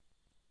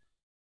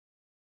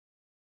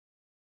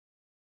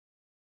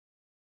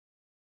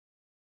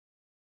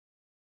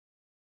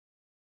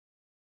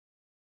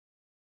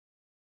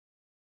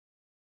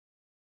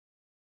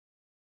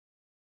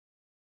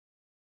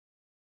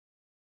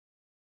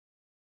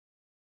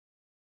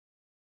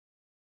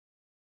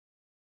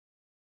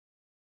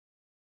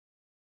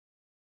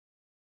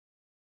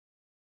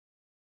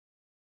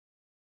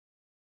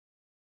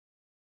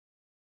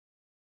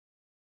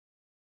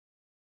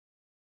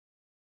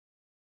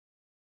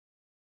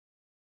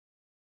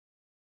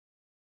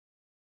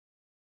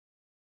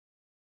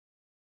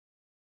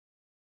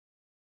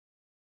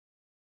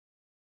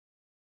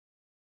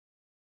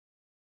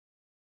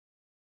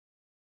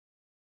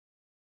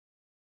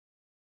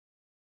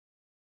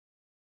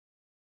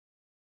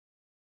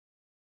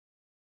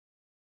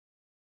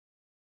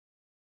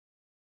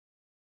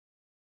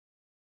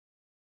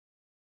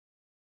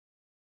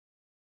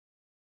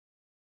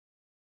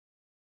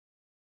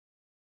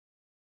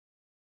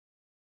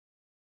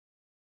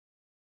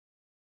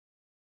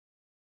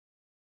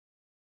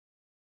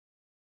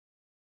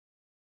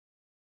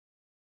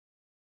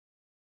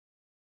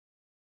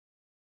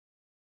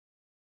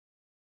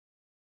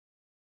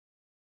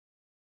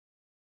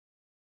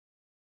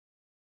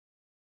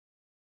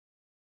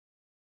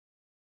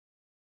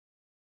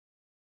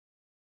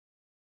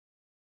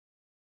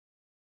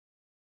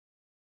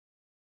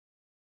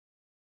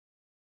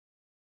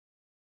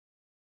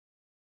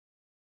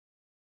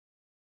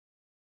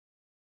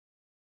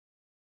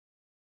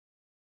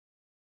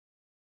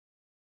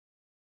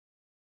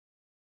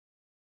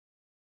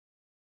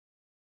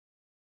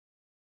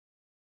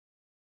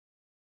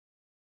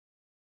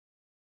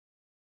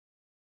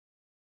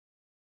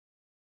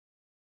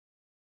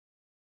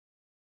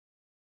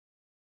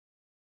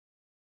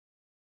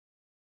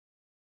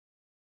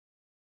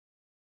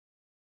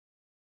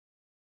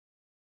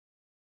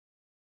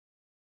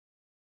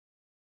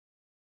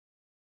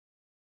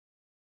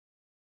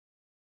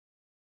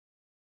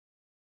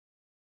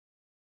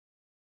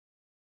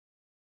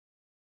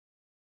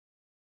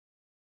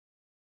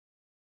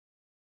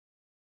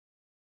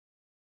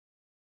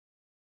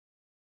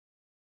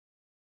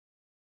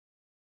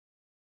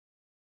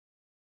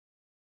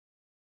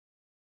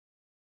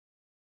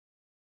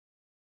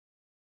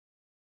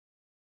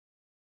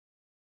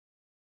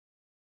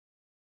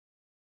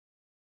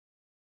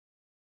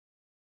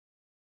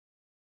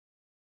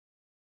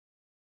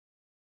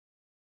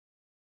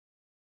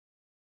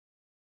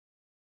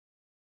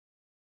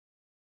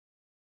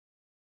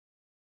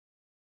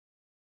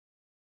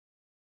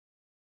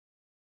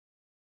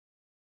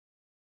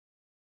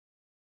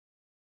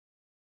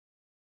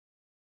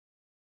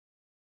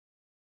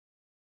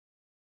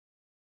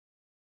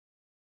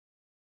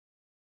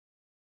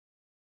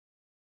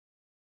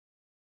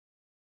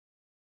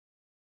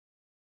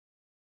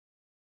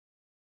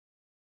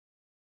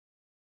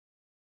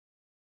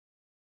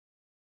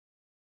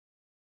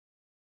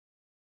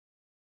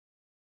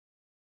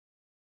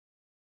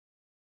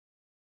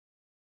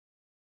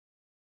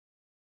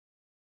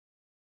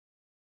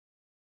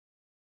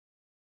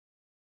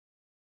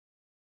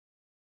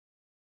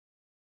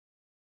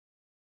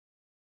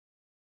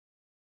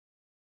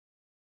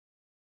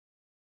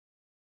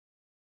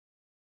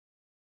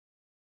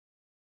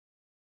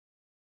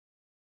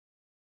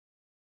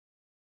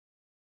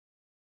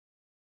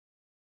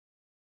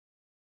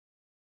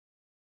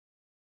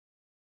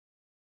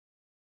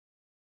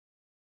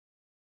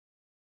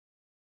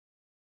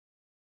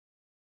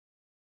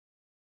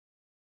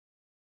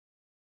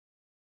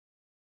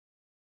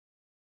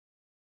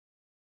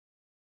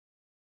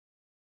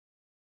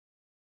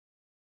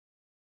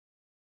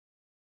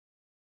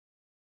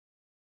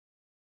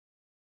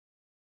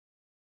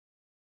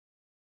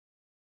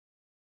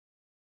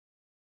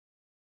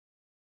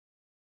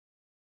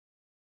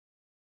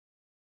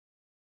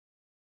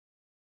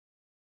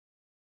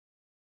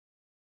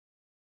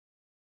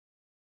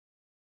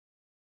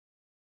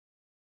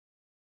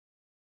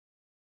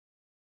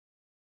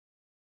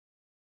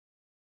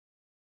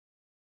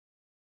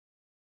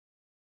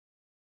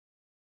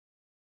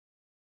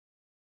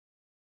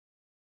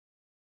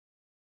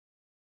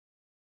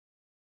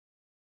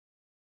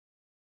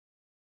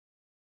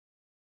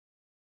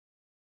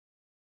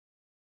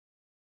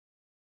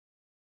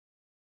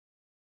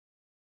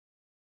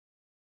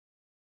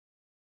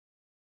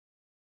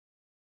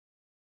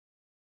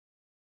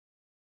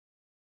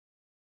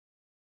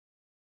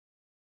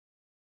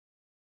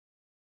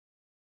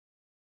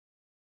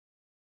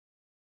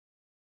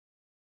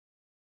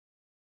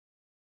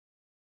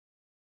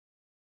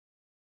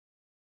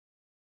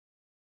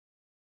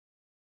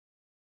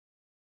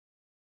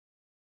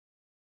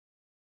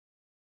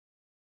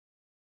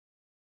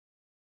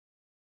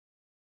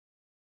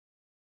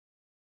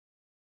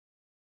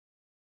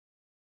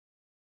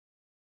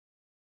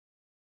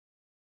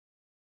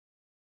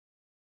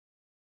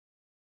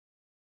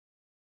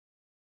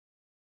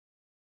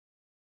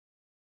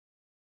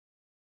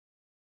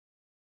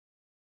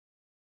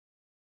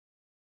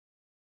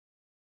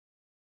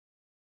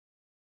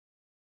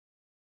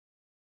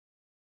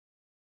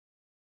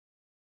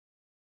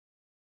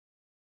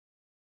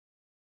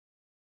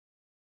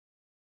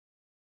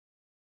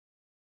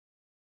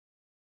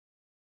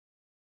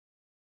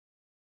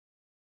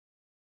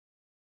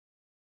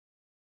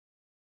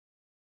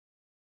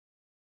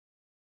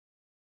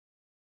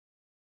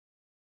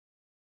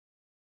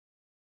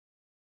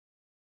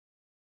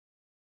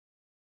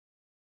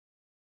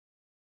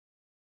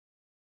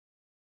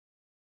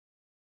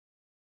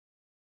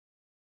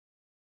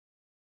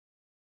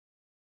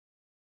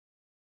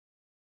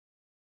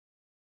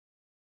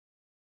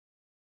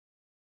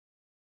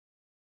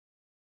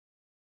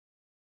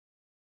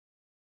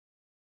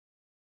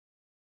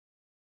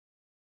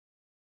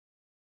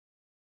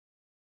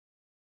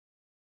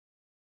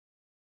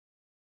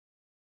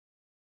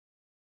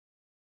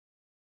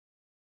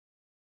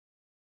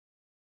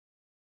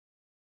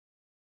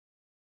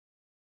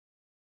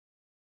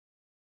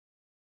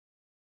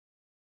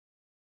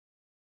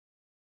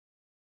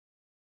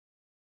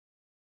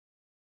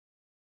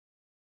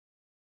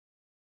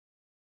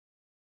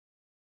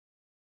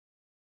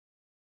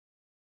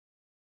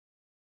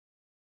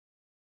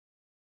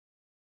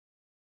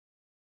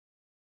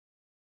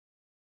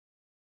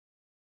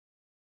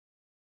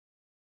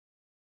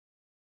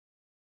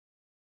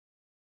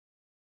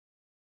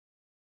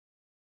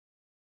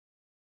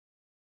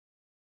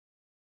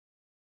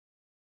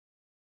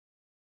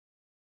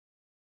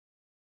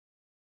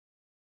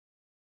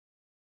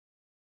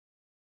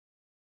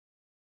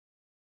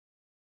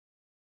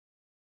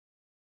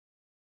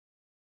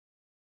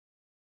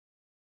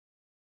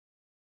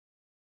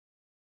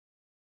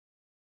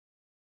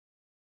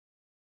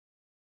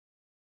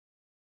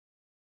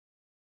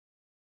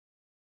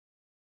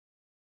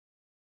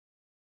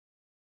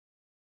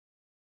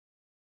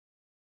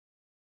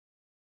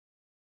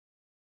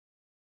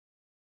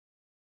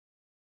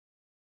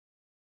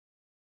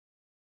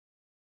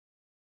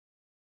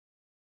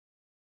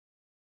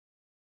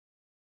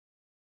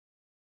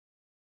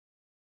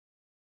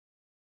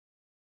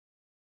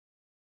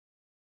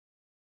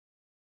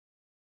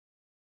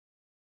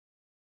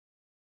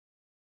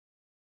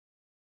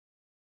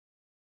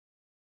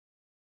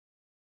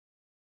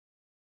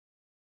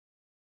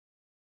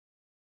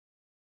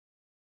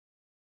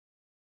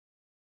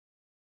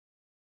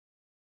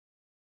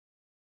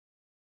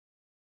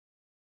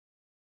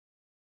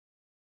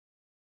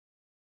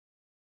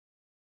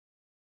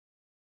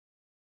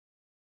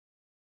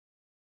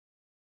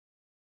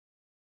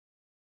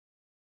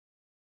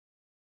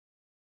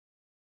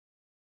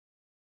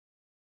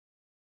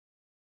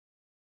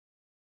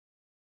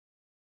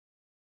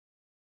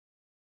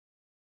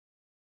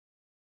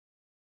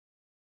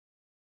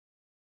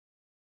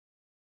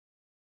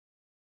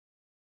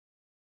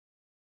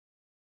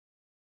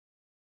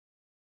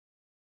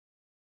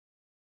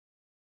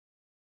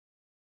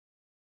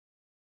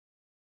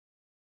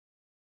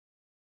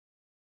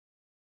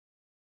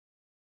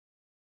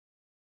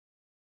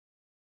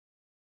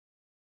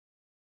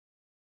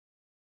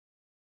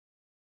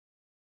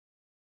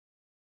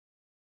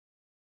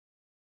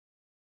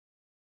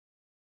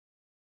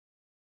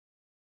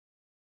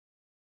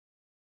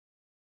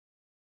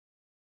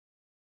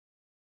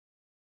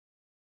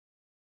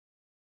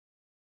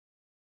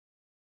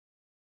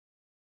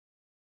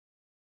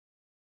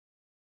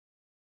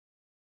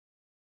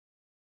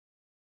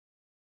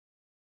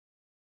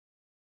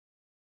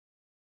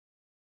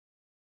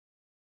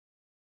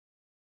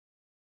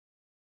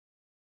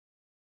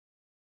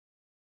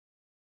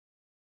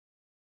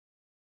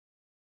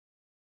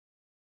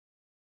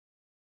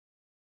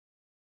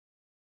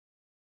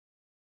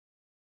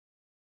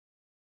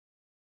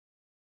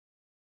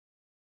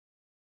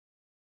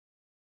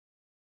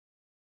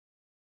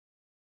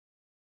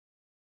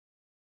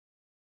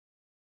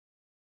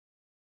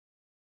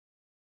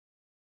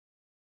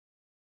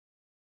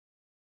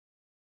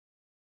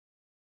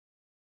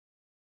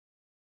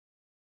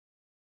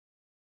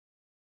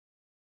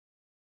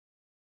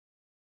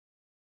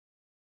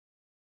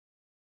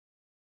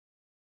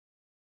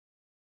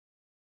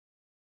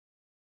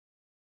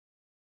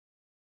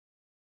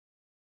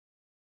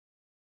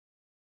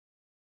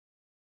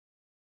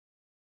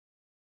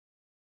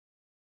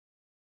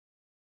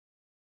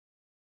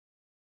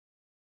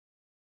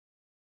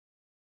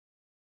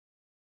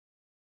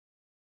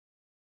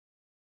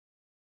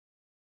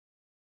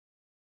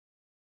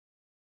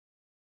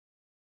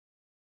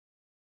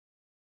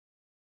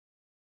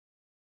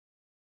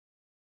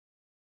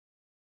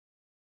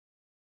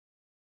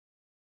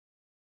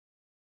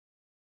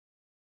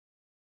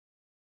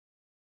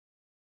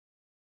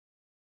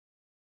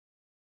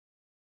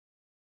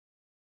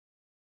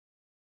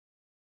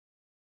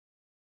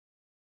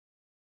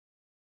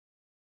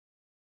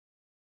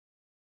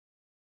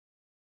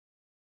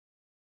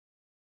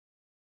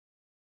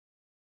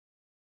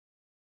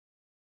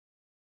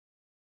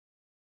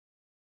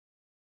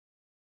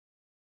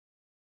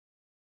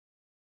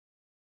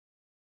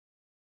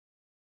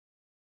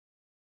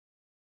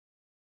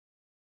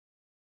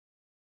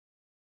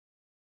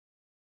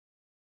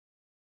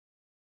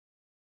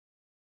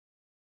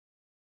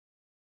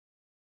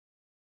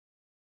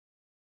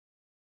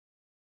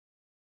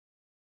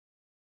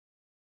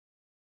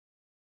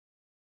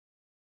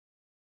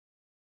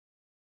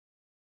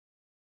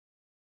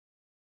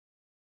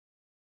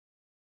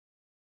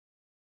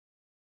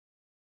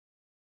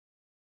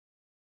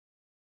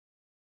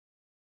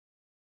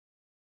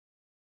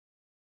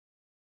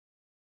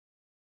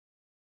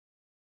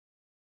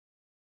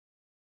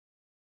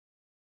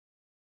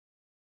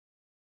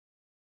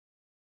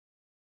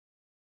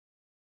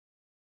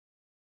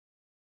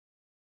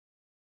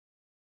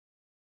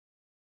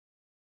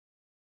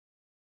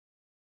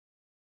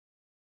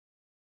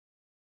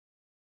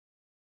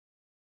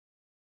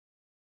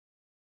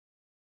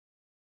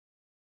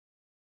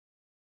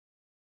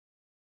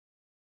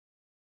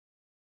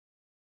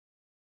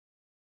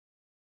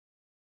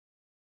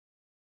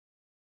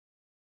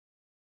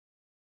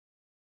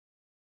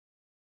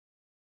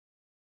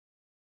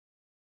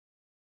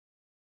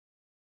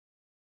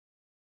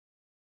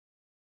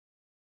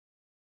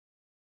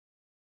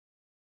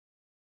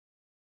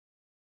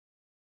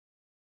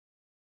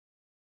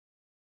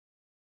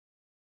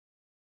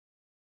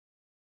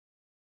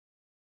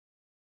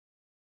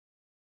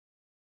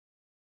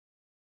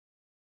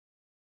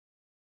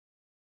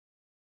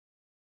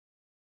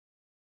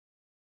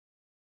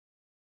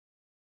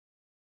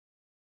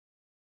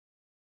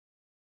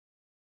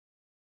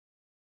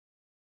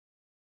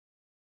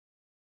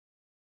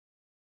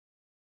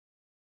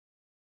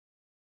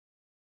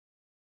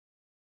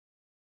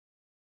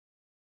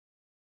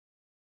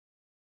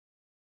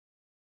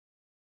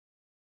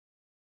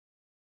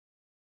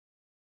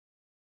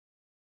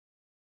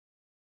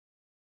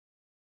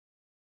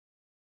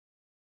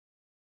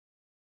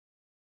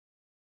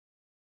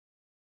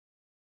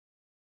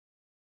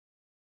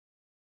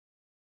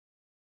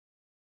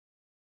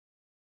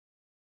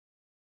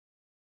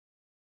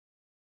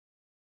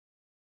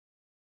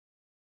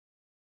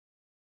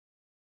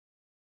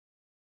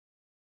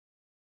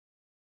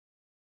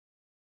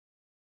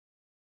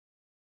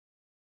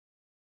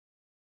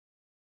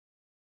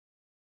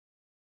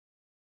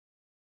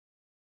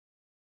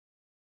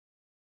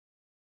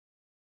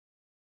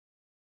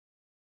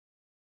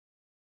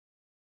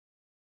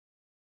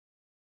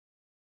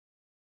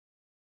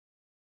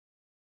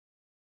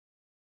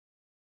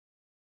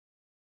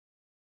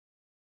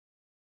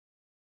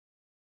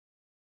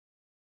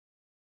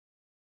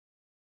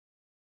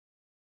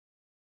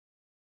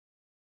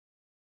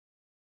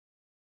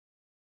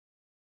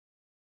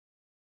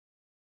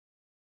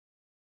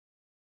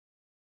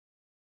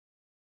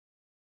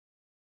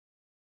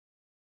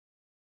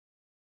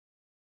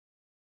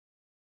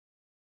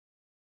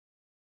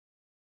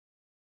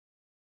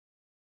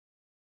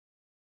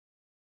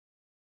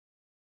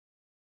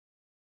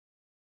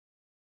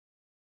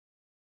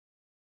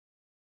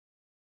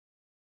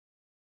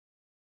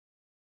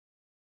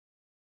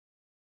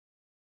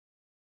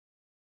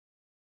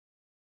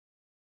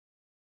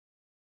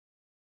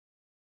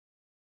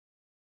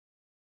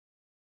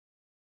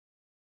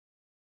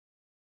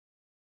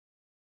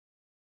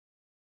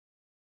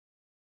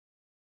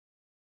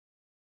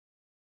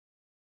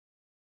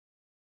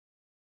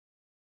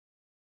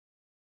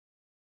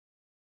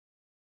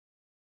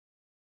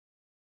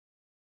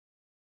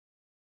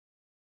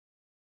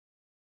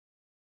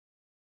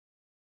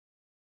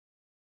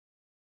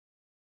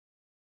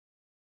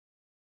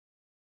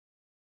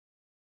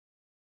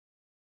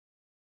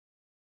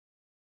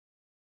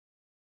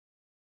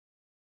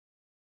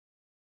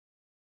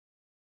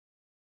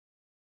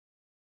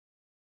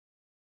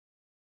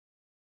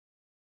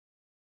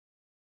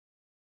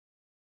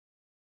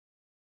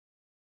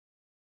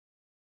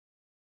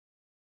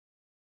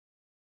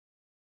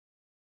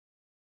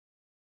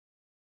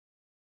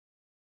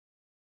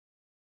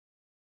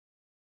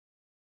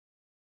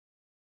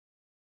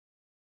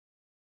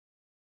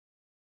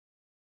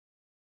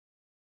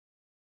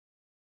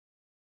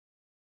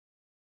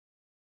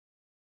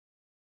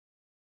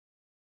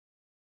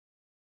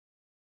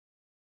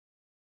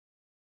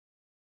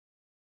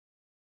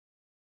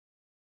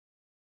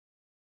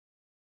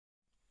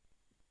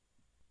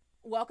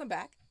 welcome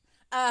back.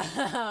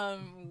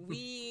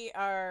 We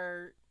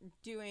are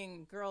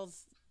doing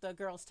the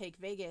Girls Take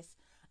Vegas.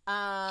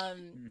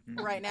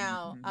 Right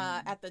now,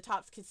 at the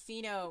Tops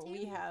Casino,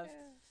 we have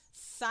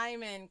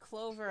Simon,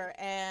 Clover,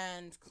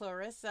 and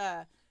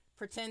Clarissa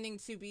pretending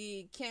to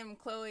be Kim,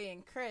 Chloe,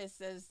 and Chris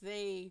as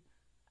they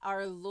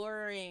are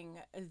luring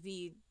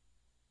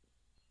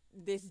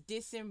this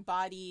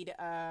disembodied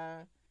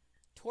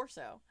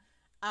torso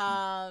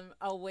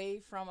away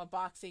from a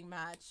boxing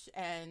match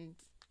and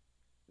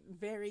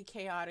very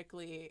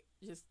chaotically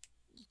just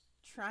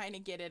trying to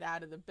get it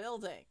out of the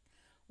building.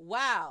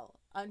 Wow.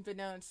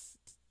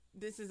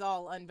 This is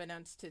all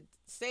unbeknownst to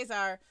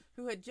Cesar,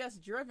 who had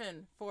just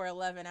driven for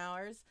 11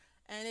 hours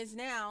and is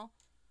now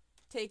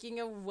taking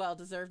a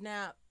well-deserved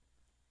nap.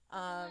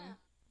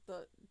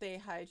 They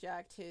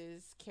hijacked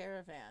his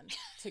caravan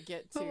to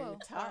get to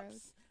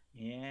Tops.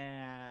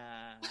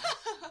 Yeah.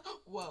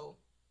 Whoa.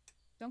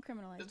 Don't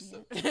criminalize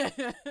me That's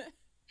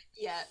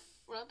yet.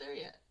 We're not there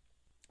yet.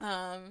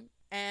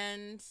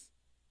 And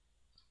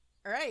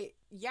all right,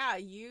 yeah,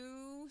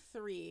 you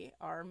three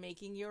are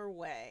making your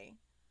way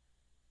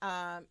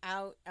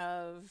out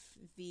of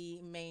the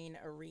main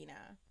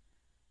arena.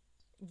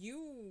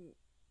 You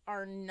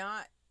are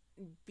not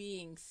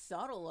being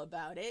subtle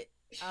about it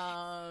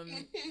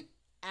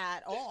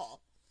at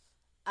all.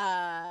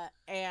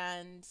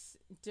 And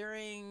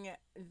during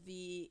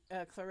the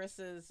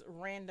Clarissa's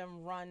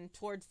random run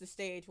towards the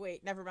stage,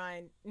 wait, never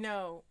mind.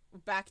 No,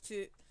 back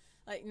to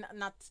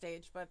not the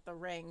stage, but the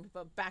ring,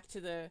 but back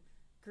to the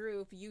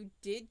group, you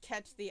did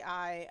catch the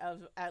eye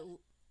of at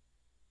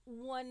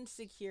one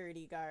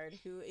security guard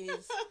who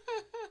is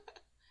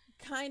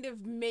kind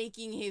of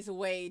making his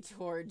way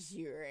towards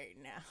you right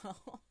now.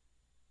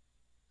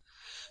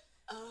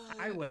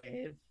 I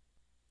wave.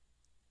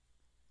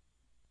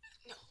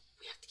 No,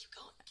 we have to keep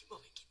going. Keep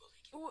moving.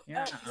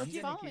 Yeah, I'm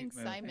He's gonna following keep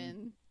moving.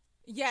 Simon.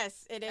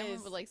 Yes, it Simon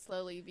is. would like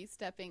slowly be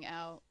stepping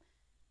out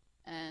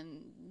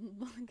and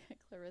look at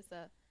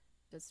Clarissa,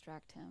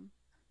 distract him.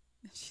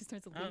 She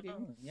starts bleeding.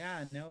 Oh,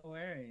 yeah, no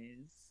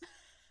worries.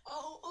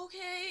 Oh,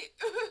 okay.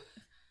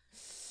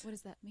 What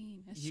does that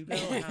mean? You go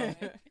help.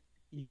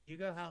 You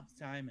go help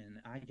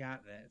Simon. I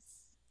got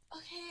this.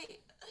 Okay,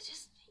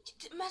 just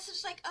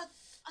message like a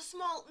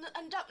small a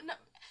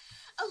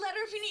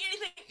letter if you need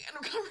anything, and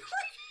I'm gonna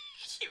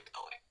keep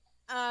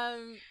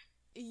going.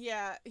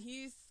 Yeah,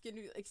 he's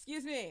gonna.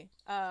 Excuse me.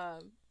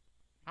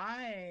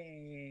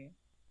 Hi.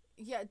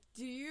 Yeah,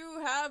 do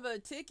you have a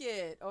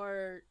ticket,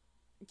 or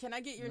can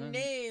I get your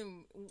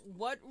name?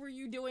 What were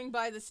you doing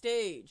by the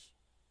stage?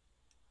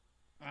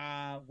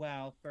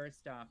 Well,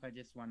 first off, I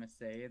just want to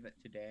say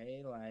that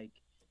today, like,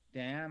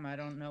 damn, I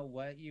don't know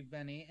what you've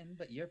been eating,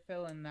 but you're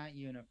filling that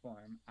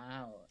uniform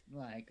out.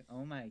 Like,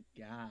 oh my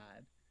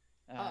god.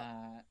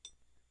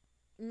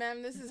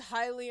 Ma'am, this is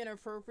highly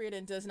inappropriate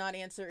and does not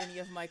answer any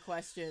of my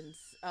questions.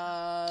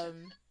 Oh,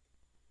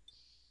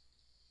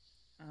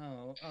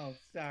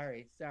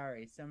 sorry.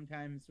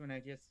 Sometimes when I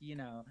just,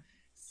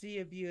 see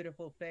a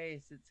beautiful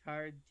face, it's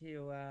hard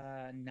to,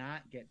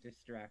 not get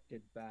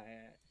distracted by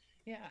it.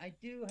 Yeah, I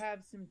do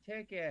have some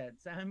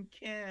tickets. I'm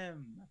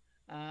Kim.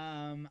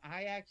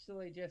 I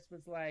actually just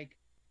was like,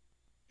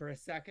 for a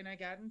second I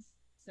got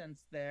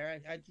incensed there.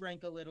 I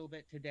drank a little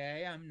bit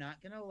today. I'm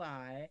not gonna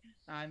lie.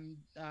 I'm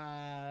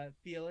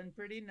feeling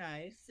pretty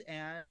nice,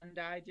 and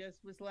I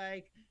just was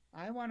like,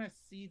 I want to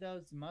see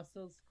those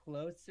muscles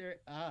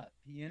closer up.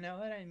 You know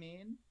what I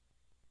mean?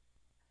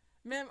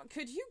 Ma'am,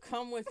 could you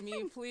come with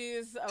me,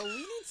 please? We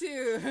need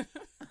to...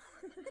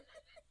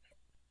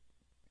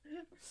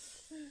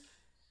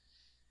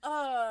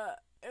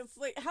 It's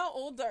like, how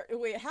old are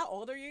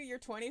you? You're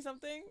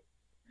 20-something?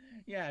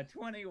 Yeah,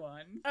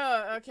 21.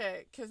 Oh,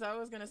 okay, because I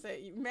was gonna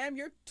say, ma'am,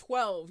 you're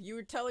 12. You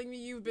were telling me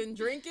you've been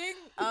drinking?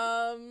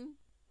 Hey,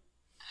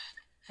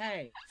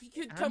 if you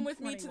could come I'm with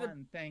 21, me to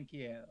the... Thank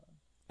you.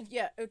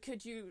 Yeah,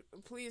 could you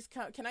please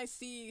come? Can I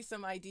see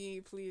some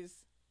ID,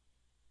 please?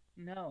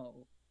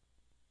 No.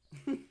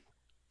 No.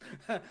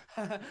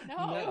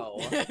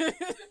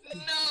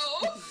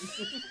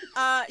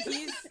 No.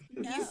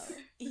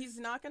 He's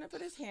not gonna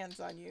put his hands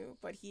on you,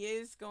 but he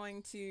is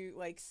going to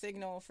like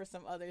signal for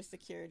some other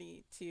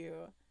security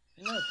to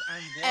Look,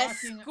 I'm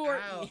walking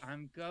escort out. you.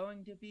 I'm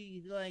going to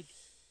be like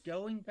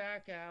going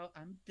back out.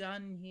 I'm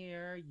done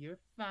here. You're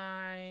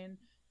fine.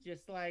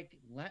 Just like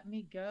let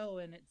me go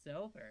and it's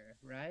over,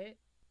 right?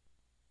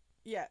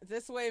 Yeah,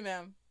 this way,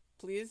 ma'am,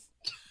 please.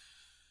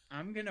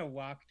 I'm gonna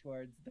walk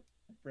towards the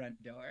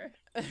front door.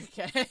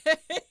 Okay.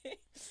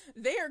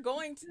 They're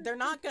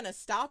not gonna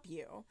stop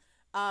you.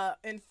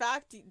 In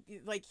fact,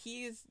 like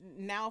he's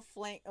now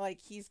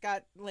he's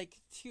got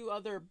like two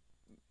other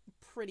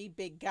pretty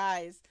big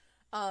guys,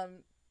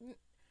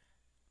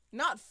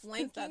 not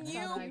flanking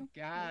you. Oh my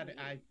god,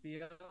 I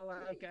feel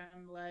like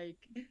I'm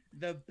like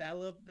the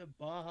belle of the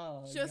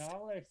ball.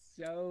 Y'all are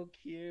so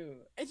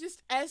cute. It's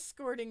just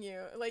escorting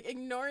you, like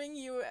ignoring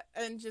you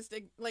and just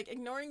like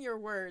ignoring your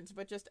words,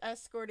 but just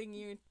escorting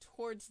you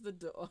towards the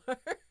door.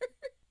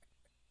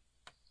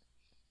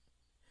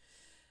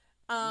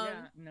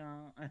 Yeah,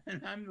 no.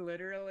 And I'm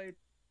literally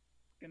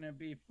gonna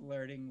be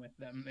flirting with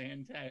them the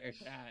entire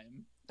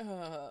time.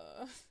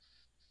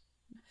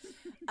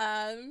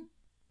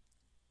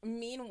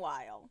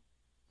 Meanwhile,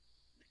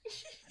 I'm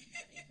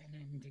not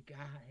even into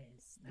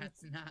guys.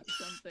 That's not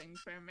something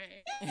for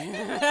me.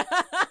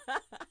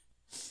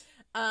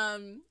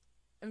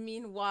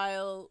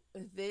 meanwhile,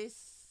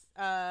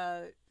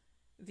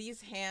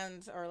 these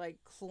hands are like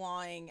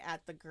clawing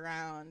at the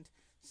ground,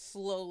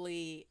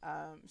 slowly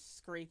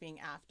scraping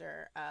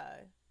after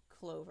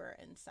Clover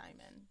and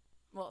Simon.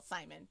 Well,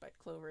 Simon, but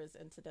Clover is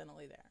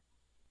incidentally there.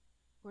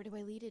 Where do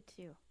I lead it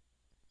to?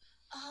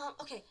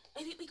 Okay,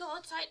 maybe we go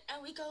outside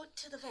and we go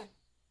to the van.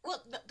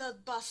 Well, the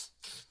bus.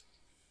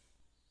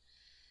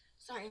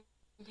 Sorry.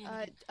 She's we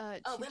have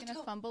to gonna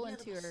go fumble near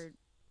the into bus. her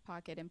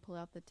pocket and pull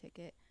out the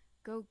ticket.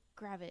 Go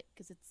grab it,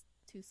 because it's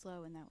too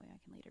slow, and that way I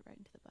can lead it right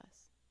into the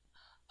bus.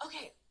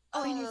 Okay.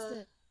 Oh, and here's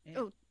the... Yeah.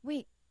 Oh,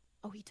 wait.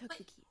 Oh, he took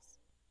the keys.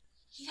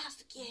 He has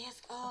the key. He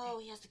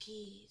has the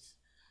keys.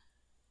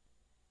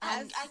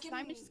 As I can.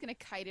 Simon's just gonna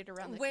kite it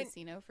around the When-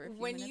 casino for a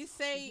few when minutes. you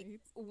while she say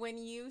waits. when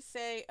you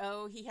say,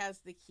 "Oh, he has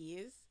the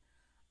keys,"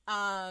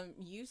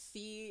 you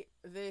see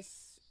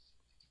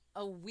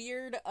a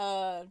weird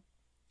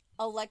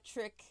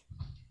electric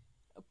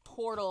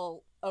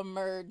portal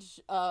emerge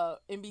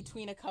in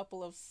between a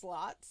couple of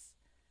slots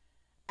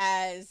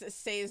as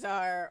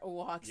Cesar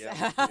walks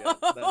Yeah,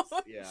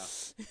 out.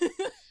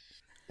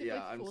 Yeah,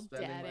 Like I'm full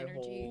spending dad my energy.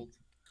 hold.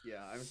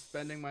 Yeah, I'm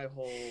spending my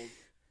hold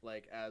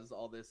like as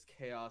all this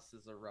chaos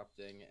is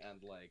erupting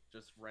and like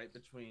just right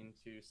between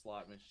two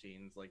slot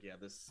machines, like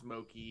this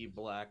smoky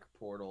black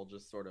portal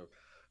just sort of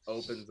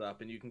opens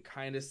up and you can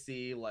kind of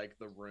see like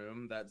the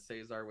room that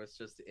Cesar was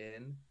just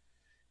in.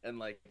 And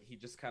like he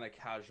just kind of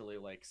casually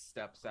like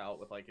steps out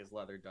with like his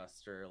leather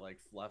duster like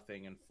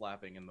fluffing and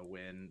flapping in the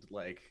wind,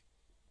 like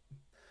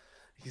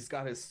he's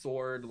got his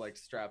sword like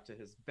strapped to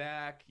his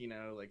back,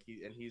 like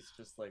he's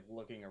just like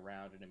looking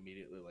around and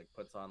immediately like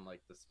puts on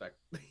like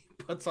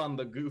puts on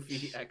the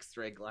goofy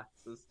x-ray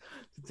glasses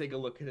to take a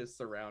look at his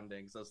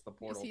surroundings as the You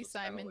portal see just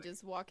kinda, Simon like,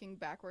 just walking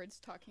backwards,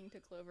 talking to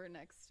Clover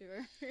next to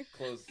her.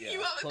 close. Yeah,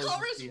 You have closes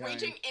Clover's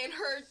behind- reaching in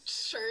her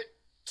shirt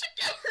to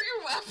get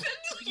her weapons.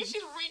 She's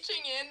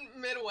reaching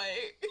in midway.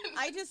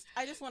 I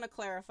just want to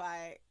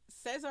clarify.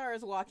 Cesar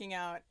is walking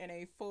out in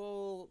a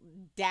full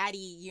daddy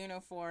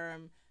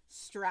uniform,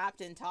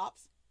 strapped in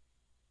tops.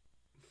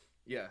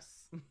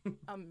 Yes.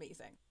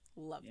 Amazing.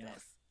 Love Yeah.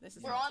 this. This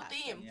is We're on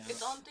fantastic. theme. Yeah.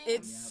 It's on theme.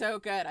 It's Yeah. so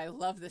good. I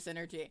love this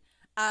energy.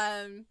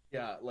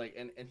 Yeah, like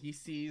and he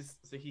sees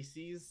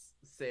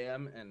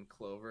Sam and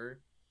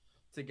Clover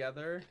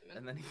together,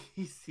 and then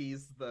he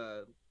sees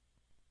the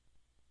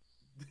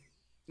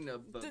the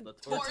the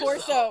torso.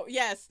 torso.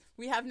 Yes,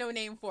 we have no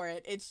name for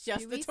it. It's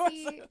just Do the we torso.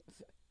 see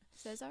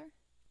Cesar?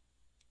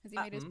 Has he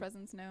made his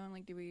presence known?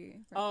 Like, do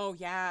we? Oh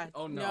yeah.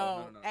 Oh,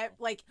 no.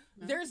 Like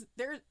No? there's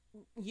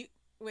you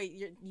wait.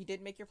 You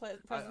did make your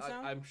presence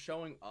known. I'm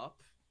showing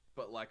up,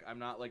 but like I'm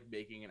not like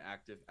making an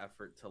active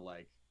effort to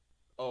like,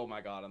 oh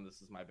my god, and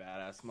this is my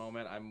badass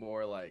moment. I'm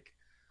more like,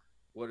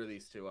 what are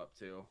these two up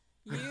to?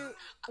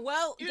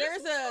 Well, You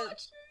there's just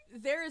watch.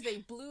 there is a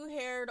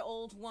blue-haired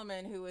old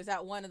woman who is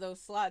at one of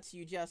those slots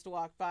you just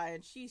walked by,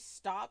 and she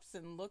stops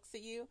and looks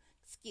at you.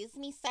 Excuse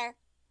me, sir.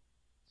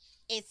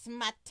 It's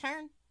my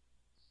turn.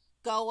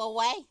 Go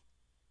away.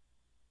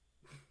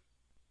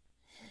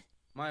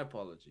 My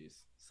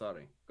apologies.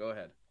 Sorry. Go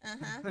ahead.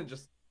 Uh-huh.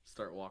 Just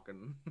start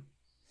walking.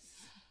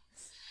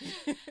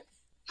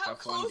 How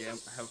close?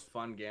 Have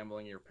fun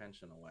gambling your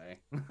pension away.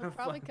 He'll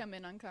probably come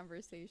in on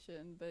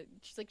conversation, but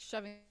she's like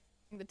shoving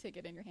the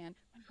ticket in your hand.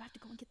 You have to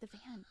go and get the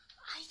van.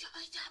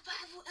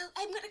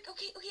 I'm gonna.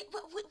 Okay. Wait,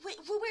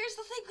 where's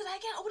the thing? Because I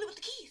can't open it with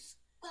the keys.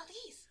 Without the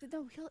keys.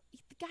 No,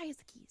 the guy has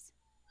the keys.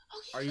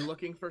 Okay. Are you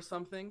looking for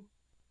something?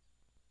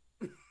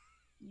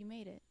 You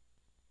made it.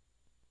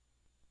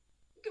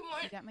 Good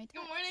morning. You got my Good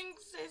text. morning,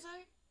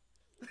 Cesar.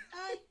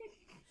 Hi.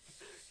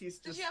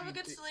 Did you have a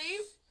good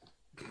sleep?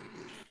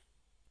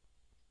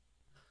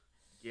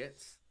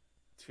 Get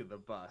to the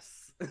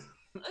bus.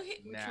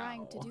 Okay. We're now.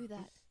 trying to do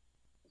that.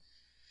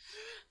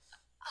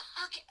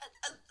 Okay.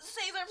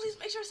 Cesar, please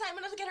make sure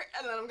Simon doesn't get hurt.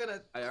 And then I'm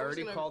gonna. I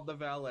already called the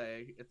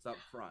valet. It's up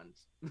front.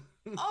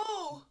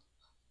 Oh.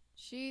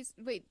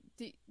 Wait,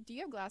 do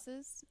you have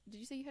glasses? Did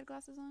you say you had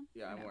glasses on?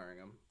 Yeah, Or I'm no? wearing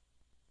them.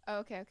 Oh,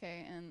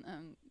 okay. And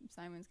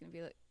Simon's gonna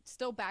be like,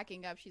 still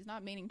backing up. She's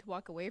not meaning to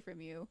walk away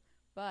from you,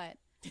 but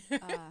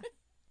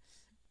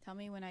tell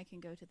me when I can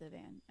go to the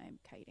van. I'm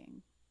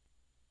kiting.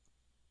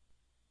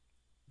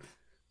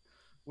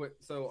 What?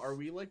 So are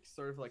we like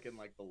sort of like in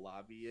like the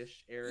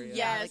lobby-ish area?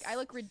 Yeah. Yeah, like Yes. I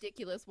look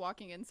ridiculous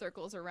walking in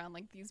circles around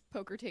like these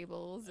poker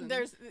tables. And...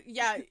 There's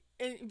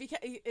because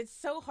it's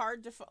so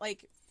hard to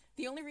like.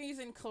 The only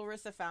reason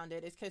Clarissa found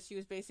it is because she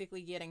was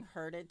basically getting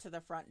herded to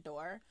the front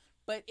door.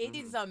 But it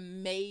is a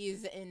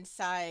maze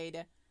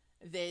inside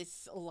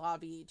this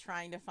lobby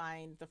trying to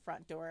find the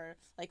front door.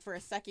 Like for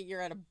a second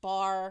you're at a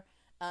bar,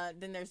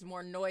 then there's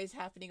more noise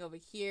happening over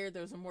here.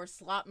 There's more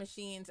slot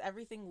machines.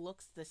 Everything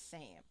looks the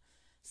same.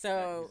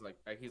 So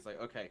He's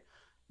like, okay,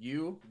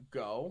 you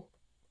go,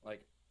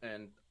 like,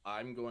 and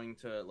I'm going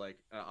to like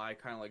I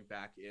kind of like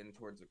back in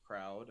towards the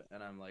crowd,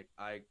 and I'm like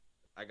I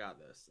got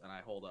this, and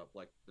I hold up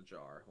like the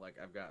jar, like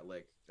I've got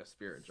like a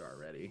spirit jar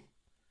ready.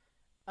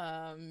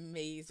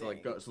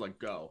 Amazing. So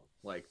go,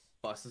 like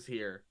bus is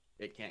here,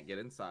 it can't get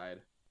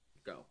inside,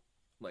 go,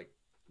 like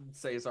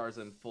Cesar's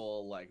in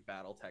full like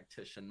battle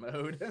tactician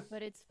mode.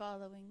 But it's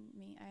following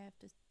me. I have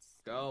to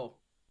Go.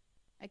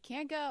 I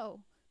can't go.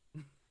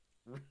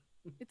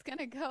 It's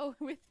gonna go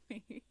with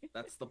me.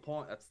 That's the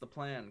point. That's the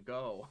plan.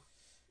 Go.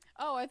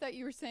 Oh, I thought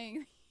you were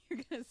saying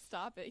you're gonna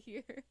stop it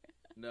here.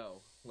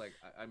 No, like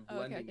I'm Oh,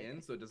 blending okay.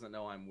 in, so it doesn't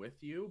know I'm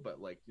with you. But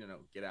like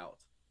get out.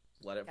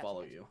 Let it Gotcha,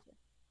 follow gotcha, you.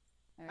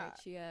 gotcha. All right,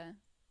 she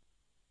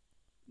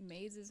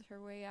mazes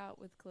her way out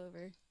with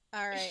Clover.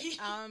 All right.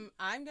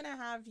 I'm gonna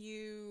have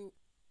you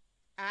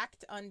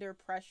act under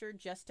pressure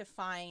just to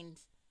find,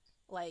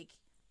 like,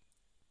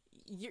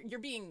 you're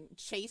being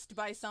chased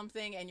by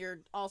something, and you're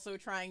also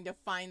trying to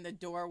find the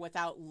door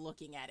without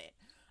looking at it.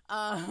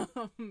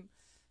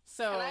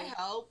 So Can I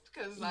help?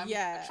 Because I'm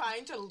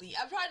trying to lead.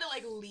 I'm trying to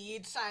like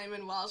lead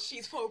Simon while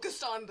she's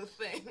focused on the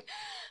thing.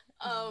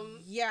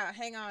 Yeah,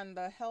 hang on.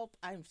 The help.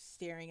 I'm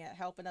staring at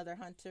help another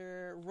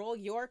hunter. Roll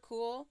your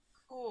cool.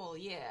 Cool.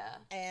 Yeah.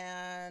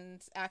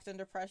 And act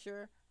under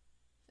pressure.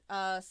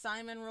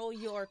 Simon, roll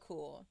your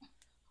cool.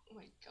 Oh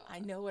my god. I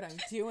know what I'm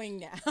doing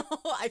now.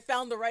 I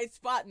found the right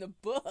spot in the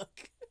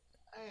book.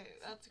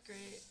 That's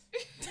great.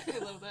 I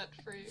love that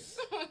for you.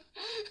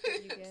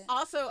 You get...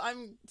 Also,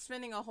 I'm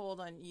spinning a hold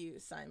on you,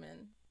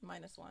 Simon.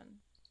 -1.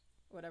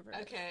 Whatever.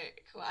 Okay,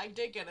 cool. I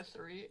did get a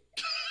 3.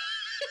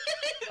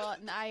 Well,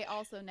 I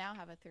also now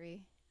have a 3.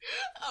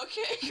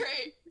 Okay,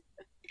 great.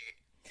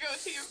 Go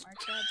team.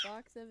 Mark that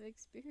box of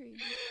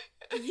experience.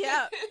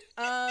 Yeah.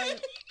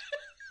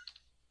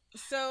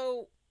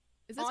 So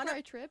Is this where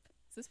I trip?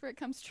 Is this where it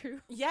comes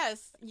true?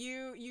 yes,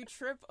 you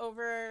trip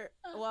over.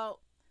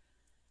 Well,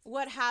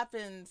 what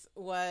happened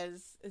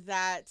was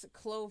that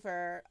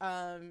Clover,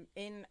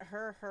 in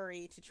her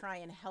hurry to try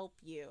and help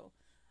you,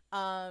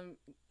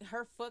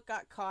 her foot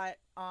got caught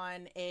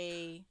on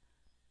a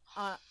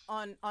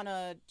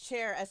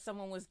chair as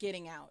someone was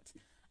getting out.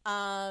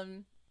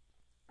 And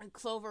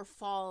Clover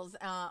falls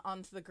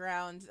onto the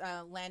ground,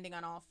 landing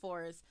on all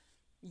fours.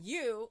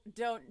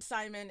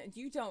 Simon,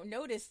 you don't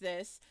notice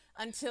this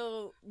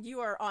until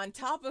you are on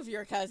top of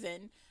your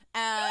cousin,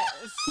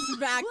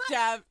 smack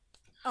dab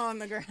on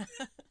the ground.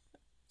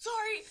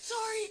 Sorry.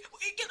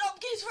 Wait, get up,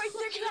 Gaze right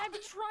there. Get I'm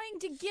up. trying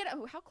to get.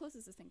 Oh, how close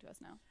is this thing to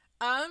us now?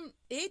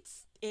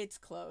 It's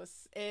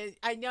close.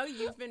 I know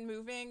you've been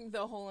moving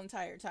the whole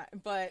entire time,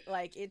 but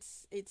like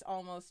it's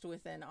almost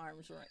within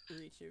arm's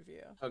reach of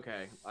you.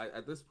 Okay.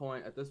 At this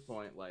point,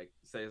 like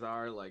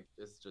Cesar, like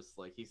is just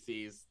like he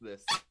sees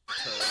this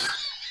turd,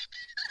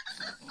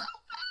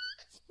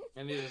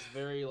 and he is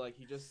very like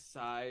he just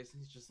sighs.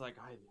 And he's just like,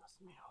 "Ay, Dios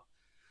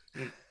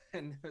mío,"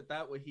 and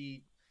that way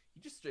he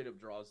just straight up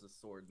draws his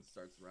sword and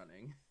starts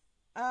running.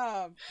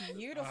 Oh,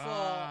 beautiful.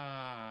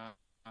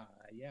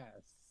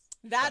 Yes.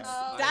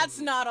 That's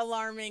not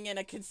alarming in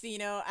a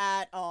casino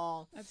at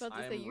all. I felt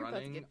I to say am you're about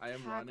to running. get I am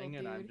tackled, running,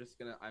 and I'm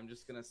dude.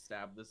 just gonna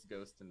stab this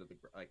ghost into the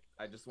like.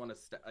 I just want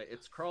to.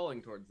 It's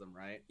crawling towards them,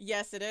 right?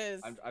 Yes, it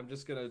is. I'm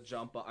just gonna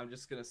jump. I'm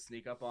just gonna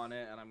sneak up on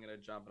it, and I'm gonna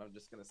jump, and I'm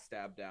just gonna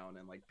stab down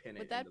and like pin it.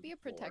 Would that into be the a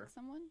protect floor.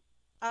 someone?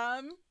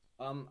 I'm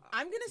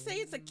gonna say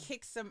it's a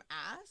kick some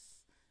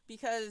ass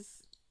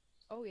because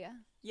Oh yeah.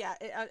 yeah,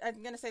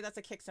 I'm gonna say that's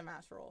a kick some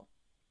ass roll.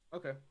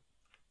 Okay.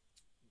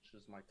 Which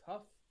is my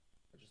tough,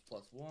 which is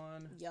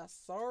 +1. Yes,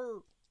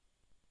 sir.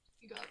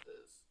 You got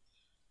this.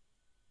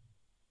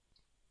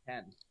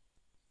 10.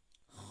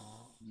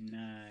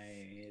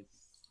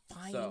 Nice.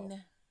 Fine. So,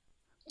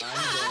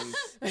 I'm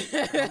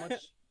going. How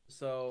much?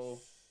 So,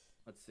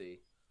 let's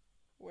see.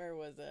 Where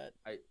was it?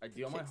 I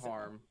deal my kick some.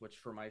 harm, which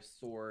for my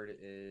sword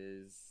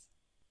is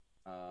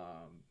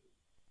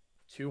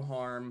 2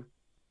 harm,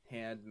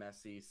 hand,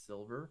 messy,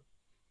 silver.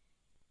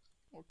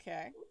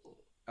 Okay.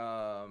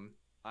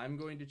 I'm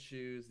going to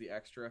choose the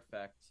extra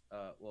effect.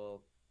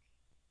 Well,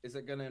 is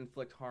it going to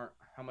inflict harm?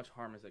 How much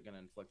harm is it going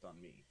to inflict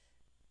on me?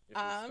 If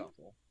we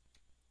scuffle.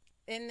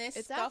 In this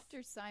It's stuff,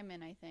 after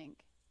Simon, I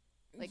think.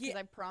 Like, because Yeah.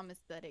 I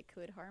promised that it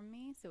could harm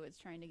me, so it's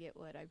trying to get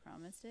what I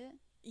promised it.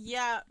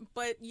 yeah,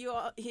 but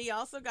he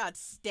also got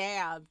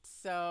stabbed,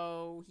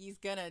 so he's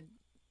gonna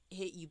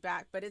hit you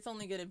back. But it's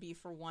only gonna be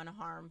for 1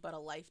 harm, but a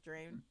life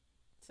drain.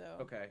 So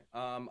Okay.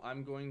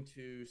 I'm going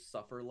to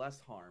suffer less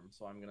harm,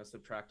 so I'm going to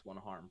subtract 1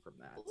 harm from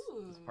that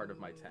as part of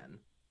my 10.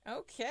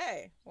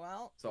 Okay,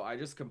 well, So I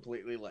just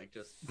completely like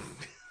just.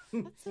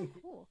 That's so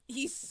cool.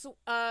 he's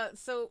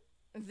so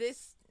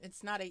this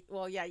it's not a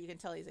well, yeah, you can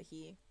tell he's a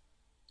he.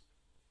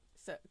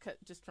 So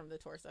just from the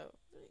torso,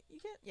 you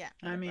can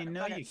I mean,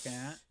 no, Okay. you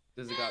can't.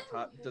 Does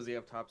he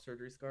have top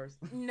surgery scars?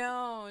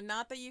 No,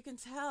 not that you can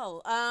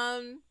tell.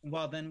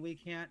 Well, then we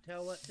can't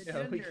tell what the Yeah,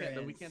 gender we can't. is.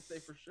 Then we can't say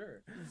for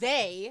sure.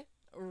 They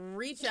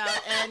reach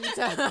out and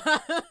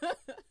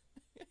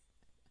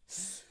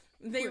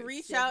they Quick,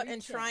 reach out every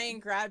and try time.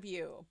 and grab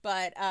you,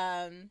 but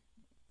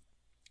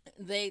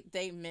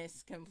They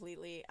miss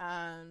completely.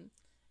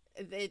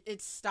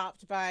 It's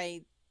stopped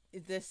by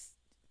this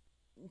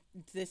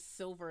this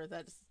silver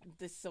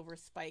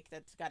spike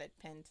that's got it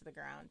pinned to the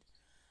ground,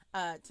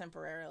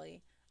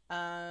 temporarily.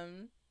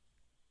 Um,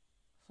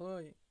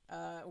 Hoy.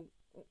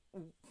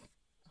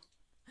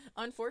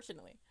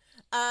 Unfortunately,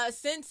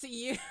 since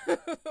you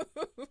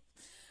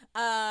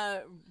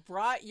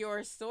brought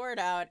your sword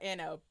out in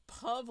a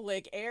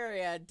public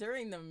area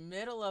during the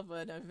middle of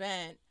an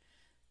event,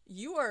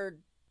 you are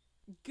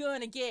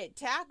gonna get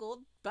tackled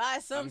by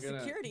some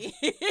security.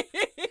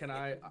 Can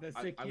I? The I'm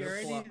gonna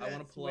security pull out, I want that's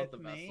to pull out the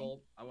with me?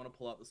 vessel. I want to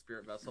pull out the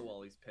spirit vessel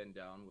while he's pinned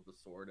down with the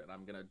sword, and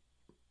I'm gonna,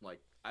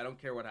 like, I don't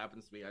care what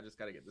happens to me. I just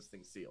gotta get this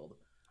thing sealed.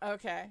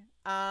 Okay.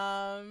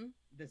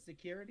 The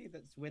security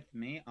that's with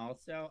me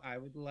also, I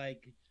would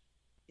like,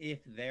 if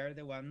they're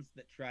the ones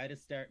that try to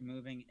start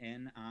moving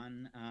in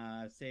on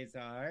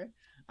Cesar,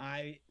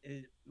 I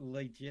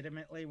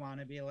legitimately want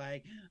to be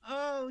like,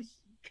 oh,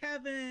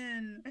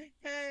 Kevin,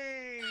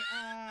 hey,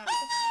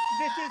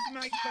 this is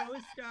my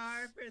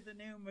co-star for the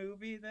new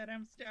movie that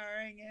I'm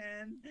starring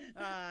in.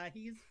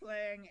 He's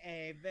playing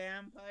a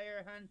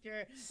vampire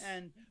hunter,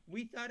 and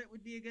we thought it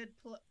would be a good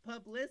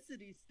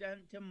publicity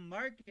stunt to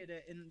market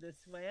it in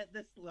this way at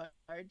this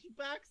large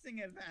boxing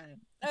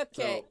event.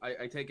 Okay. So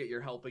I take it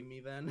you're helping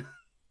me then?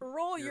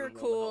 Roll You're your gonna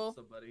roll to cool. help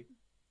somebody.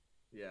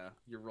 Yeah,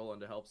 you're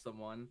rolling to help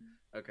someone.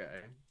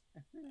 Okay.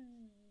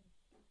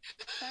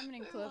 Simon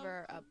and Clover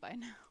are up by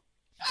now.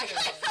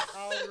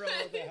 I'll roll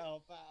to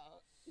help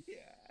out.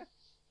 Yeah.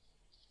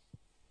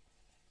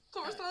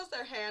 Clover still has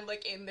their hand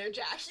like in their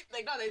jacket,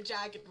 like not their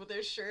jacket, but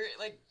their shirt,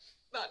 like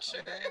not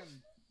sure Damn,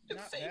 it's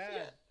not safe bad.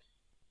 yet.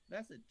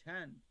 That's a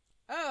 10.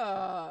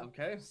 Oh.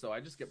 Okay, so I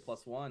just get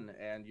 +1,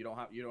 and you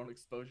don't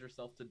expose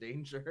yourself to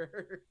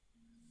danger.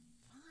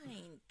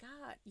 Fine.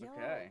 God. Yo.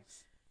 Okay.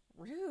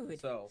 Rude.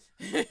 So,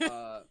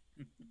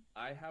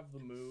 I have the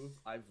move.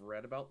 I've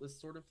read about this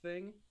sort of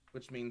thing,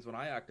 which means when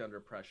I act under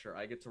pressure,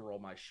 I get to roll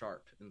my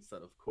sharp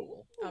instead of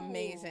cool.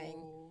 Amazing.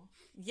 Ooh.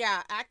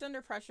 Yeah, act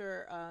under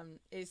pressure.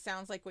 It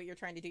sounds like what you're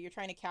trying to do. You're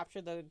trying to capture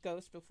the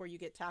ghost before you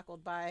get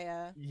tackled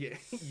by. Yeah,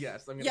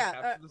 yes, I'm gonna Yeah,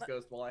 capture this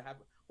ghost while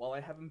I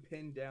have him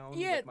pinned down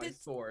Yeah, with my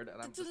that's- sword,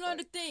 and I'm It's just a lot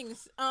like, of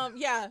things.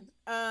 Yeah.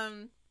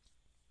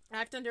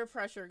 Act under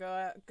pressure.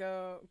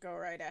 Go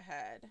right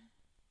ahead.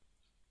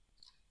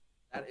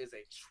 that is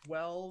a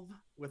 12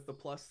 with the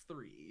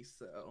 +3,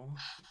 so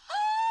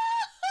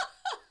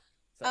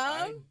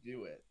I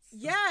do it.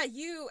 Yeah,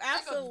 you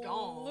That goes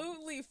gone.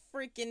 absolutely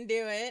freaking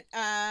do it.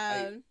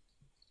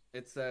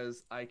 It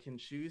says I can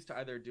choose to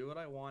either do what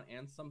I want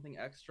and something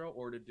extra,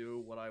 or to do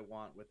what I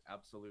want with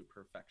absolute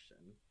perfection.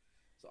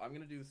 So I'm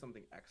gonna do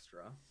something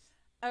extra.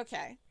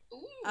 Okay.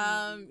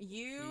 Ooh.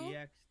 You. The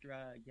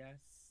extra, yes,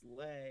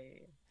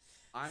 slay.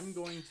 I'm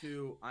going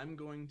to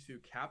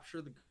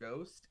capture the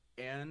ghost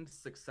and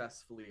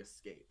successfully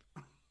escape.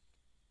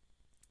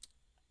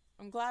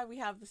 I'm glad we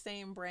have the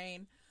same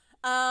brain.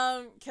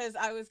 Because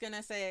I was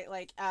gonna say,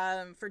 like,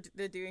 for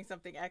the doing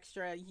something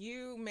extra,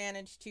 you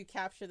managed to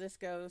capture this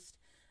ghost.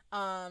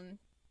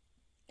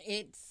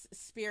 Its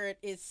spirit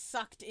is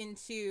sucked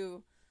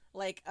into,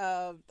 like,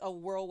 a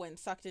whirlwind,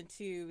 sucked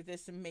into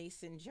this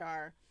mason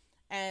jar,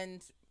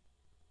 and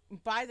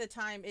by the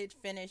time it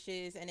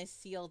finishes and is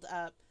sealed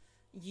up,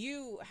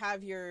 you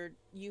have your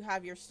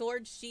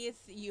sword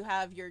sheath, you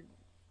have your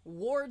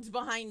wards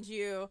behind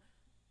you,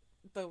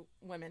 the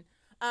women.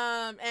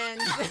 And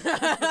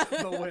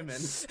The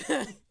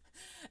women.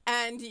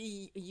 and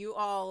you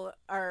all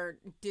are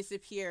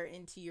disappear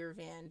into your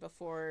van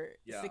before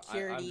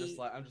security.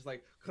 I'm just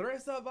like,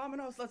 Clarissa,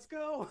 vámonos, let's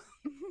go.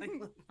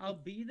 I'll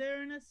be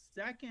there in a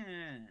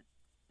second.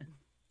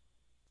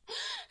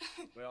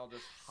 We all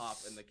just hop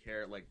in the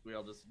we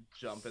all just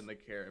jump in the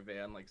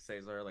caravan, like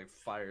Cesar like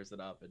fires it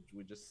up, and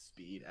we just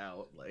speed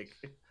out, like.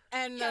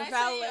 And the Can I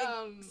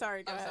valet. say,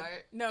 sorry, go I'm ahead. sorry.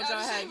 No, I go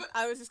was ahead. just-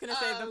 I was just gonna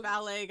say the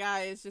valet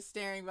guy is just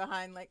staring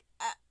behind, like,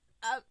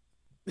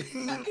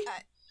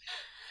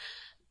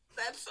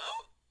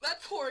 that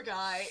poor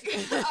guy.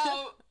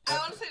 I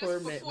want to say Poor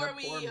this poor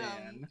before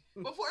man.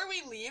 before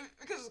we leave,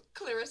 because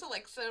Clarissa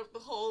like set up the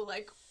whole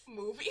like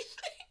movie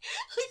thing.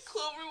 Like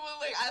Clover will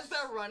like as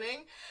they're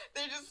running,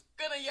 they're just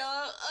gonna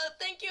yell,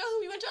 "Thank you,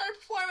 we went to our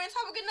performance.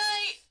 Have a good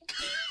night."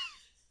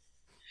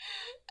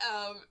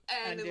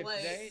 And if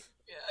like, they-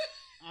 yeah.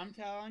 I'm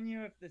telling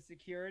you, if the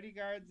security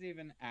guards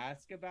even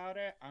ask about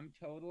it, I'm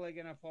totally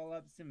gonna pull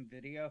up some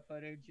video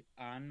footage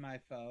on my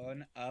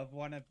phone of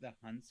one of the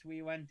hunts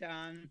we went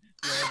on,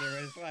 where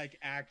there was like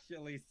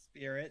actually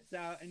spirits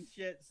out and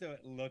shit, so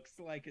it looks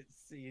like it's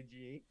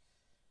CG.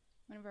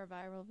 One of our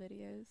viral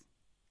videos.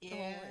 Yeah.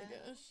 oh my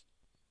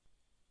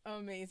gosh,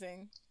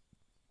 amazing.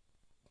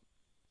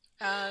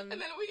 And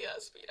then we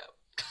speed up.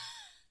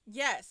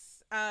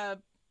 Yes.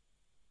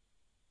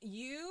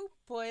 You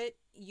put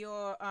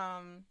your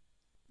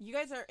you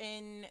guys are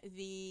in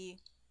the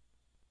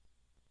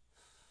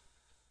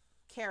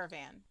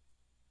caravan.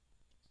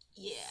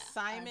 Yeah.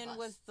 Simon our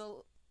was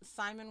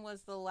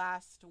the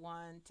last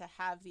one to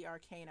have the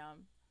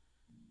arcanum.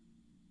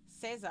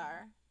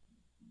 Cesar,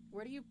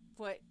 Where do you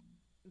put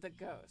the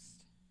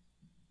ghost?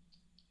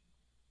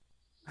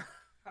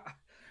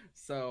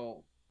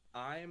 So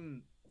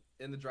I'm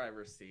in the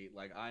driver's seat.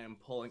 Like I am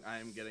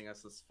getting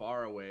us as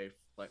far away.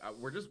 Like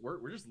we're just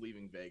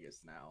leaving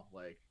Vegas now.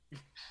 Like,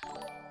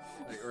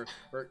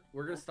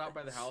 we're gonna stop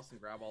by the house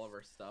and grab all of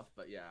our stuff.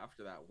 But yeah,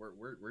 after that,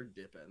 we're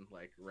dipping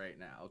like right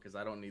now because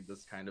I don't need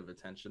this kind of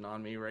attention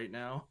on me right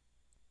now.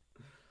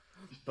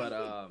 But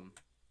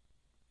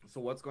so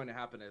what's going to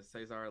happen is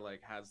Cesar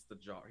like has the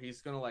jar.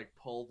 He's gonna like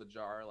pull the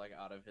jar like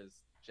out of his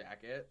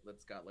jacket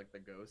that's got like the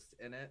ghost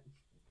in it.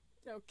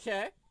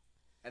 Okay.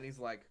 And he's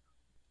like,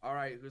 all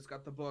right, who's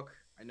got the book?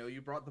 I know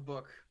you brought the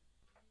book.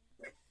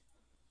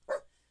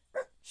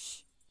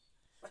 Shh.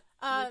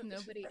 With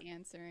nobody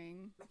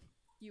answering,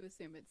 you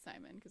assume it's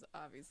Simon, because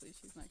obviously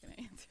she's not going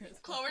to answer as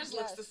well. Clover just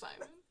looks to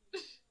Simon.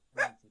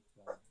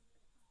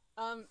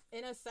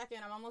 In a second,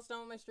 I'm almost done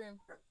with my stream.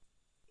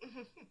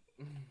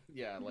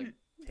 Yeah, like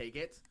take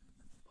it,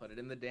 put it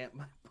in the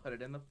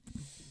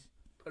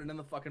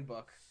fucking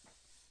book.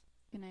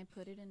 Can I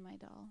put it in my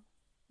doll?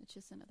 It's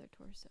just another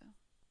torso.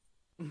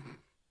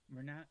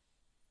 We're not.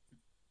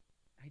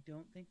 I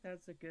don't think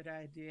that's a good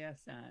idea,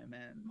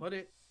 Simon. Put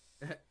it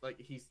like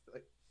he's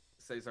like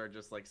Cesar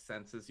just like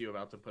senses you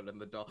about to put it in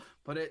the doll.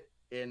 Put it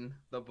in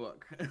the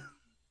book.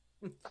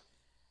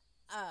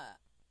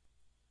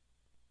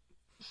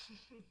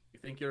 You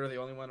think you're the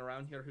only one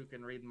around here who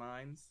can read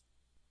minds?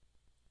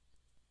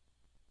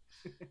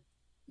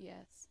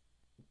 Yes.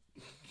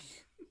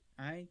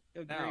 I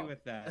agree Now,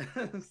 with that.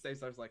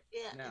 Cesar's like,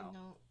 Yeah, now,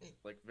 no.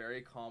 like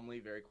very calmly,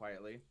 very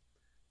quietly.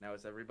 Now,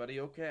 is everybody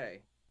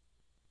okay?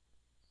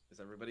 Is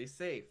everybody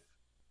safe?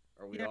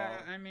 Are we all?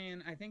 I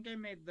mean, I think I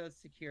made those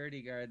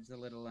security guards a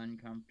little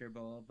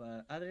uncomfortable,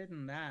 but other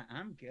than that,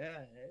 I'm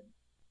good.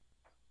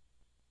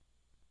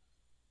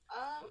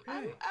 I'm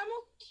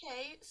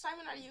okay.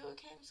 Simon, are you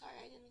okay? I'm sorry,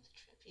 I didn't mean to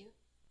trip you.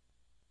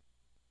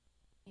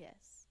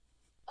 Yes.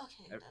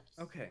 Okay, that's...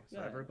 Okay, so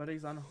Good.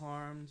 everybody's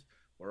unharmed.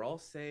 We're all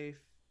safe.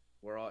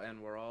 We're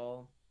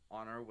all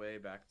on our way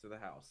back to the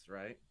house,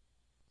 right?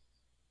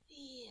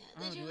 Yeah.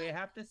 Oh, do we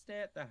have to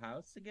stay at the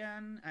house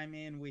again? I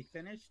mean, we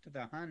finished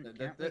the hunt.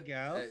 Can't we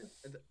go?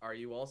 Are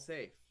you all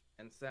safe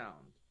and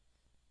sound?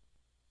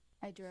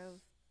 I drove.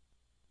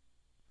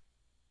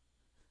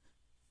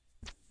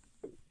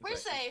 We're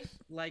safe.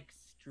 Like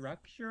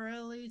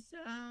structurally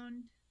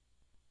sound?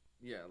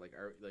 Yeah, like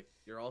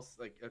you're all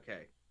like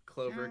okay.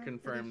 Clover Yeah,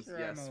 confirms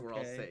pretty sure yes, I'm we're all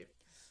okay. safe.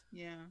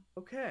 Yeah.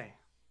 Okay.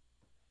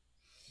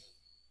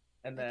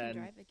 And I can then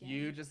drive again.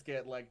 you just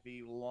get like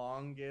the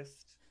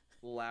longest,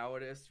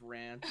 loudest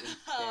rant in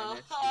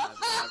Spanish you have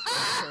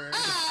ever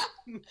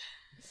heard.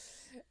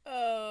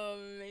 Oh,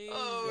 man.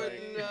 Oh,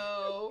 Like-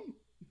 no.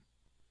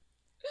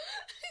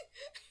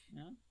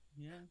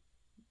 Yeah.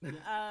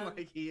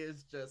 Like he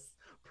is just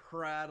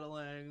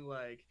prattling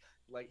like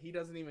he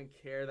doesn't even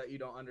care that you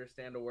don't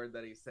understand a word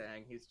that he's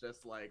saying. He's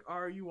just like,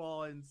 are you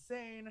all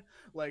insane?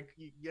 Like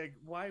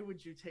why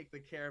would you take the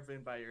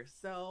caravan by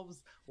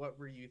yourselves? What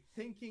were you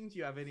thinking? Do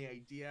you have any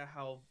idea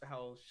how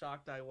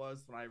shocked I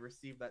was when I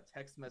received that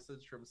text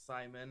message from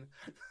Simon?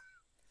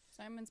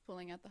 Simon's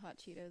pulling out the hot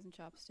Cheetos and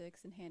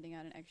chopsticks and handing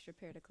out an extra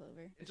pair to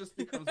Clover. It just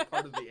becomes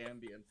part of the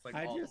ambience, like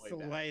I all just the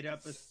way down. light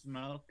up a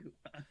smoke.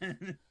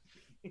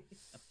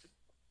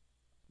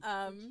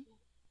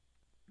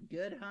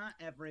 Good hunt,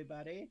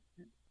 everybody.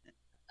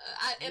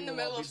 In the You will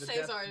middle all of be the death-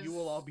 Cesar's... You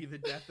will all be the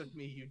death of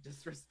me, you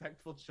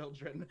disrespectful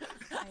children.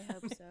 I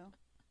hope so.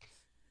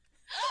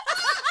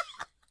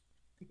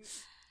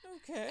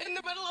 Okay. In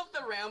the middle of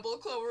the ramble,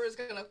 Clover is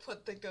gonna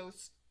put the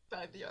ghost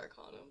by the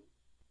Arcanum.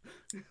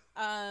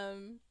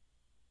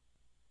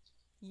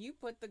 You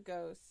put the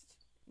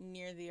ghost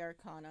near the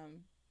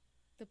Arcanum,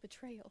 The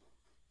betrayal.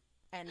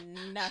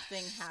 and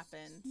nothing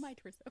happens. My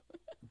torso.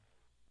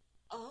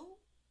 Oh?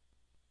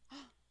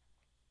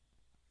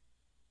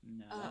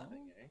 No.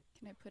 Nothing, eh?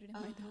 Can I put it in my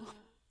doll?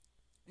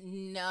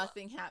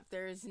 Nothing happened.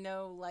 There is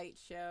no light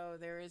show.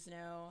 There is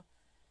no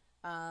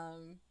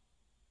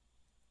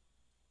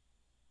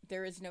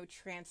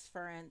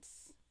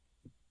transference.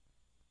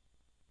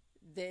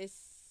 This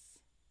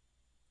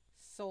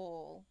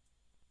soul,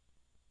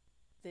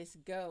 this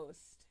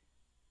ghost,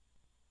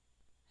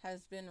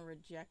 has been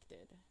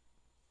rejected.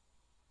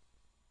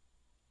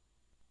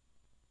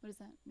 What does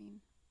that mean?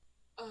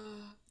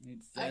 It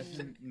I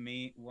doesn't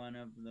meet one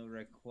of the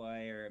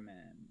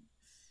requirements.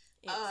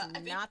 It's I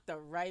think- not the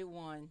right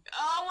one.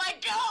 Oh my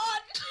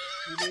god!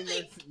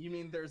 You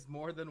mean there's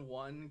more than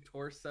one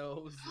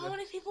torsos How with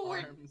many people were...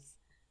 arms?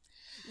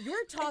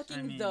 You're talking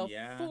I mean, the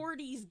yeah.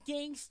 40s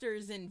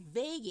gangsters in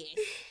Vegas.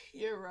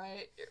 You're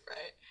right.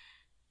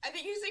 I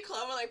think you see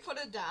Clover like put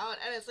it down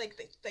and it's like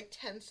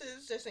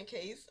tenses just in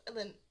case, and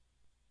then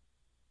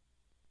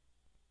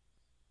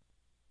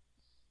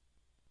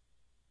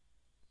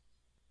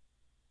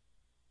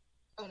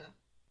oh no.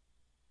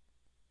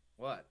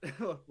 What?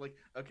 Like,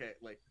 okay,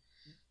 like,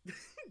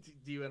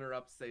 do you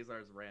interrupt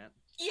Cesar's rant?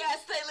 Yes,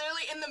 they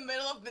literally in the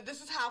middle of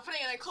this is happening,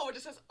 and then Clover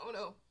just says, "Oh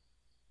no."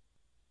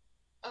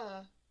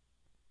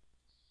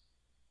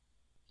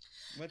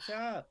 What's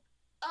up?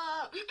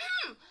 Hi.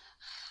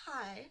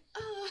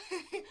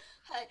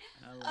 Hi.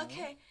 Hello?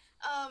 Okay.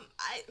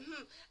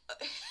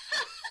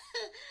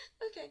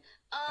 Okay.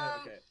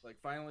 Okay, like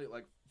finally,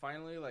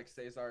 like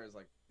Cesar is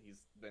like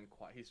he's been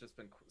quiet. He's just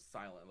been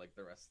silent like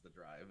the rest of the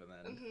drive, and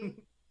then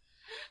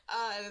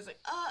And it's like,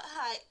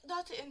 hi.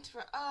 Not to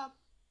interrupt.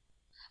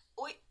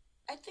 Wait.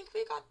 I think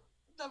we got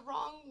the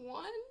wrong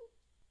one.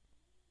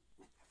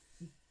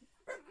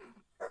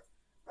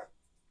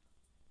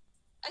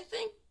 I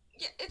think,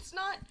 yeah, it's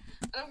not.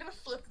 And I'm gonna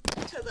flip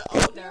to the.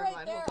 Oh, never right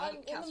mind. there, Hold on.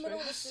 in the Casper middle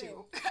of has the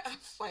to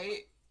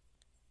fight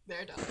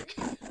their dog.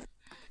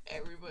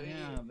 Everybody.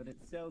 Yeah, but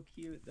it's so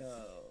cute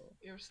though.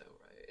 You're so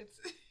right. It's.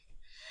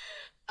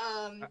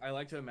 I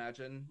like to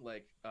imagine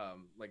like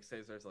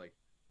Cesar's like,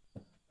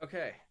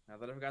 okay, now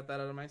that I've got that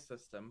out of my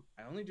system,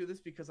 I only do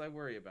this because I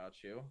worry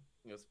about you.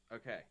 He goes,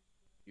 okay,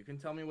 you can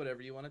tell me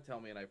whatever you want to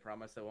tell me, and I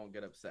promise I won't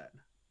get upset.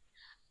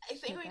 I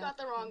think we got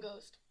the wrong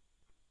ghost.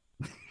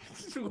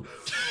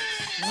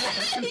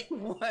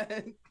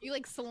 What? You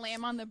like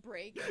slam on the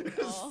brake. And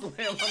we all...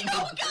 Slam on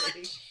the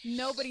brake.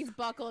 Nobody's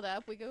buckled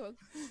up. We go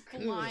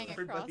flying across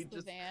Everybody the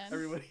just, van.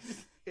 Everybody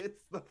just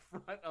hits the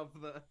front of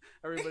the.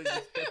 Everybody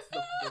just hits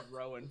the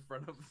row in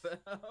front of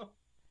them.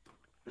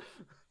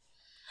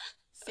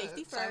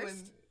 Safety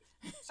first.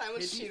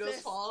 Simon's Did you Cheetos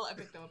say- fall. I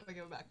picked them up. I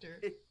give them back to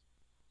her.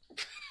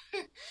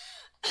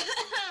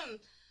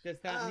 Does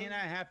that mean I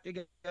have to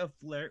go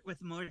flirt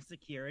with more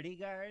security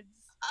guards?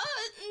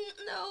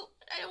 No,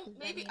 I don't. Does that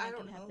Maybe mean I can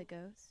don't know. have the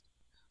ghost.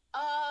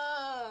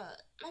 I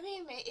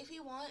mean, if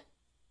you want,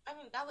 I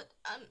mean that would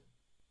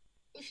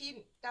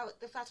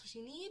if that's what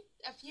you need.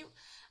 If you,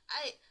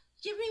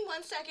 give me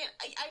 1 second.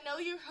 I know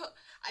you're.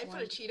 I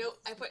put a Cheeto.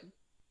 I put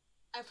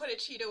a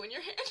Cheeto in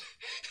your hand.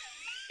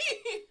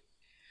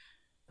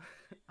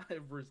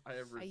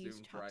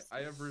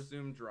 I have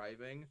resumed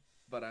driving,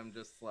 but I'm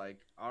just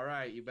like, all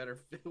right, you better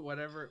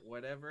whatever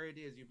it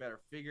is, you better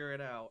figure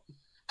it out.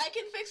 I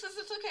can fix this.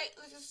 It's okay.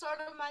 This is sort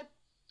of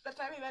that's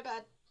might be my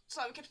bad.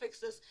 Simon can fix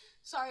this.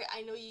 Sorry,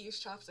 I know you use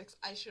chopsticks.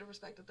 I should have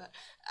respected that.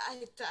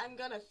 I'm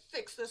gonna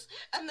fix this.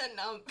 And then,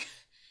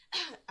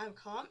 I'm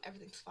calm.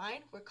 Everything's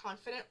fine. We're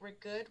confident. We're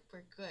good.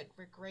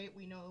 We're great.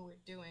 We know what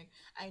we're doing.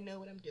 I know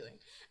what I'm doing.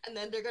 And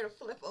then they're gonna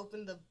flip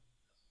open the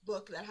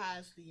book that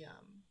has the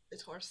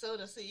torso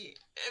to see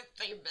if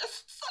they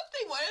missed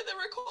something. What are the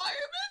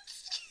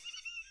requirements?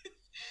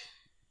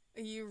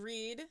 You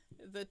read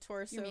the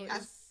torso. muted.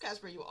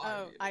 Casper, you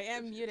are. Oh, I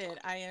am muted.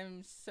 I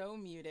am so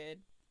muted.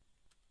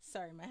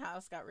 Sorry, my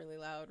house got really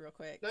loud real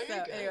quick. No, you're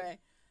so good. anyway,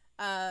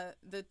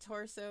 the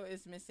torso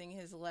is missing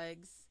his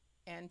legs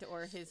and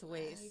or his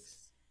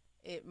waist.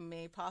 It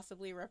may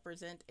possibly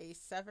represent a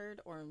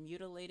severed or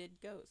mutilated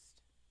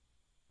ghost.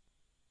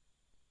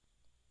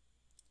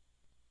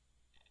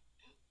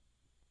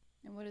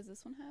 And what does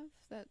this one have?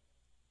 That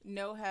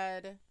No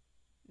head,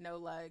 no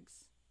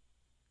legs.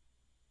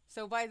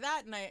 So by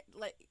that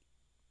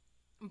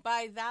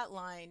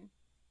line,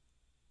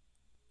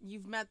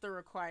 you've met the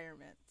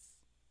requirements,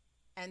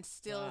 and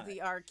still But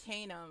the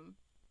Arcanum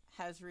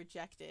has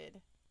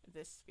rejected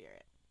this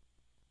spirit.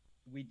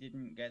 we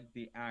didn't get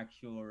the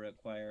actual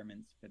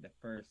requirements for the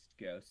first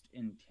ghost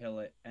until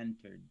it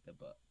entered the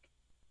book.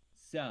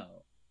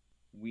 So,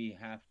 we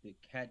have to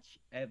catch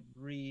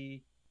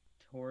every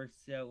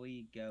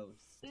torso-y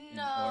ghost in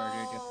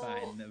order to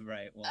find the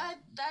right one. I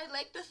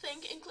like to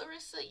think, and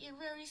Clarissa, you're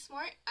very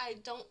smart. I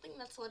don't think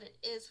that's what it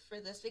is for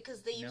this,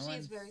 because they No usually is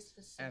one's very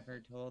specific. ever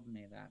told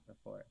me that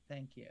before.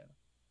 Thank you.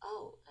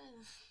 Oh.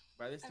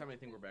 By this time, I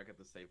think we're back at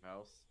the safe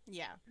house.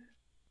 Yeah.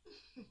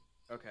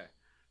 Okay.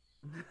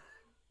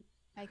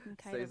 I can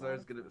kind of.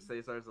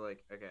 Cesar's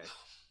like, okay,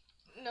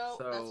 No,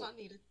 So- that's not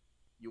needed.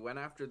 you went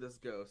after this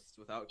ghost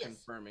without Yes.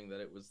 confirming that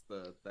it was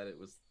the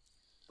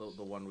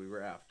one we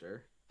were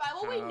after. By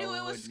what we knew, it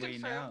How was would we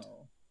confirmed.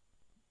 know?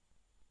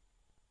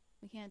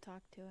 We can't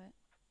talk to it.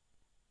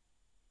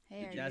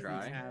 Hey, Did are you you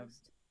try? the Have-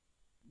 ghost?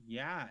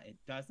 Yeah, it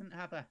doesn't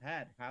have a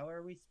head. How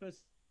are we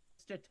supposed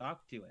to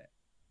talk to it?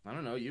 I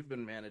don't know. You've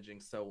been managing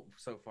so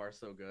far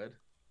so good.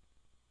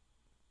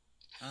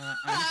 I'm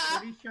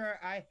pretty sure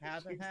I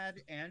have a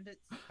head and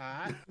it's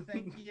hot.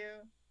 Thank you.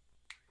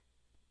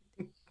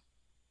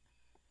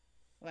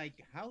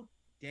 Like, how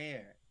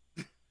dare?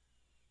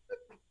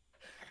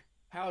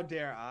 How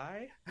dare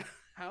I?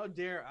 How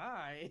dare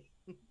I?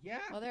 Yeah.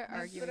 While they're that's what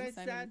arguing, I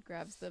Simon said.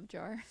 grabs the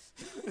jar.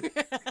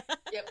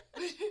 Yep.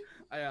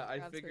 I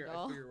Grabs her figure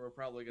doll. we're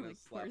probably gonna Like,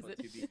 slap pours a it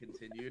to be in.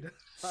 continued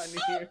on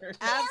here.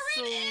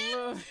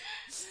 Absolutely.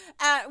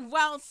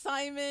 While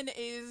Simon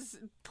is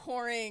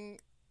pouring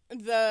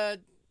the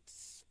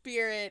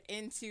spirit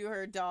into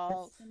her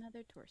doll, Just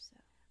another torso.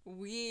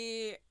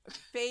 we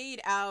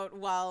fade out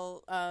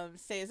while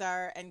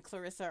Cesar and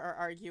Clarissa are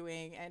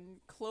arguing. And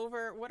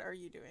Clover, what are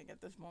you doing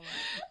at this moment?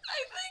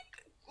 I think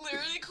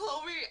literally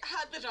Clover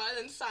had the jar,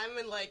 and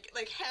Simon like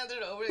handed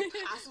it over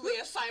passively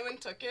as Simon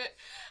took it,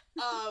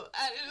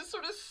 and it just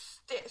sort of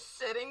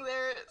sitting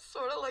there,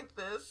 sort of like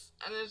this,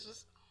 and it's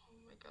just, oh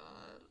my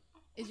god.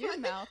 Is your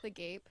mouth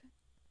agape?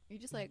 You're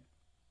just like,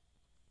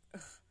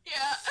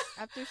 Yeah.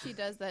 After she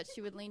does that,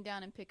 she would lean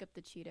down and pick up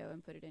the Cheeto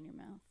and put it in your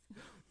mouth.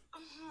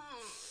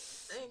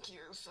 Thank you,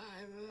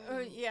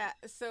 Simon. Yeah,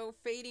 so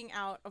fading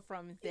out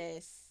from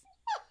this,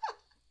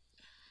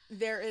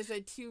 there is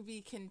a to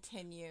be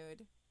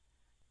continued.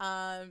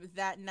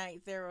 That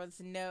night there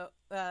was no.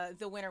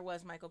 The winner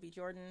was Michael B.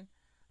 Jordan.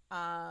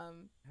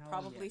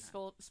 Probably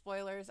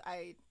spoilers.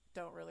 I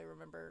don't really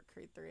remember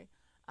Creed 3.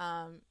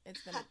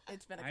 It's been a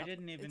couple, I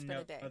didn't even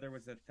know there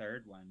was a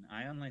third one.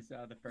 I only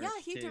saw the first. Yeah,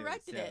 he two,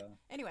 directed so. it.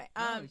 Anyway,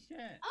 Oh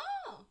shit.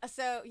 Oh.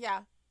 So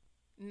yeah,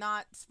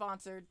 not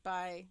sponsored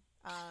by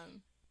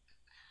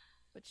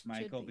Which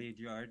Michael B.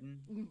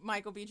 Jordan.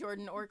 Michael B.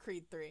 Jordan or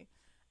Creed 3.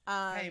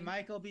 Hey,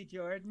 Michael B.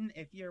 Jordan,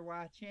 if you're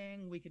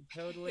watching, we could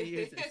totally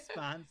use a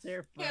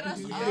sponsor from Hit us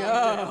you.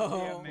 up.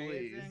 Yo,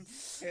 Amazing.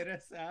 Hit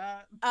us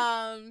up.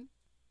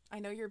 I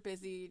know you're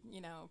busy,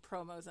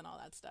 promos and all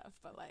that stuff,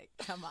 but like,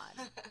 come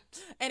on.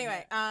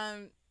 Anyway,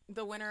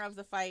 the winner of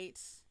the fight,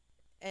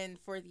 and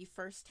for the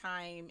first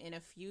time in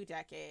a few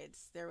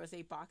decades, there was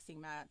a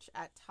boxing match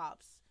at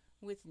Tops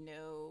with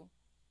no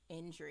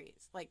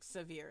injuries, like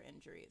severe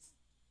injuries.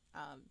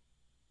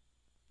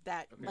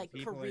 Like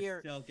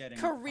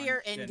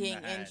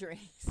career-ending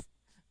injuries.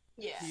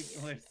 Yeah.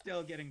 People are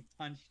still getting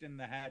punched in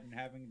the head and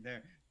having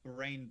their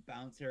brain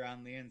bounce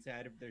around the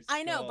inside of their skull.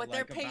 I know, but like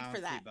they're paid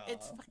for that. Ball.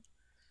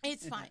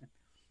 It's fine.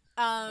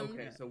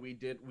 Okay, so we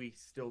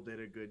still did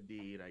a good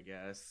deed, I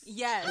guess.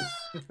 Yes,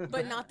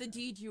 but not the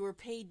deed you were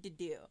paid to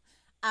do.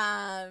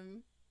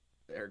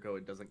 Ergo,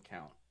 it doesn't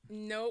count.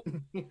 Nope.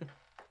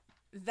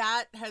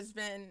 That has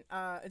been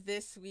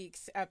this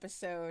week's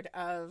episode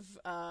of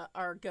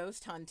our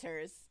ghost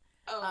hunters.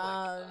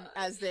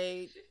 As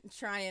they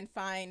try and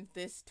find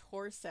this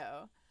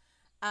torso.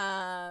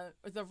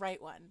 The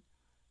right one.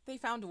 They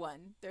found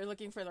one. They're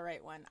looking for the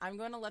right one. I'm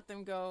going to let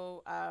them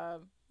go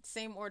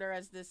same order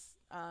as this,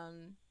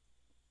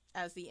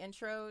 as the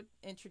intro.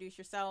 Introduce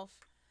yourself,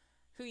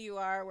 who you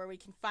are, where we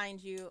can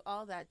find you,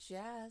 all that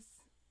jazz.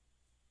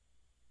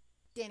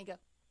 Danny, go.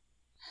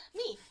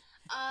 Me.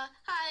 Hi,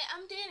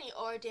 I'm Danny,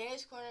 or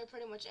Danny's Corner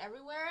pretty much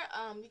everywhere.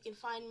 You can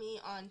find me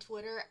on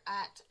Twitter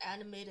at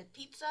Animated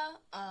Pizza,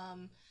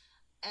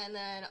 and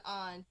then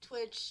on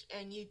Twitch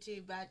and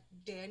YouTube at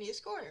Danny's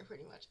Corner,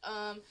 pretty much.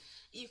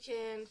 You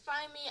can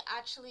find me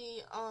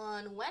actually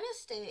on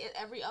Wednesday,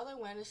 every other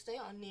Wednesday,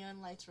 on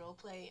Neon Lights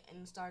Roleplay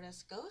and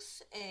Stardust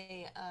Ghosts,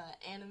 a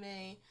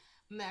anime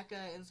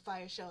mecha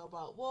inspired show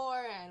about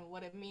war and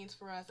what it means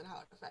for us and how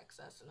it affects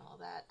us and all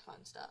that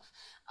fun stuff.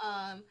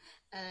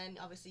 And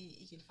obviously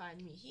you can find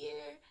me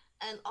here,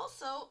 and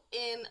also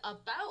in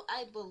about,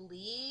 I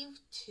believe,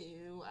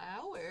 2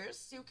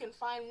 hours you can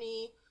find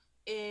me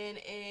in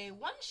a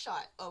one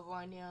shot of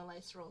our Neon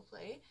Lights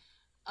roleplay.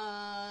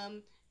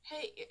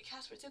 Hey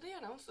Casper, did they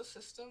announce the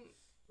system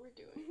we're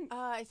doing?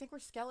 I think we're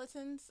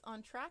skeletons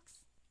on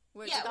tracks.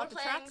 We're playing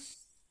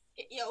tracks.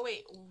 Yo,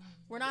 wait.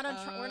 We're not on.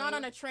 We're not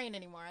on a train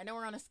anymore. I know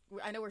we're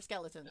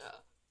skeletons.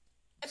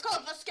 It's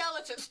called the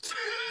Skeletons.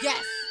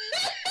 Yes.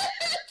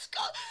 It's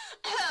called.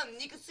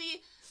 You can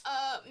see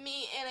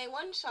me in a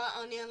one shot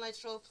on Neon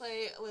Lights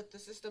roleplay with the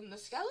system the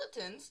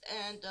Skeletons,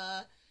 and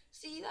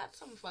see, that's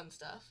some fun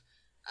stuff.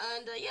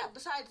 And yeah,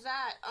 besides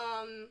that,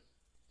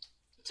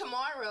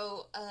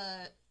 tomorrow,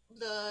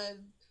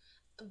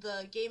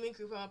 the gaming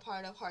group I'm a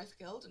part of, Hearth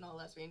Guild, an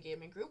all-lesbian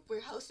gaming group,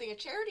 we're hosting a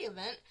charity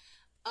event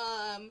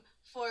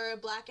for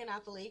Black and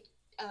Appalachia,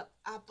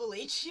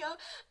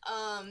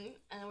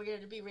 and we're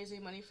going to be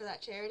raising money for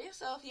that charity.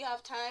 So if you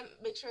have time,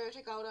 make sure to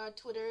check out our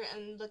Twitter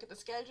and look at the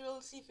schedule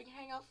and see if we can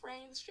hang out for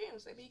any of the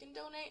streams. Maybe you can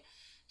donate,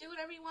 do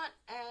whatever you want,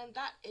 and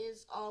that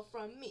is all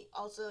from me.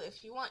 Also,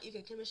 if you want, you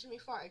can commission me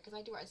for it, because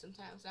I do art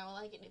sometimes, and I will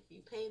like it if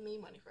you pay me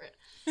money for it.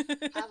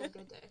 Have a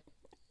good day.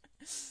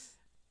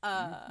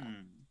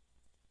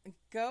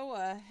 Go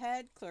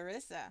ahead,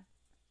 Clarissa.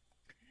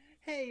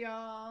 Hey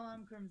y'all,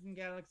 I'm Crimson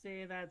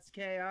Galaxy, that's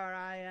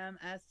Krimsin,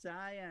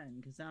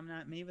 because I'm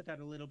not me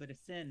without a little bit of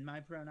sin. My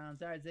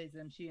pronouns are they,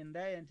 them, she, and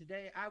they, and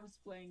today I was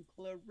playing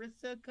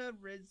Clarissa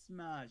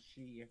Charisma,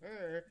 she,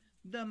 her,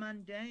 the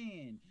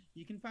mundane.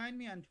 You can find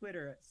me on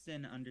Twitter at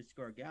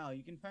sin_gal.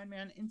 You can find me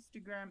on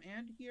Instagram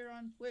and here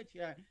on Twitch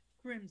at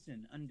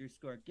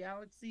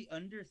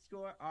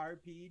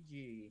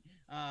Crimson_Galaxy_RPG.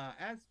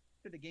 As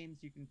for the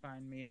games you can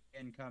find me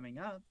in coming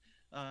up,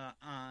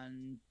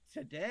 on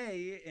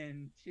today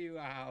in 2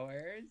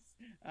 hours,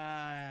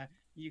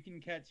 you can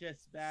catch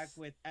us back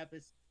with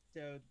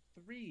episode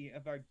 3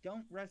 of our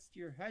Don't Rest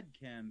Your Head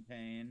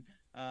campaign.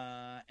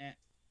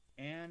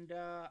 And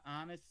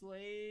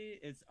honestly,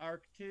 it's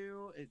Arc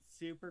 2. It's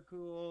super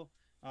cool,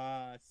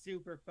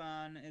 super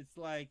fun. It's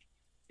like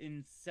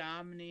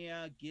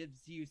insomnia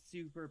gives you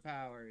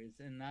superpowers,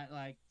 and that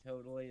like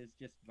totally is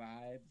just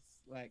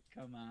vibes. Like,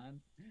 come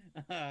on.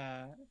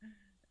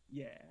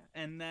 Yeah.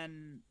 And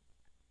then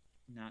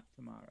not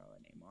tomorrow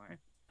anymore.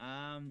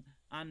 On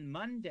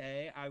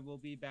Monday, I will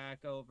be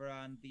back over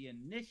on the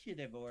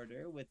initiative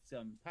order with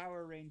some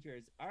Power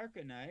Rangers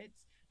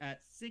Arcanites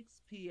at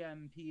 6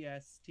 p.m.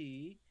 PST.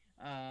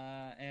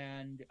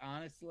 And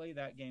honestly,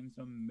 that game's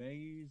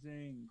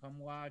amazing. Come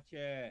watch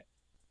it.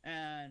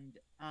 And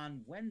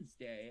on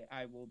Wednesday,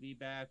 I will be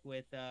back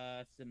with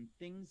some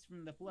things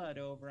from the flood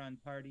over on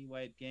Party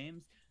Wipe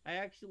Games. I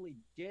actually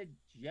did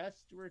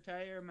just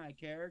retire my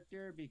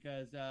character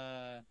because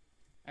I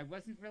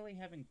wasn't really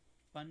having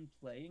fun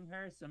playing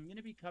her, so I'm going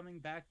to be coming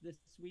back this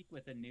week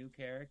with a new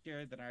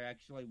character that I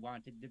actually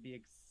wanted to be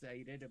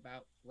excited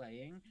about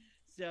playing.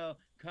 So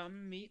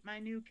come meet my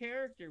new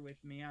character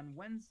with me on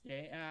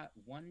Wednesday at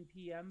 1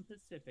 p.m.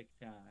 Pacific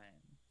time.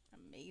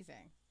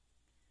 Amazing.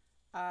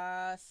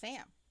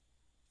 Sam.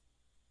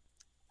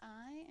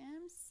 I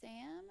am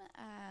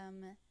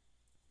Sam.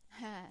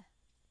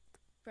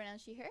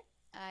 Pronounce she, her.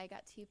 I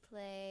got to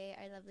play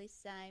our lovely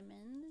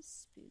Simon the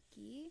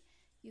Spooky.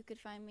 You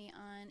could find me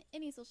on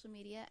any social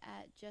media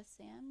at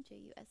justsam,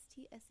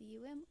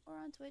 JUSTSEUM, or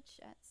on Twitch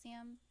at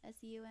Sam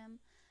SEUM.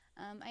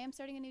 I am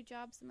starting a new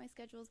job, so my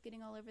schedule is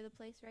getting all over the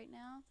place right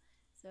now.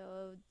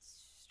 So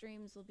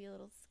streams will be a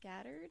little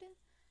scattered.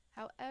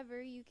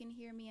 However, you can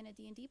hear me in a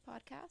D&D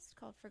podcast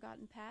called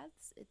Forgotten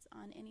Paths. It's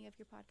on any of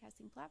your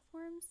podcasting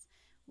platforms.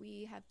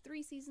 We have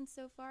 3 seasons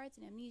so far. It's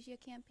an amnesia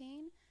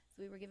campaign.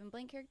 So we were given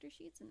blank character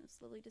sheets and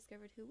slowly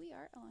discovered who we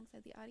are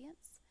alongside the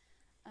audience.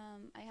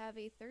 I have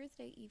a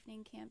Thursday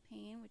evening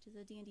campaign, which is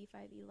a D&D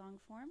 5e long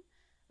form,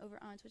 over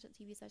on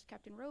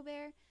twitch.tv/Captain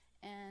Robert.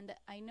 And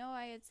I know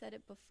I had said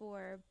it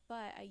before,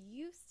 but I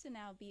used to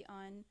now be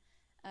on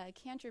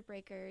Cantrip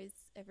Breakers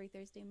every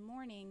Thursday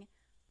morning,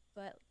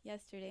 but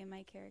yesterday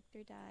my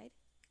character died.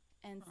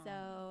 And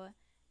so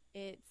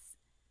it's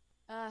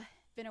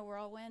been a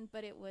whirlwind,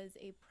 but it was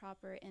a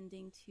proper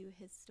ending to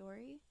his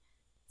story.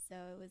 So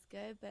it was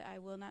good, but I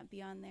will not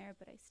be on there,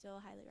 but I still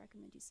highly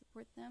recommend you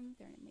support them.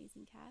 They're an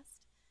amazing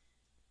cast.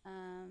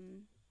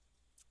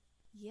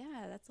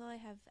 Yeah, that's all I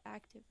have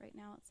active right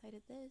now outside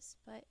of this,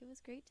 but it was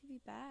great to be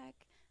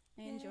back.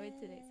 I enjoyed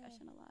today's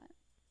session a lot.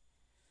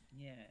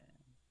 Yeah.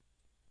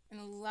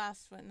 And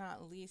last but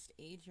not least,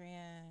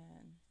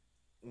 Adrian.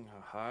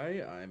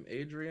 Hi, I'm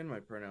Adrian.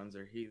 My pronouns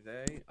are he,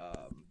 they.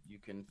 You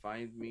can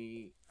find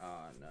me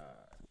on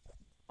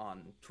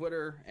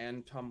Twitter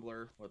and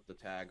Tumblr with the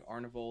tag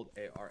Arnivold,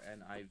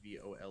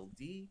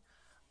 ARNIVOLD.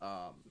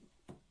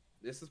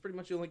 This is pretty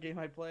much the only game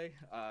I play.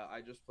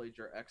 I just played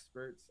your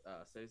expert,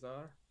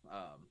 Cesar.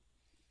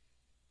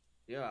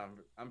 Yeah,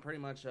 I'm pretty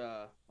much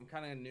I'm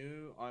kind of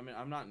new. I mean,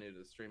 I'm not new to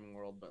the streaming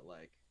world, but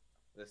like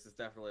this is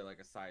definitely like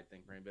a side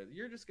thing for me. But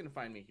you're just gonna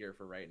find me here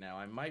for right now.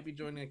 I might be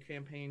joining a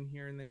campaign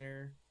here and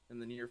there in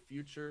the near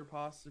future,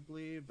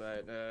 possibly,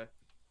 but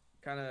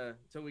kind of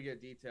until we get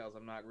details,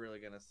 I'm not really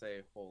gonna say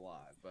a whole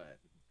lot. But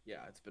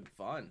yeah, it's been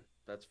fun.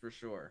 That's for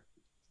sure.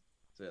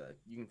 So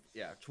you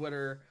can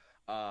Twitter,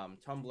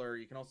 Tumblr.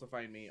 You can also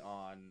find me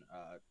on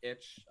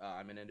itch.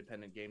 I'm an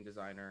independent game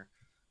designer.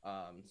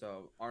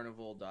 So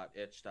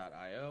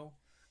arnival.itch.io.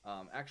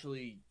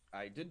 Actually,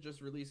 I did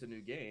just release a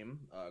new game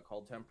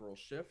called Temporal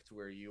Shift,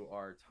 where you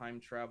are time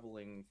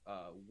traveling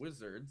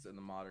wizards in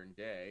the modern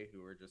day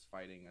who are just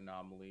fighting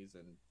anomalies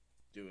and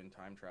doing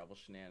time travel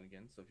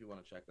shenanigans. So if you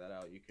want to check that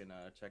out, you can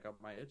check out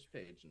my itch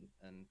page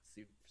and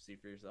see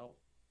for yourself.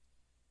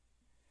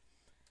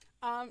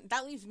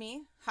 That leaves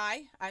me.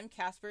 Hi, I'm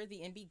Casper, the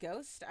NB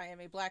Ghost. I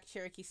am a Black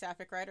Cherokee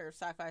Sapphic writer of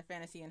sci-fi,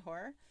 fantasy, and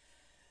horror.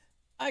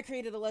 I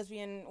created a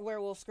lesbian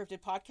werewolf scripted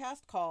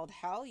podcast called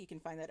Hell. You can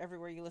find that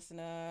everywhere you listen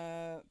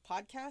to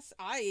podcasts.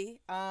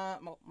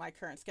 My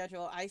current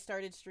schedule, I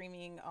started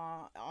streaming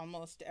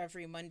almost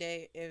every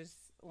Monday, as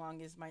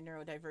long as my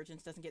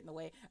neurodivergence doesn't get in the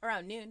way,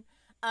 around noon.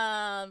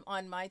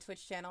 On my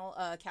Twitch channel,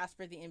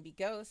 Casper the NB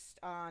Ghost.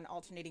 On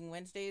alternating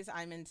Wednesdays,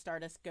 I'm in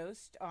Stardust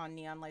Ghost on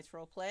Neon Lights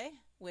Roleplay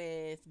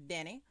with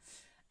Danny.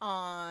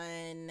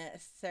 On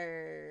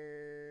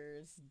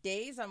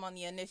Thursdays, I'm on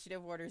the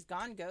Initiative Orders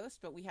Gone Ghost,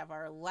 but we have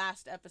our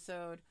last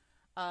episode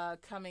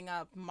coming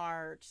up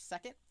March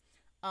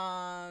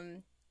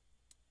 2nd.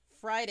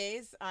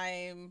 Fridays,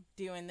 I'm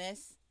doing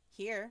this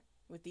here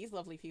with these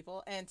lovely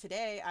people, and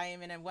today I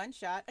am in a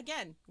one-shot,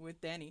 again, with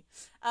Danny.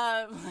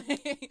 I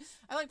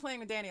like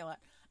playing with Danny a lot.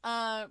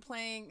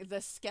 Playing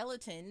the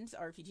Skeletons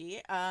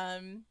RPG,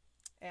 and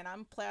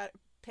I'm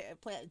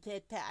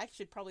I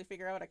should probably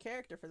figure out a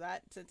character for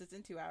that since it's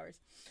in 2 hours.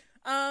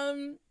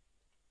 On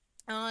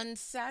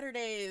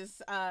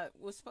Saturdays,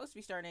 was supposed to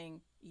be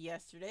starting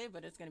yesterday,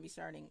 but it's going to be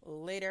starting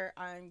later.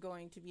 I'm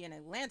going to be in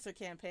a Lancer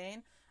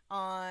campaign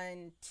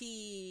on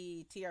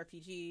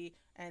TRPG,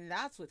 and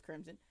that's with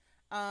Crimson.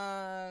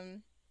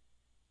 I'm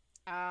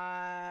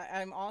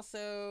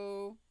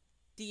also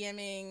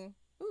DMing.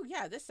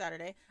 This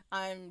Saturday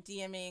I'm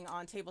DMing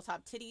on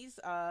Tabletop Titties.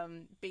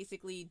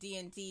 Basically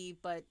D&D,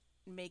 but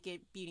make it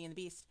Beauty and the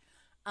Beast.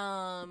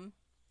 And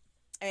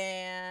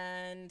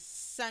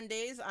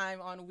Sundays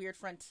I'm on Weird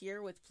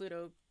Frontier with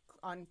Pluto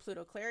on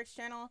Pluto Cleric's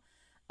channel.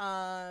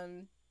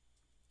 And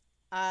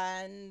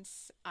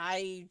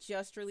I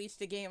just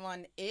released a game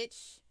on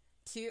Itch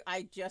too.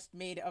 I just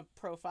made a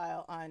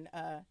profile on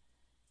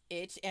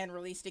Itch and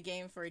released a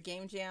game for a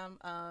game jam,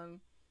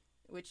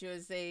 which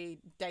was a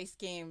dice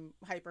game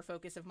hyper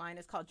focus of mine.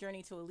 It's called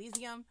Journey to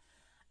Elysium.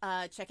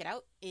 Check it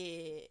out.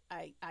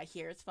 I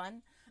hear it's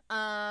fun.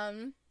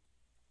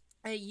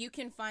 You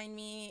can find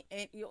me.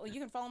 You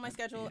can follow my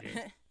schedule.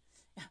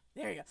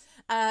 There you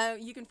go.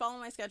 You can follow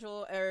my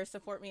schedule or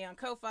support me on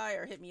Ko-Fi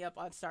or hit me up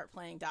on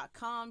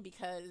startplaying.com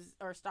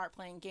or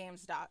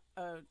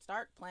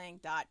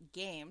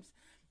startplaying.games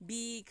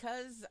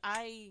because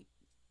I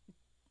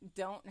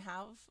don't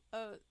have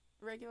a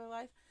regular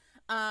life.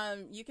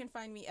 You can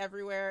find me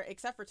everywhere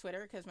except for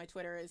Twitter because my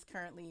Twitter is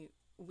currently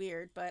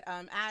weird. But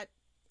at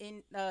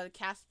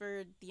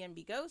Casper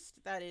DNB Ghost.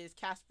 That is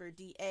Casper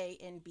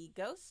DANB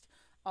Ghost.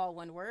 All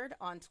one word.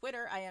 On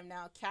Twitter, I am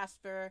now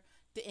Casper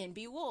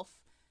DNB Wolf.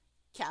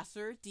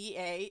 Casper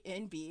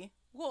DANB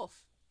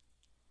Wolf.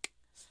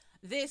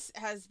 This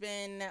has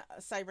been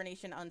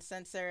Cybernation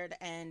Uncensored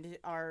and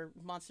our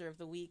Monster of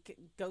the Week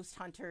Ghost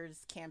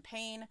Hunters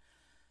campaign.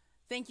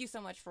 Thank you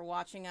so much for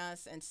watching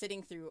us and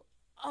sitting through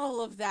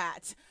all of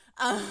that.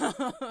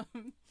 Hope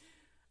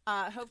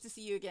to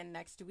see you again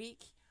next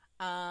week.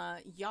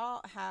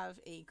 Y'all have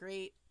a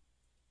great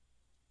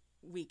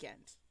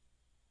weekend.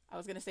 I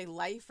was going to say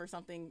life or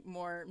something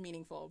more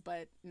meaningful,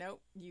 but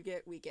nope, you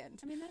get weekend.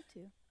 I mean, that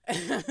too.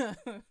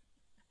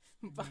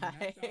 Bye.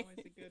 That's always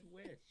a good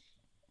wish.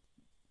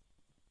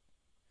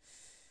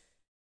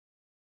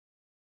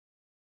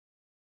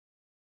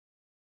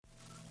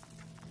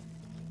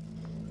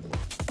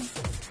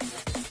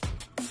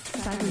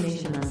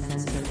 Cybernation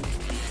Uncensored.